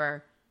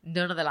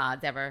 None of the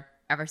lads ever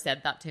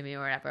said that to me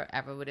or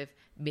ever would have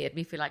made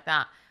me feel like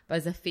that. But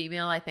as a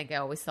female, I think I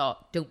always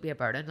thought, don't be a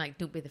burden. Like,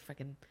 don't be the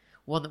freaking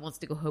one that wants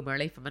to go home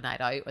early from a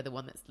night out or the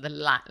one that's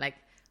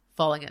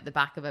falling at the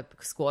back of a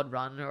squad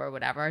run or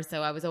whatever.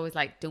 So I was always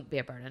like, don't be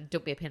a burden.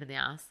 Don't be a pain in the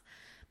ass.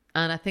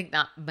 And I think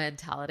that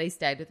mentality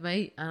stayed with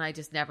me and I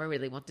just never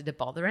really wanted to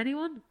bother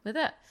anyone with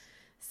it.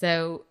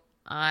 So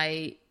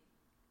I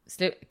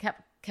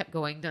kept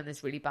going down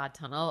this really bad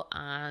tunnel.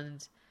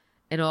 And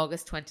in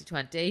August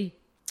 2020,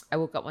 I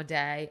woke up one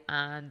day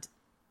and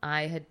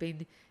I had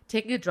been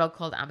taking a drug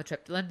called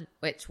amitriptyline,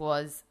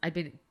 I'd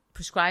been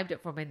prescribed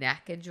it for my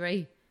neck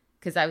injury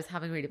because I was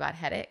having really bad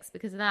headaches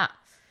because of that.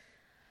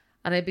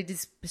 And I'd been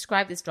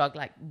prescribed this drug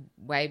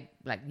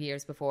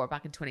years before,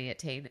 back in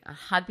 2018. I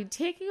had been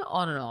taking it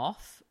on and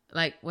off.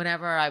 Like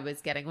whenever I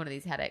was getting one of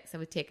these headaches, I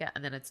would take it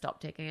and then I'd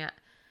stop taking it.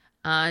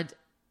 And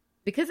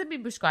because I'd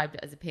been prescribed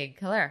it as a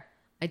painkiller,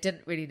 I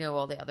didn't really know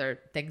all the other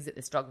things that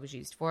this drug was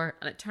used for.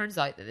 And it turns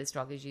out that this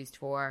drug is used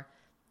for,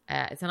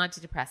 it's an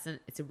antidepressant.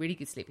 It's a really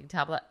good sleeping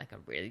tablet, like a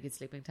really good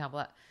sleeping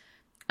tablet.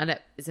 And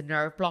it is a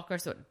nerve blocker,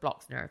 so it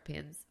blocks nerve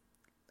pains.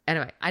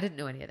 Anyway, I didn't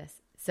know any of this.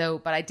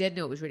 But I did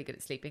know it was really good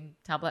at sleeping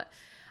tablet.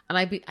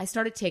 And I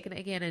started taking it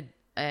again in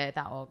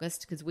that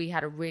August because we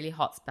had a really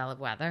hot spell of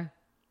weather.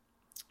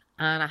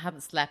 And I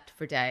hadn't slept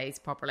for days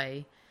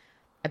properly.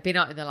 I'd been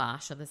out in the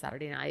lash on the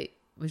Saturday night.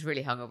 Was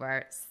really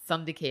hungover.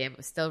 Sunday came. It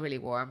was still really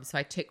warm. So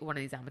I took one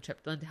of these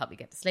amitriptyline to help me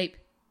get to sleep.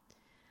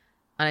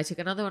 And I took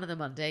another one on the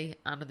Monday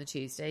and on the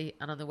Tuesday.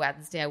 And on the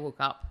Wednesday I woke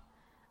up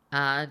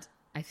and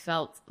I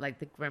felt like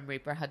the Grim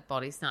Reaper had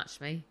body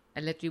snatched me.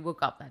 I literally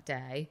woke up that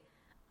day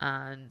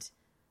and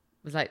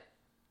was like,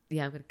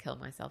 yeah, I'm going to kill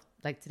myself.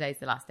 Like, today's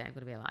the last day I'm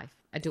going to be alive.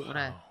 I don't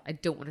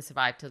want to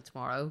survive till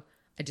tomorrow.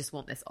 I just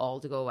want this all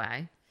to go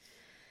away.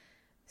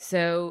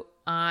 So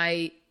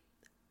I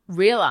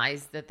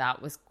realized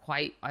that was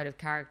quite out of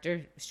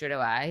character straight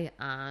away.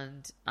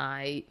 And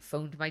I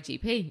phoned my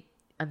GP.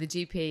 And the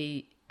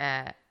GP,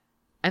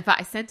 in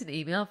fact, I sent an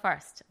email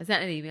first. I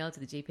sent an email to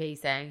the GP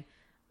saying,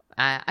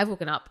 I've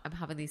woken up. I'm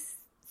having these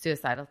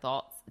suicidal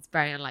thoughts. It's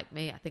very unlike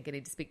me. I think I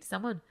need to speak to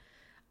someone.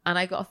 And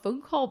I got a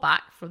phone call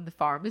back from the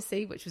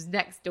pharmacy, which was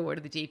next door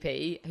to the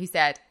GP, who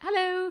said,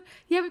 hello,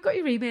 yeah, we've got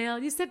your email.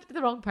 You sent it to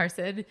the wrong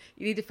person.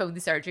 You need to phone the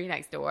surgery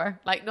next door.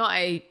 Like, not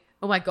a,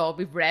 oh my God,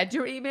 we've read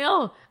your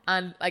email.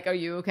 And like, are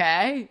you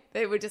okay?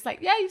 They were just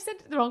like, yeah, you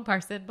sent it to the wrong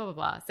person, blah, blah,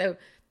 blah. So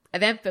I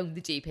then phoned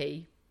the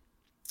GP.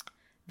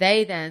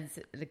 They then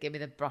gave me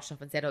the brush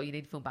off and said, oh, you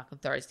need to phone back on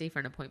Thursday for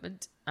an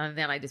appointment. And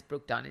then I just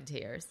broke down in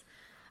tears.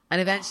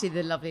 And eventually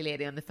the lovely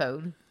lady on the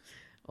phone,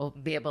 or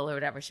Mabel or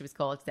whatever she was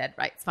called, said,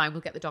 right, it's fine,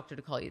 we'll get the doctor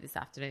to call you this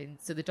afternoon.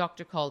 So the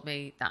doctor called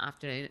me that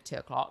afternoon at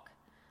 2:00,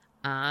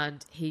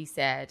 and he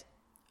said,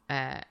 so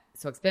I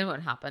explained what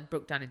had happened,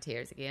 broke down in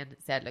tears again,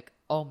 said, look,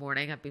 all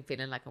morning I've been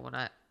feeling like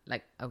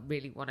I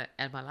really want to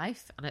end my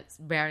life, and it's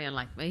very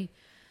unlike me.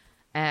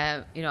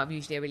 I'm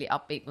usually a really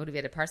upbeat,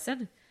 motivated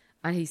person.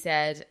 And he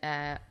said,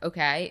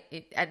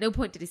 okay. At no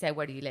point did he say,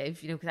 where do you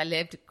live? Because I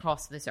lived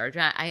across from the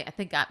surgery. I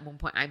think at one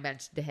point I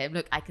mentioned to him,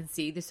 look, I can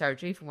see the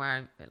surgery from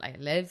where I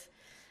live.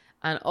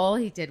 And all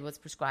he did was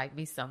prescribe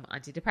me some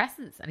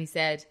antidepressants. And he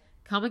said,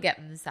 come and get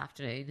them this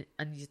afternoon,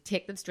 and you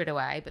take them straight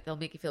away, but they'll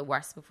make you feel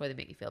worse before they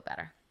make you feel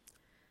better.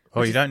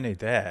 Oh, you don't need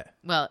that.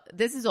 Well,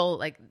 this is all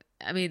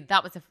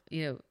that was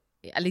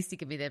at least he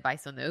gave me the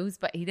advice on those,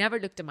 but he never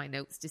looked at my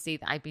notes to see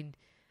that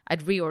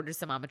I'd reordered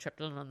some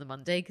amitriptyline on the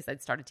Monday because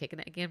I'd started taking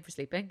it again for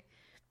sleeping.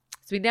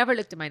 So he never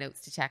looked at my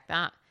notes to check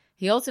that.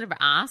 He also never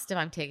asked if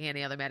I'm taking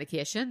any other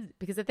medication,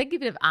 because I think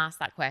if he'd have asked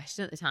that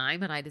question at the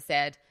time and I'd have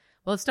said,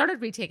 well, I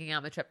started retaking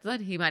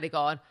amitriptyline, he might have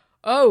gone,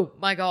 oh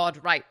my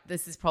God, right,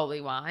 this is probably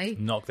why.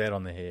 Knock that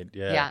on the head,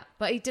 yeah. Yeah,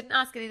 but he didn't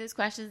ask any of those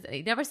questions.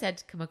 He never said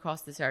to come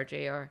across the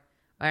surgery or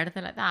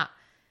anything like that.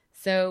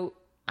 So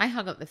I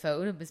hung up the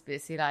phone and was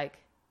basically like,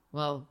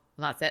 well,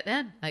 that's it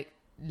then. Like,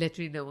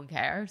 literally no one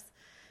cares.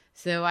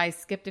 So I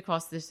skipped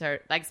across the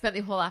spent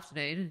the whole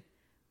afternoon,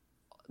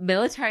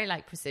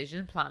 military-like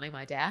precision, planning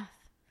my death.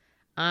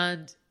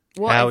 And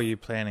how are you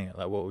planning it?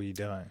 Like, what were you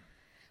doing?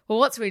 Well,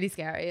 what's really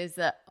scary is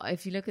that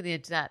if you look at the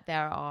internet,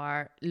 there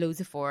are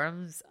loads of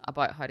forums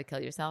about how to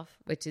kill yourself,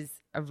 which is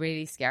a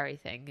really scary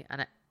thing.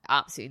 And it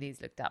absolutely needs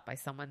looked at by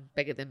someone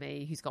bigger than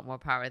me, who's got more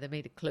power than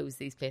me, to close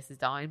these places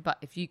down. But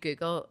if you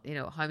Google,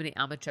 how many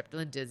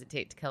amitriptyline does it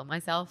take to kill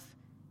myself,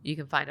 you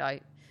can find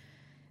out.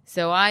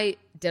 So I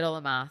did all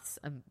the maths,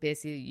 and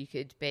basically you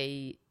could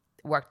be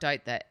worked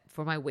out that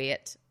for my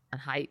weight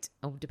and height,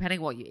 depending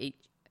on what you eat,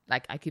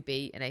 like I could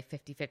be in a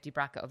 50-50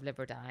 bracket of live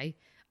or die.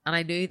 And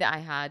I knew that I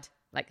had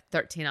like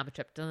 13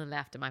 amitriptyline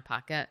left in my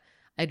packet.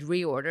 I'd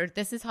reordered.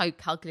 This is how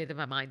calculated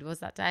my mind was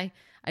that day.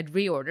 I'd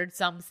reordered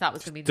some, so that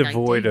was going to be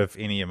devoid 90. of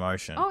any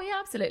emotion. Oh yeah,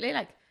 absolutely.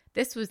 Like,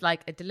 this was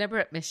like a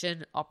deliberate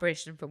mission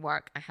operation from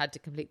work. I had to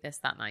complete this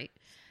that night.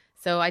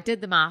 So I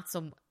did the maths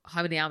on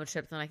how many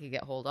amitriptyline I could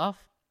get hold of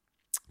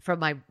from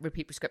my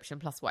repeat prescription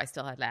plus what I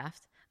still had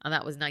left, and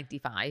that was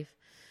 95.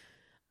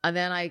 And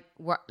then I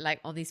worked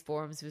on these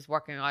forums, was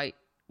working out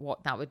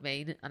what that would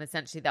mean, and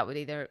essentially that would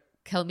either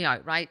kill me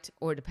outright,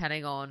 or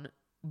depending on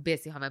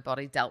basically how my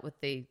body dealt with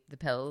the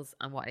pills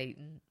and what I'd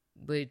eaten,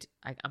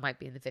 I might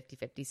be in the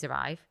 50-50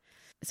 survive.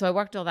 So I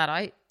worked all that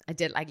out. I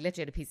did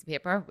literally a piece of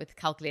paper with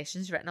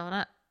calculations written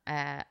on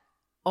it.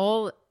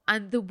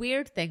 And the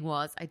weird thing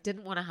was, I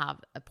didn't want to have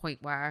a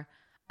point where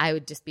I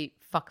would just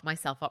fuck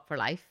myself up for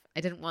life. I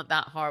didn't want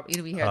that horrible,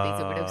 we hear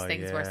these overdose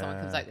things where someone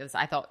comes out with this.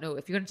 I thought, no,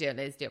 if you're going to do it,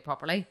 Liz, do it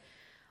properly.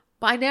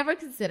 But I never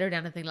considered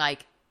anything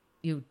like,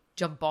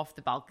 jump off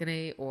the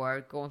balcony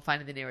or go and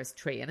find the nearest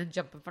train and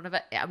jump in front of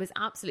it. I was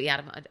absolutely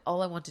adamant.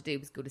 All I wanted to do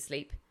was go to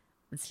sleep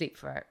and sleep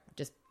for it,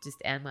 just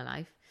end my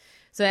life.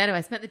 So anyway,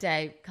 I spent the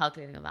day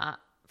calculating all that.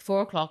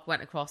 4:00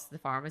 went across to the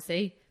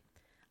pharmacy,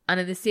 and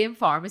in the same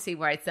pharmacy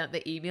where I'd sent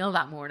the email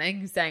that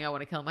morning saying I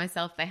want to kill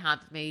myself, they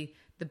handed me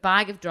the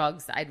bag of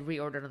drugs that I'd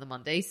reordered on the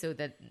Monday, so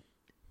the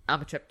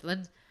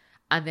amitriptyline,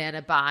 and then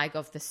a bag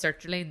of the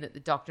sertraline that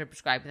the doctor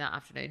prescribed me that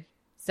afternoon.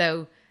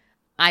 So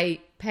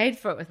I paid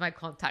for it with my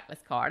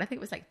contactless card. I think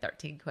it was like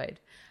 13 quid,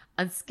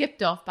 and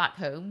skipped off back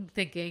home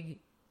thinking,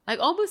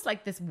 almost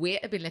like this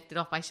weight had been lifted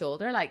off my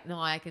shoulder. Like, no,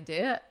 I can do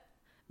it.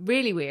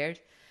 Really weird.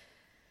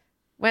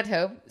 Went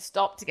home,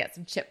 stopped to get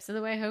some chips on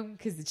the way home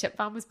because the chip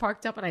van was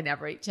parked up and I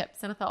never eat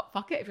chips. And I thought,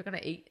 fuck it, if you're going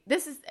to eat.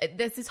 This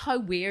is how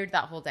weird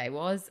that whole day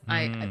was.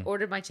 I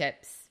ordered my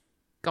chips,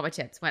 got my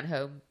chips, went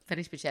home,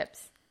 finished my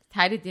chips,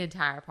 tidied the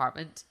entire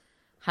apartment,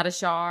 had a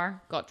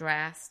shower, got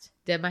dressed,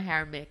 did my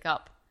hair and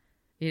makeup.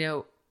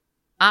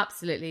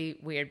 Absolutely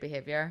weird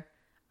behavior.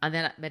 And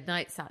then at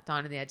midnight, sat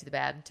down on the edge of the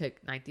bed and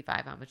took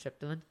 95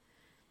 amitriptyline.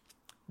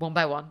 One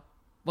by one.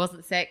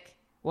 Wasn't sick.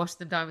 Washed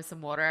them down with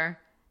some water.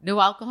 No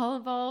alcohol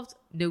involved.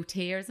 No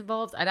tears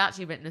involved. I'd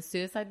actually written a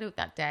suicide note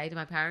that day to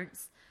my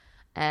parents.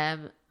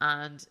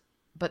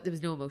 But there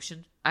was no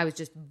emotion. I was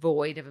just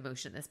void of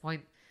emotion at this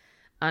point.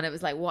 And it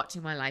was like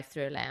watching my life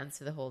through a lens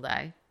for the whole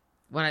day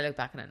when I look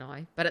back on it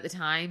now. But at the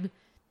time,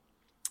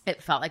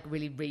 it felt like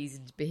really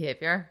reasoned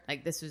behavior.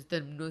 Like, this was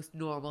the most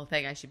normal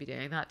thing I should be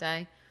doing that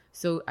day.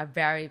 So a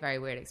very, very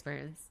weird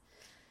experience.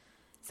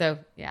 So,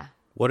 yeah.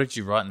 What did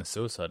you write in the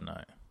suicide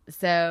note?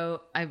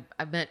 So I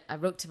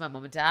wrote to my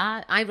mum and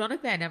dad.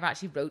 Ironically, I never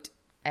actually wrote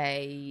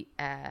a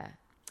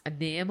a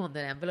name on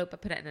the envelope. I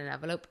put it in an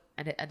envelope,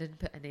 and I didn't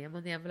put a name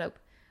on the envelope,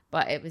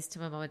 but it was to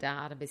my mum and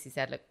dad, and basically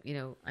said, look, you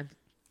know,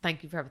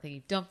 thank you for everything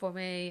you've done for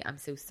me. I'm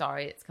so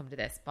sorry it's come to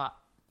this, but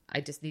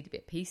I just need to be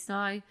at peace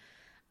now.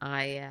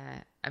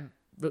 I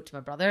wrote to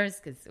my brothers,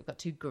 because I've got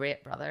 2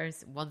 great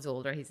brothers. One's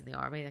older, he's in the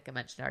army, like I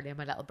mentioned earlier.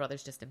 My little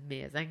brother's just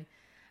amazing.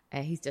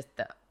 He's just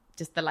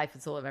the life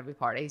and soul of every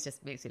party. He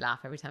just makes me laugh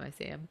every time I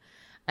see him.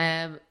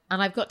 And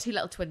I've got 2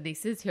 little twin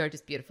nieces who are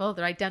just beautiful.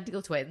 They're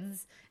identical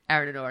twins,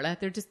 Erin and Orla.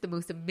 They're just the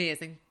most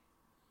amazing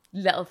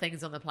little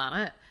things on the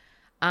planet.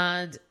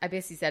 And I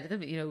basically said to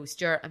them, you know,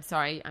 Stuart, I'm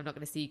sorry, I'm not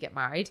going to see you get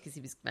married, because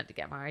he was meant to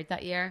get married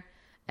that year.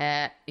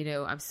 You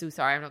know, I'm so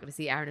sorry, I'm not going to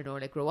see Erin and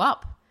Orla grow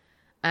up.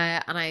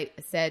 And I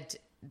said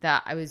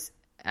that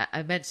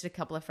I mentioned a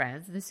couple of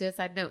friends in the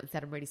suicide note and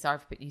said, I'm really sorry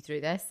for putting you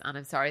through this. And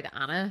I'm sorry that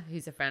Anna,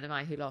 who's a friend of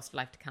mine who lost her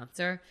life to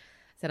cancer,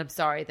 said, I'm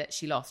sorry that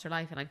she lost her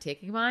life and I'm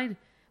taking mine.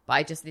 But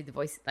I just need the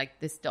voice, like,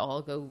 this to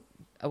all go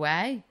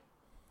away.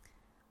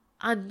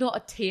 And not a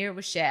tear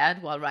was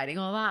shed while writing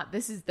all that.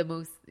 This is the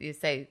most, you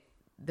say,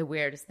 the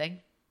weirdest thing.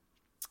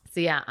 So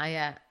yeah,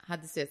 I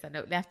had the suicide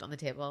note left on the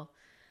table,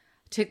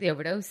 took the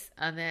overdose,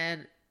 and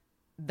then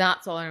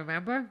that's all I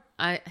remember.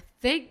 I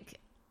think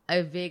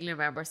I vaguely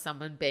remember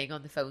someone being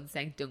on the phone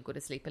saying, don't go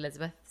to sleep,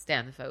 Elizabeth, stay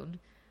on the phone.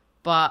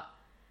 But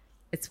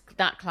it's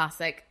that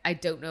classic. I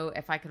don't know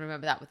if I can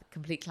remember that with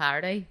complete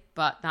clarity,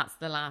 but that's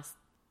the last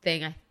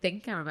thing I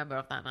think I remember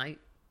of that night.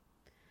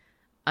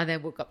 And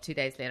then woke up 2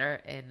 days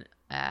later in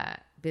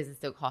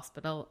Basingstoke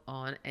Hospital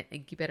on an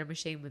incubator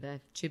machine with a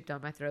tube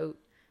down my throat,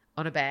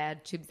 on a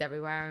bed, tubes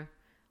everywhere.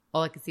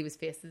 All I could see was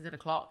faces and a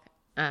clock.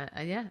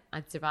 And yeah,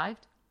 I'd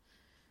survived.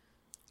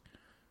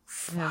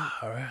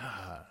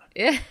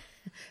 Yeah.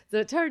 So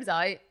it turns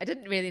out I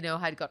didn't really know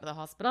how I got to the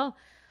hospital.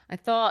 I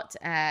thought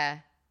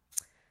it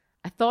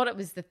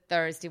was the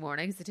Thursday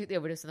morning, so I took the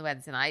overdose on the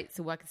Wednesday night.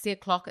 So I could see a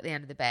clock at the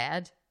end of the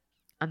bed,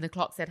 and the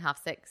clock said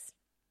 6:30.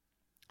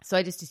 So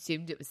I just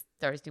assumed it was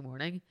Thursday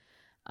morning,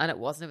 and it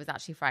wasn't. It was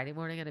actually Friday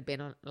morning, and I'd been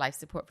on life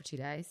support for 2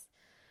 days.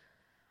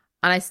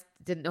 And I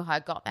didn't know how I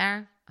got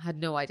there. I had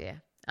no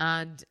idea.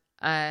 And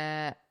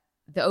the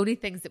only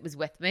things that was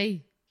with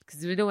me, because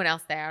there was no one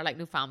else there, like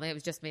no family, it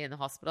was just me in the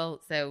hospital.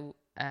 So,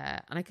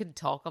 and I couldn't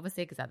talk,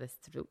 obviously, because I had this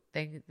throat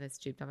thing, this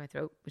tube down my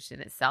throat, which in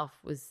itself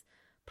was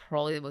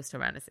probably the most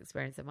horrendous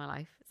experience of my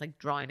life. It's like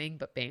drowning,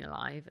 but being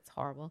alive. It's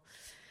horrible.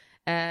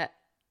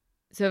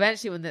 So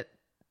eventually when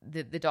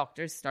the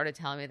doctors started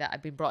telling me that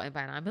I'd been brought in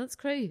by an ambulance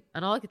crew,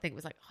 and all I could think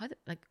was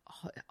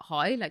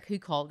how, who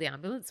called the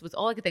ambulance?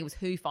 All I could think was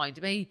who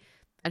found me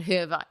and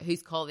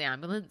who's called the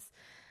ambulance.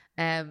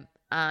 And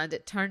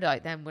it turned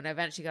out then, when I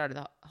eventually got out of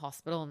the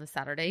hospital on the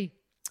Saturday,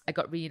 I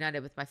got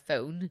reunited with my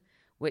phone,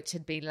 which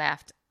had been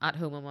left at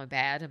home on my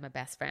bed, and my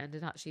best friend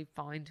had actually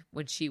found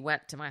when she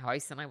went to my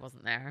house and I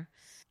wasn't there.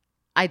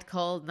 I'd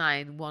called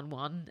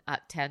 911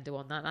 at 10 to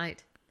 1 that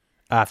night.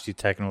 After you'd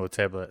taken all the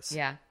tablets?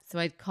 Yeah. So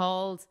I'd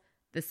called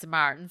the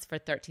Samaritans for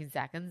 13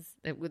 seconds.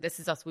 This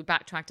is us. We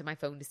backtracked to my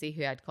phone to see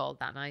who I'd called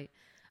that night.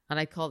 And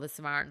I called the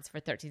Samaritans for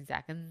 13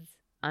 seconds.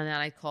 And then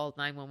I called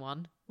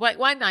 911. Why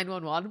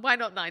 911? Why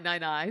not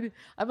 999?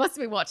 I must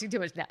have been watching too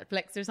much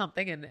Netflix or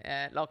something in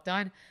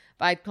lockdown.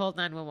 But I'd called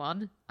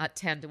 911 at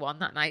 10 to 1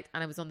 that night.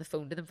 And I was on the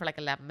phone to them for like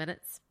 11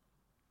 minutes.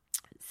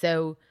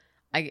 So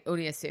I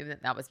only assumed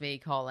that was me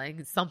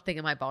calling. Something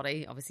in my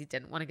body obviously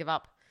didn't want to give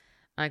up.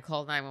 I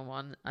called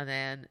 911, and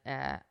then,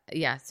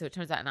 so it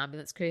turns out an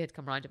ambulance crew had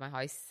come round to my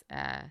house,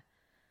 had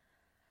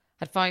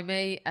found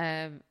me.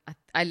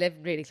 I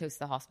lived really close to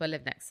the hospital. I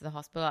lived next to the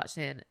hospital,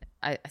 actually, and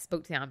I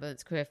spoke to the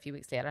ambulance crew a few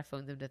weeks later. I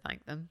phoned them to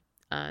thank them.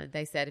 And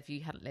they said if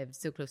you hadn't lived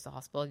so close to the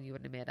hospital, you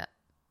wouldn't have made it.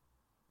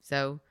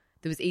 So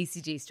there was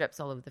ECG strips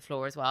all over the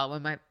floor as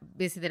well.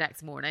 Basically the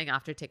next morning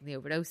after taking the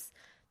overdose,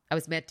 I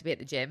was meant to be at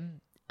the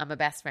gym, and my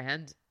best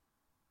friend,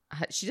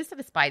 she just had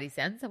a spidey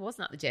sense. I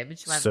wasn't at the gym, and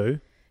she went, Sue?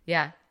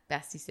 Yeah.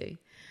 Bestie Sue.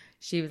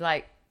 She was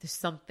like, there's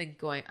something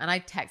going, and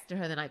I texted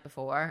her the night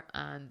before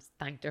and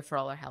thanked her for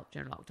all her help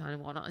during lockdown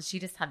and whatnot, and she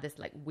just had this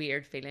like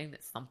weird feeling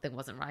that something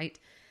wasn't right.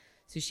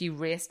 So she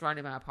raced around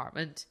in my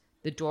apartment.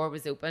 The door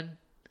was open,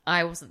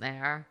 I wasn't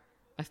there,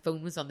 my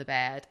phone was on the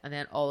bed, and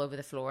then all over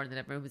the floor in the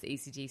living room was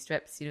ECG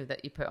strips,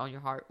 that you put on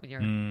your heart when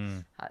you're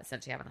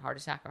essentially having a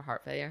heart attack or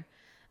heart failure.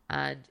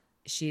 And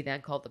she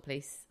then called the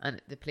police, and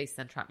the police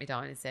then tracked me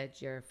down and said,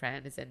 your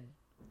friend is in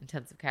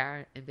intensive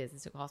care in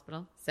Basingstoke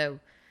Hospital. So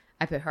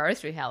I put her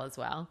through hell as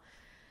well.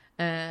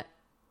 So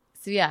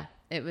yeah,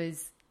 it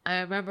was, I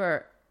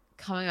remember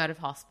coming out of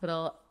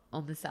hospital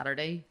on the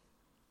Saturday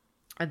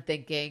and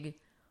thinking,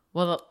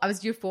 well, I was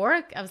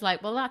euphoric. I was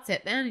like, well, that's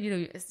it then.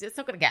 It's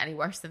not going to get any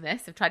worse than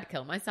this. I've tried to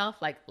kill myself.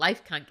 Like,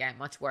 life can't get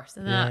much worse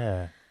than that.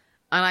 Yeah.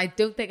 And I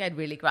don't think I'd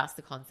really grasped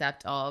the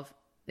concept of,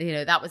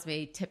 that was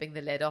me tipping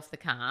the lid off the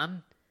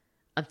can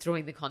and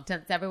throwing the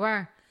contents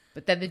everywhere.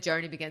 But then the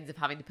journey begins of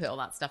having to put all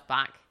that stuff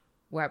back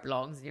where it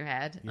belongs in your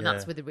head. And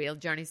that's where the real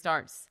journey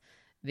starts.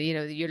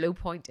 Your low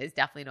point is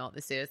definitely not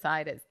the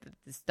suicide. It's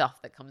the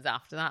stuff that comes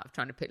after that of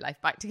trying to put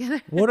life back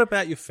together. What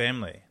about your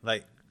family?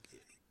 Like,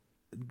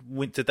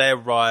 did they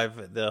arrive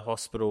at the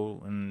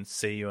hospital and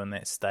see you in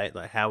that state?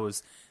 Like, how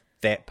was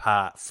that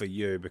part for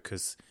you?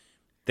 Because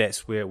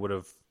that's where it would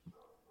have,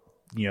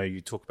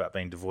 you talk about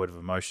being devoid of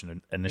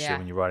emotion initially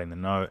when you're writing the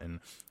note and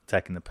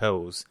taking the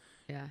pills.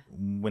 Yeah.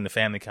 When the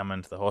family come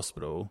into the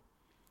hospital,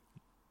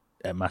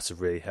 it must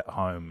have really hit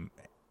home,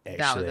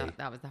 actually.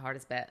 That was the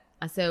hardest bit.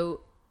 And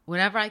so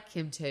whenever I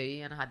came to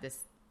and I had this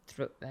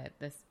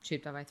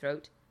tube down my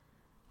throat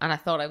and I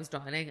thought I was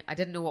drowning, I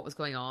didn't know what was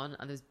going on,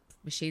 and there was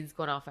machines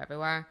going off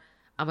everywhere,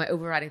 and my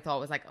overriding thought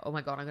was like, oh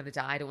my God, I'm going to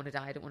die. I don't want to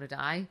die. I don't want to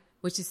die.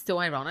 Which is so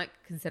ironic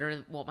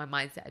considering what my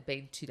mindset had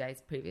been 2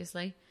 days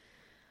previously.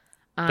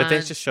 But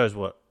that just shows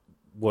what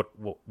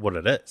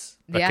it is.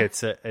 Like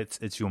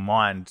it's your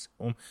mind,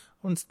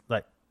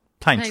 like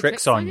playing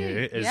tricks on you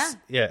is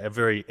a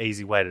very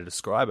easy way to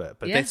describe it.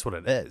 But that's what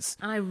it is.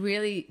 And I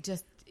really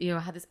just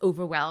had this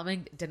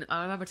overwhelming.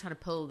 I remember trying to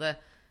pull the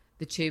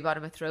tube out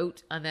of my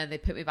throat, and then they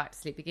put me back to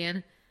sleep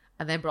again,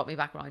 and then brought me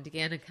back around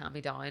again and calmed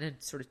me down and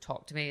sort of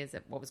talked to me as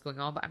if what was going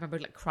on. But I remember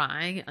like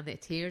crying, and the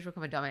tears were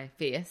coming down my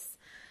face.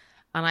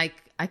 And I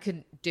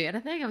couldn't do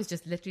anything. I was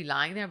just literally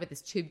lying there with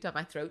this tube down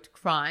my throat,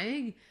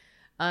 crying,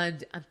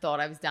 and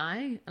thought I was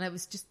dying. And I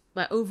was just,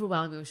 my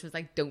overwhelming emotion was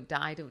like, don't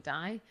die, don't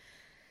die.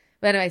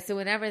 But anyway, so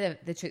whenever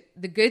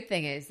the good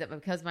thing is that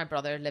because my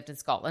brother lived in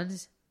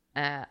Scotland,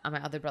 and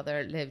my other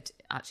brother lived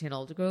actually in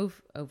Aldergrove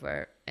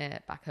over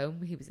back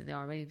home. He was in the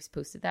army, he was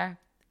posted there.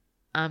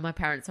 And my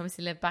parents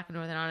obviously lived back in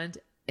Northern Ireland.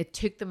 It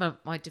took them a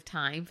amount of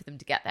time for them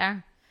to get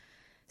there.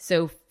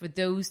 So for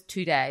those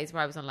 2 days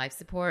where I was on life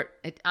support,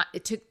 it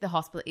took the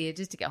hospital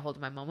ages to get hold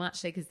of my mum,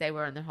 actually, because they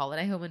were in their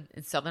holiday home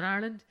in Southern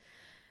Ireland.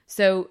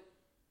 So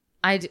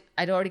I'd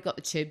already got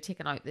the tube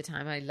taken out at the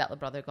time my little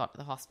brother got to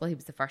the hospital. He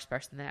was the first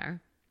person there.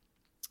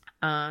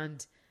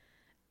 And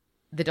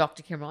the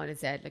doctor came around and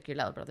said, look, your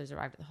little brother's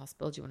arrived at the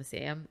hospital. Do you want to see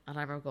him? And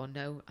I remember going,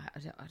 no,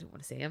 I don't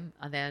want to see him.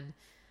 And then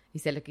he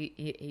said, look,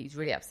 he's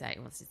really upset. He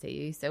wants to see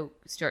you. So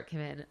Stuart came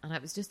in, and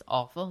it was just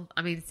awful.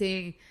 I mean,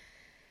 seeing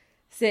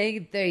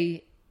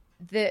the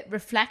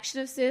reflection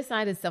of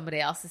suicide in somebody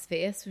else's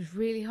face was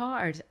really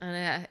hard.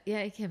 And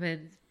he came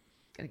in,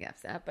 gonna get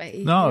upset, but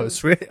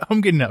it's really,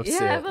 I'm getting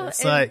upset. Yeah, well,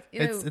 it's like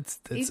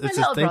he's my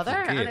little brother,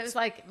 and it was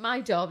like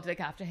my job to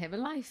look after him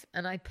in life,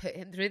 and I put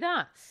him through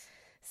that.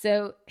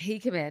 So he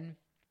came in,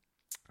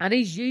 and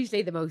he's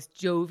usually the most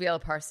jovial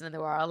person in the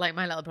world. Like,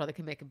 my little brother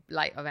can make a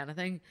light of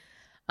anything,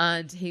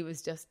 and he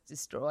was just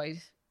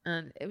destroyed,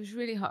 and it was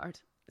really hard.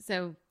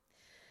 So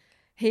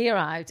he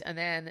arrived, and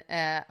then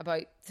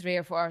about 3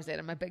 or 4 hours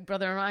later, my big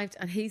brother arrived,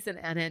 and he's an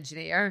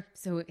engineer.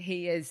 So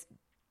he is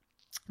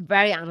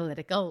very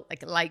analytical,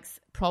 likes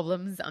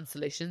problems and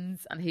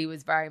solutions. And he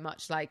was very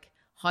much like,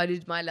 how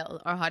did my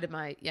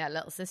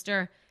little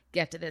sister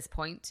get to this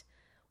point?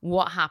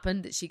 What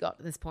happened that she got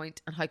to this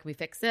point, and how can we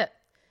fix it?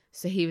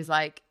 So he was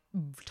like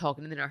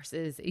talking to the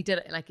nurses. He did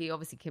it, like, he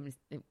obviously came,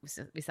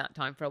 we sat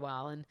down for a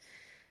while, and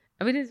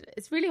I mean,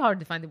 it's really hard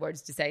to find the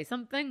words to say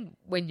something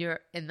when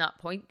you're in that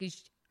point,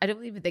 because I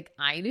don't even think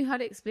I knew how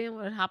to explain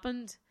what had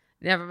happened.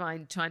 Never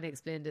mind trying to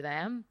explain to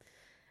them.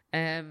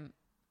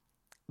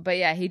 But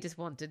yeah, he just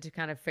wanted to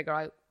kind of figure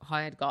out how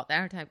I'd got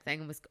there type thing,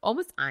 and was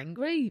almost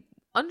angry,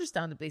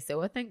 understandably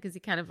so, I think, because he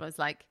kind of was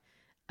like,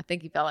 I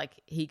think he felt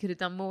like he could have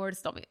done more to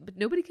stop me, but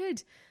nobody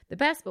could. The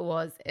best bit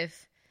was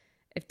if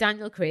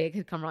Daniel Craig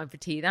had come around for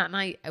tea that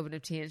night, I wouldn't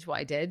have changed what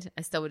I did.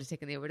 I still would have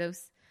taken the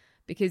overdose,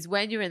 because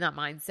when you're in that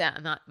mindset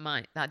and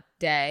that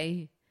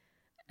day,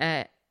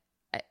 I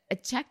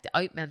checked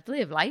out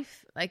mentally of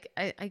life. Like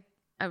I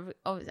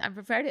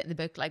referred it in the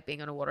book like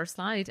being on a water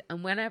slide,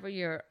 and whenever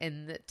you're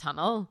in the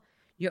tunnel,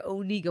 you're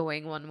only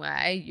going one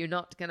way. You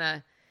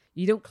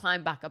don't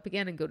climb back up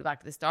again and go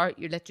back to the start.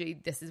 You're literally,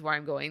 this is where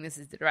I'm going, this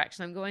is the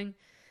direction I'm going.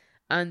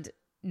 And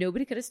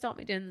nobody could have stopped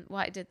me doing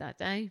what I did that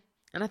day.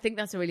 And I think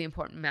that's a really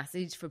important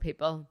message for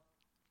people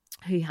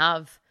who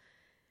have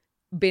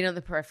been on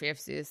the periphery of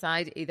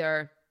suicide,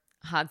 either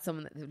had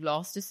someone that they've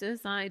lost to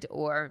suicide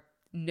or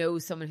know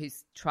someone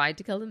who's tried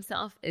to kill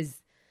themselves.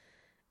 Is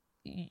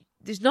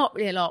there's not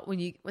really a lot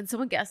when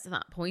someone gets to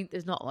that point,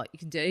 there's not a lot you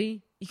can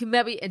do. You can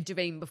maybe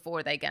intervene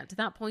before they get to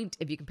that point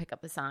if you can pick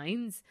up the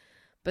signs,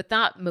 but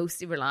that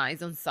mostly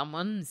relies on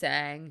someone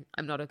saying,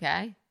 I'm not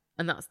okay.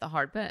 And that's the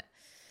hard bit.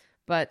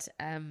 But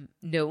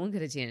no one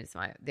could have changed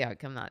the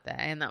outcome that day.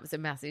 And that was a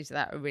message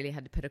that I really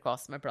had to put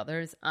across to my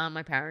brothers and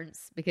my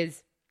parents,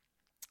 because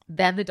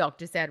then the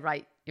doctor said,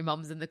 right, your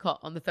mum's on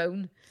the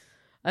phone.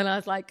 And I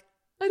was like,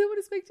 I don't want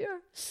to speak to her.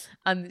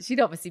 And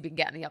she'd obviously been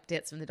getting the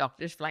updates from the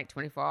doctors for like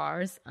 24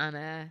 hours.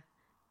 And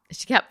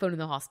she kept phoning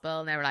the hospital,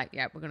 and they were like,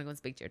 yeah, we're going to go and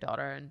speak to your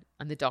daughter.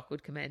 And the doc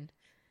would come in.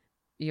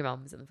 Your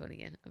mum's on the phone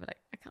again. I'd be like,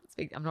 I can't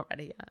speak. I'm not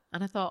ready yet.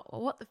 And I thought,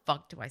 well, what the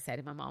fuck do I say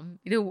to my mum?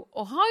 How do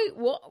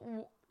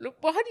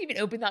you even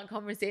open that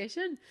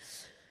conversation?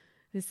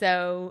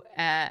 So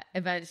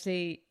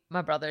eventually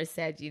my brother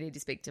said, you need to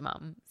speak to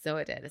mum. So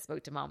I did. I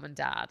spoke to mum and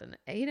dad. And,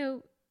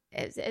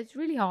 it's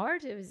really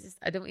hard. It was just,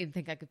 I don't even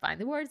think I could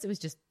find the words. It was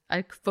just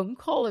a phone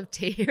call of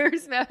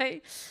tears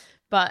maybe.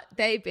 But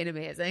they've been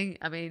amazing.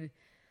 I mean,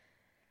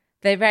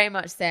 they very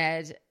much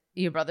said,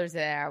 your brothers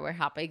there were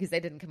happy because they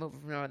didn't come over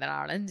from Northern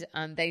Ireland,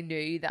 and they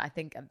knew that I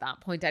think at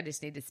that point I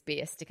just needed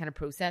space to kind of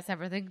process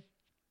everything.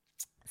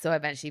 So I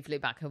eventually flew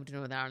back home to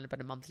Northern Ireland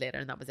about a month later,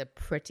 and that was a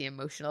pretty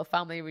emotional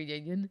family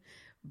reunion.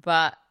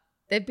 But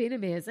they've been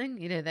amazing.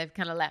 You know, they've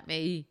kind of let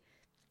me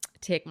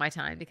take my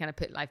time to kind of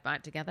put life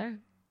back together.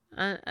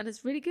 And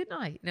it's really good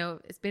now. You know,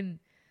 it's been,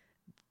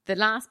 the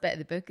last bit of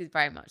the book is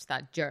very much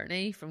that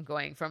journey from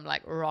going from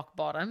like rock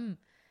bottom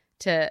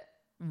to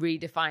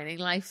redefining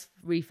life,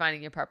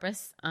 refining your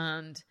purpose,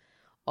 and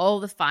all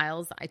the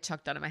files that I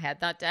chucked out of my head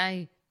that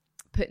day,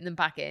 putting them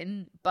back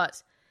in,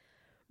 but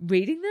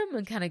reading them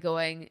and kind of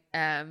going,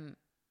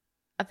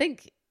 I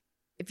think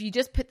if you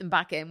just put them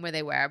back in where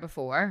they were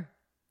before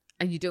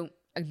and you don't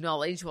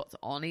acknowledge what's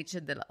on each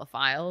of the little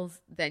files,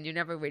 then you're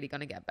never really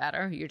going to get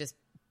better. You're just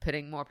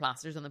putting more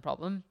plasters on the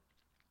problem.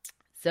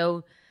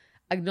 So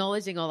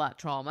acknowledging all that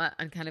trauma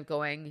and kind of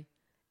going,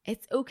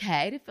 it's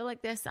okay to feel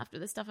like this after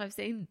the stuff I've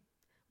seen,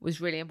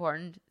 was really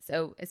important.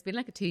 So it's been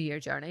like a 2-year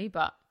journey,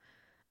 but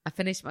I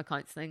finished my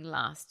counselling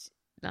last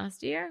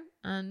year,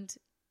 and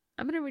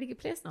I'm in a really good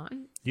place now.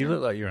 You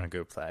look like you're in a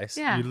good place.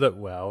 Yeah. You look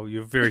well.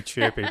 You're very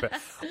chirpy, but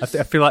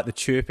I feel like the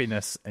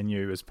chirpiness in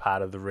you is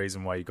part of the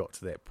reason why you got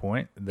to that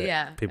point.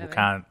 That people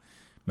can't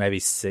maybe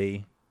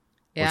see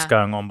what's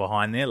going on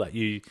behind there. Like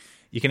you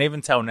can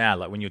even tell now,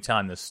 like when you're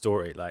telling this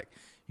story, like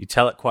you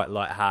tell it quite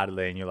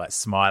lightheartedly and you're like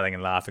smiling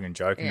and laughing and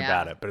joking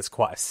about it, but it's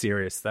quite a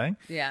serious thing.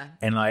 Yeah.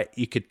 And like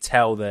you could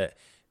tell that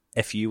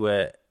if you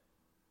were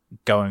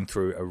going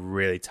through a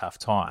really tough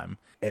time,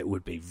 it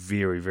would be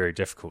very, very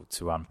difficult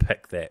to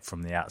unpick that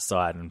from the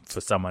outside and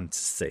for someone to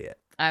see it.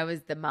 I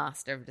was the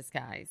master of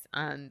disguise,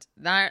 and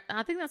that,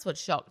 I think that's what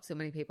shocked so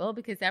many people,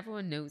 because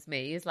everyone knows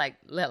me as like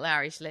little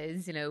Irish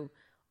Liz, you know,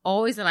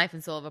 always the life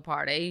and soul of a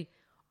party,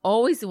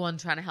 always the one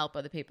trying to help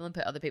other people and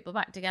put other people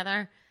back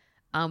together,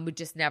 would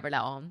just never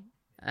let on.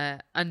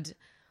 And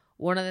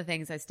one of the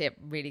things I state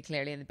really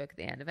clearly in the book at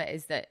the end of it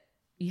is that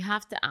you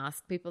have to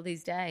ask people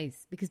these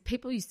days, because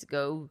people used to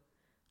go,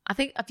 I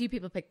think a few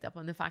people picked up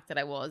on the fact that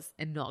I was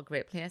in not a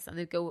great place, and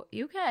they'd go, "Are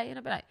you okay?" And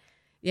I'd be like,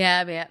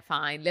 "Yeah, mate,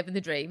 fine, living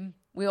the dream."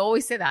 We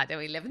always say that, don't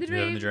we? Living the dream.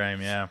 Living the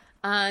dream, yeah.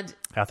 And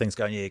how things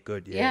going? Yeah,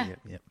 good. Yeah.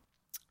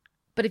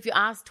 But if you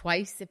ask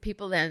twice, if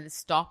people then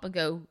stop and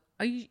go,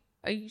 Are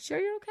you sure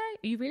you're okay?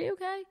 Are you really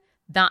okay?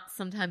 That's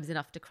sometimes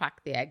enough to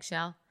crack the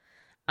eggshell.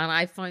 And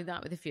I found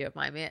that with a few of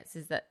my mates,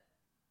 is that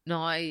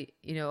now,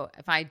 you know,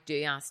 if I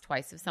do ask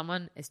twice of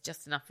someone, it's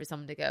just enough for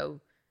someone to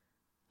go,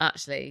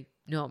 actually,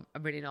 no,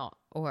 I'm really not.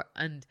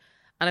 And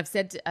I've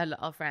said to a lot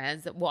of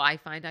friends that what I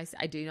find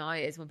I do now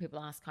is when people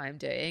ask how I'm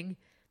doing,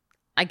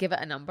 I give it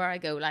a number. I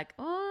go like,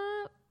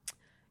 oh,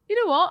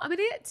 you know what? I'm an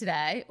 8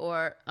 today,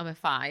 or I'm a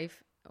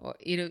 5, or,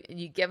 you know, and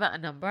you give it a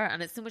number,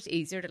 and it's so much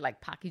easier to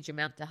like package your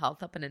mental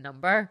health up in a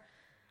number.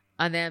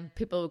 And then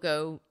people will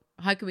go,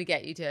 how can we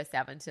get you to a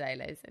 7 today,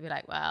 Liz? I'd be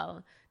like,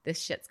 well, this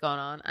shit's gone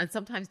on. And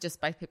sometimes just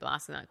by people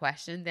asking that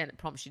question, then it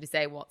prompts you to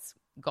say what's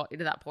got you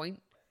to that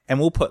point. And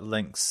we'll put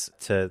links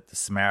to the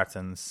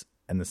Samaritans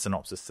and the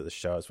synopsis to the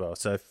show as well.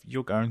 So if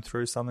you're going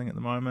through something at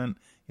the moment,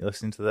 you're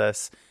listening to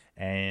this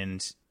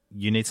and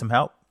you need some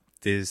help,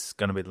 there's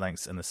going to be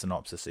links in the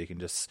synopsis, so you can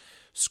just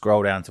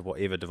scroll down to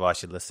whatever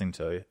device you're listening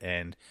to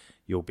and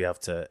you'll be able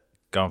to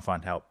go and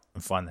find help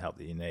and find the help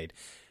that you need.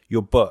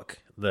 Your book,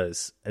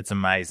 Liz, it's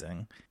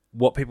amazing.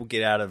 What people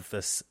get out of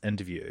this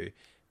interview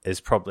is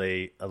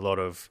probably a lot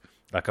of,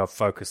 like, I've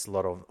focused a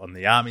lot on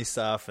the army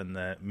stuff and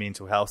the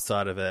mental health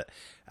side of it,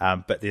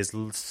 but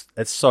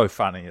it's so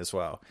funny as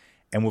well.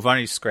 And we've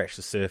only scratched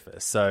the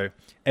surface. So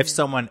if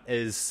someone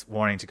is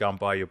wanting to go and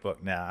buy your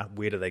book now,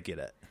 where do they get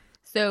it?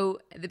 So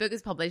the book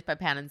is published by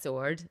Pen and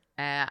Sword,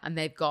 and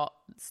they've got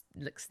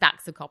like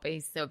stacks of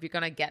copies. So if you're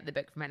going to get the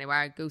book from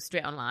anywhere, go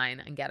straight online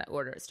and get it,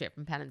 order it straight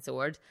from Pen and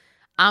Sword.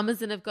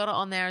 Amazon have got it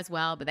on there as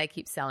well, but they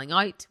keep selling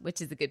out,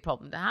 which is a good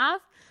problem to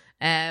have.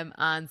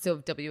 And so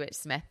have WH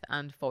Smith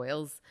and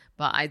Foyles.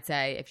 But I'd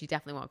say if you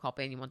definitely want a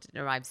copy and you want it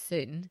to arrive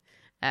soon,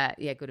 go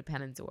to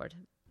Pen and Sword.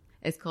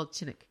 It's called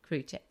Chinook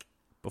Crew Chick.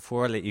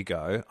 Before I let you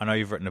go, I know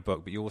you've written a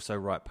book, but you also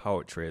write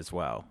poetry as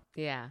well.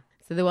 Yeah.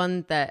 So the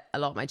one that a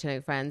lot of my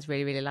Chinook friends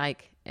really, really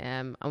like,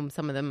 and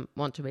some of them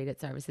want to read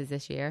at services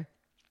this year,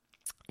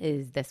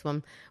 is this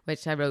one,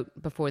 which I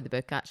wrote before the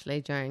book, actually,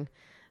 during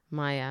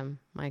my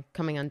my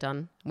coming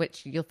undone,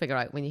 which you'll figure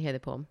out when you hear the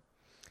poem.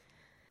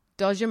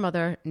 Does your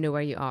mother know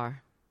where you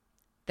are?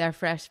 Their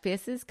fresh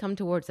faces come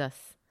towards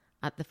us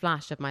at the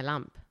flash of my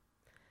lamp.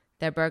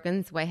 Their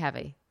burgans weigh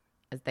heavy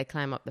as they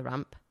climb up the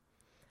ramp.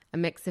 A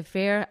mix of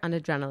fear and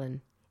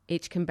adrenaline,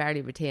 each can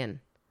barely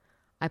retain.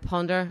 I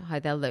ponder how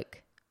they'll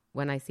look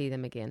when I see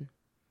them again.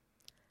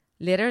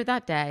 Later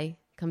that day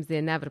comes the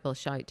inevitable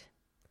shout.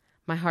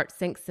 My heart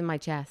sinks in my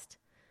chest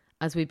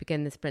as we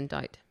begin the sprint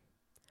out.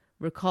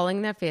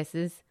 Recalling their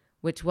faces,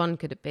 which one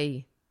could it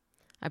be?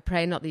 I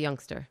pray not the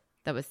youngster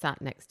that was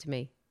sat next to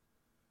me.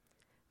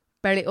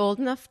 Barely old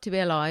enough to be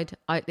allowed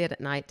out late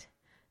at night,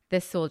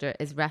 this soldier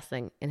is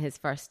wrestling in his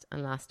first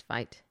and last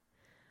fight.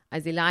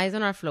 As he lies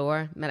on our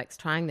floor, medics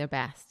trying their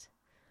best.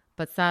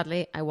 But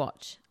sadly, I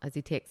watch as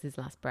he takes his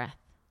last breath.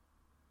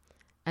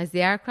 As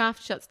the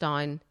aircraft shuts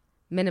down,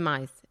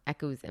 minimise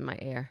echoes in my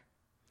ear.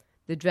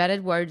 The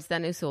dreaded words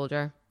that no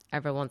soldier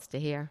ever wants to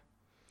hear.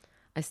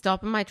 I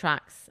stop in my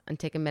tracks and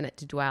take a minute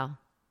to dwell.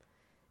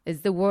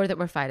 Is the war that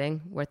we're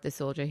fighting worth the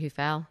soldier who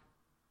fell?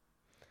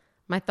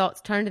 My thoughts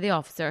turn to the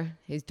officer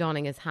who's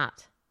donning his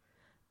hat.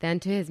 Then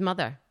to his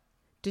mother.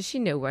 Does she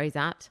know where he's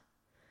at?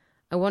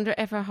 I wonder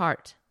if her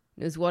heart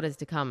knows what is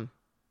to come.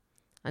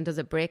 And does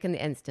it break in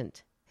the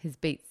instant his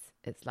beats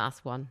its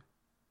last one?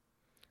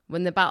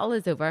 When the battle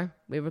is over,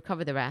 we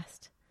recover the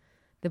rest.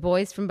 The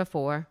boys from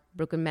before,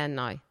 broken men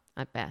now,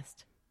 at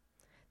best.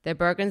 Their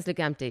burgans look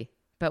empty,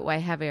 but way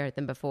heavier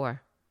than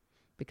before,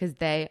 because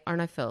they are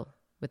now full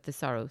with the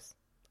sorrows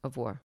of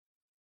war.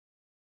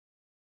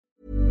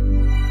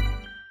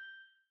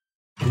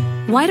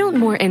 Why don't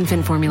more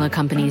infant formula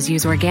companies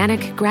use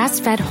organic,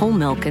 grass-fed whole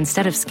milk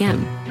instead of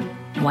skim?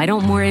 Why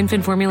don't more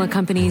infant formula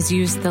companies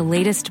use the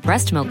latest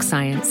breast milk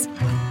science?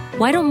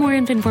 Why don't more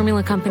infant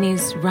formula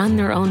companies run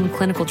their own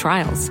clinical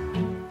trials?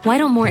 Why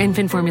don't more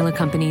infant formula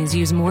companies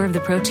use more of the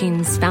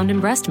proteins found in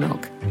breast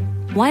milk?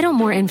 Why don't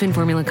more infant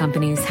formula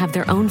companies have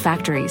their own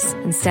factories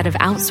instead of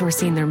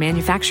outsourcing their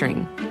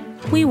manufacturing?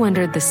 We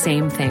wondered the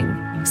same thing.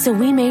 So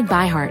we made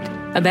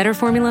ByHeart, a better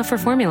formula for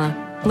formula.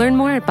 Learn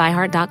more at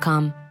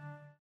byheart.com.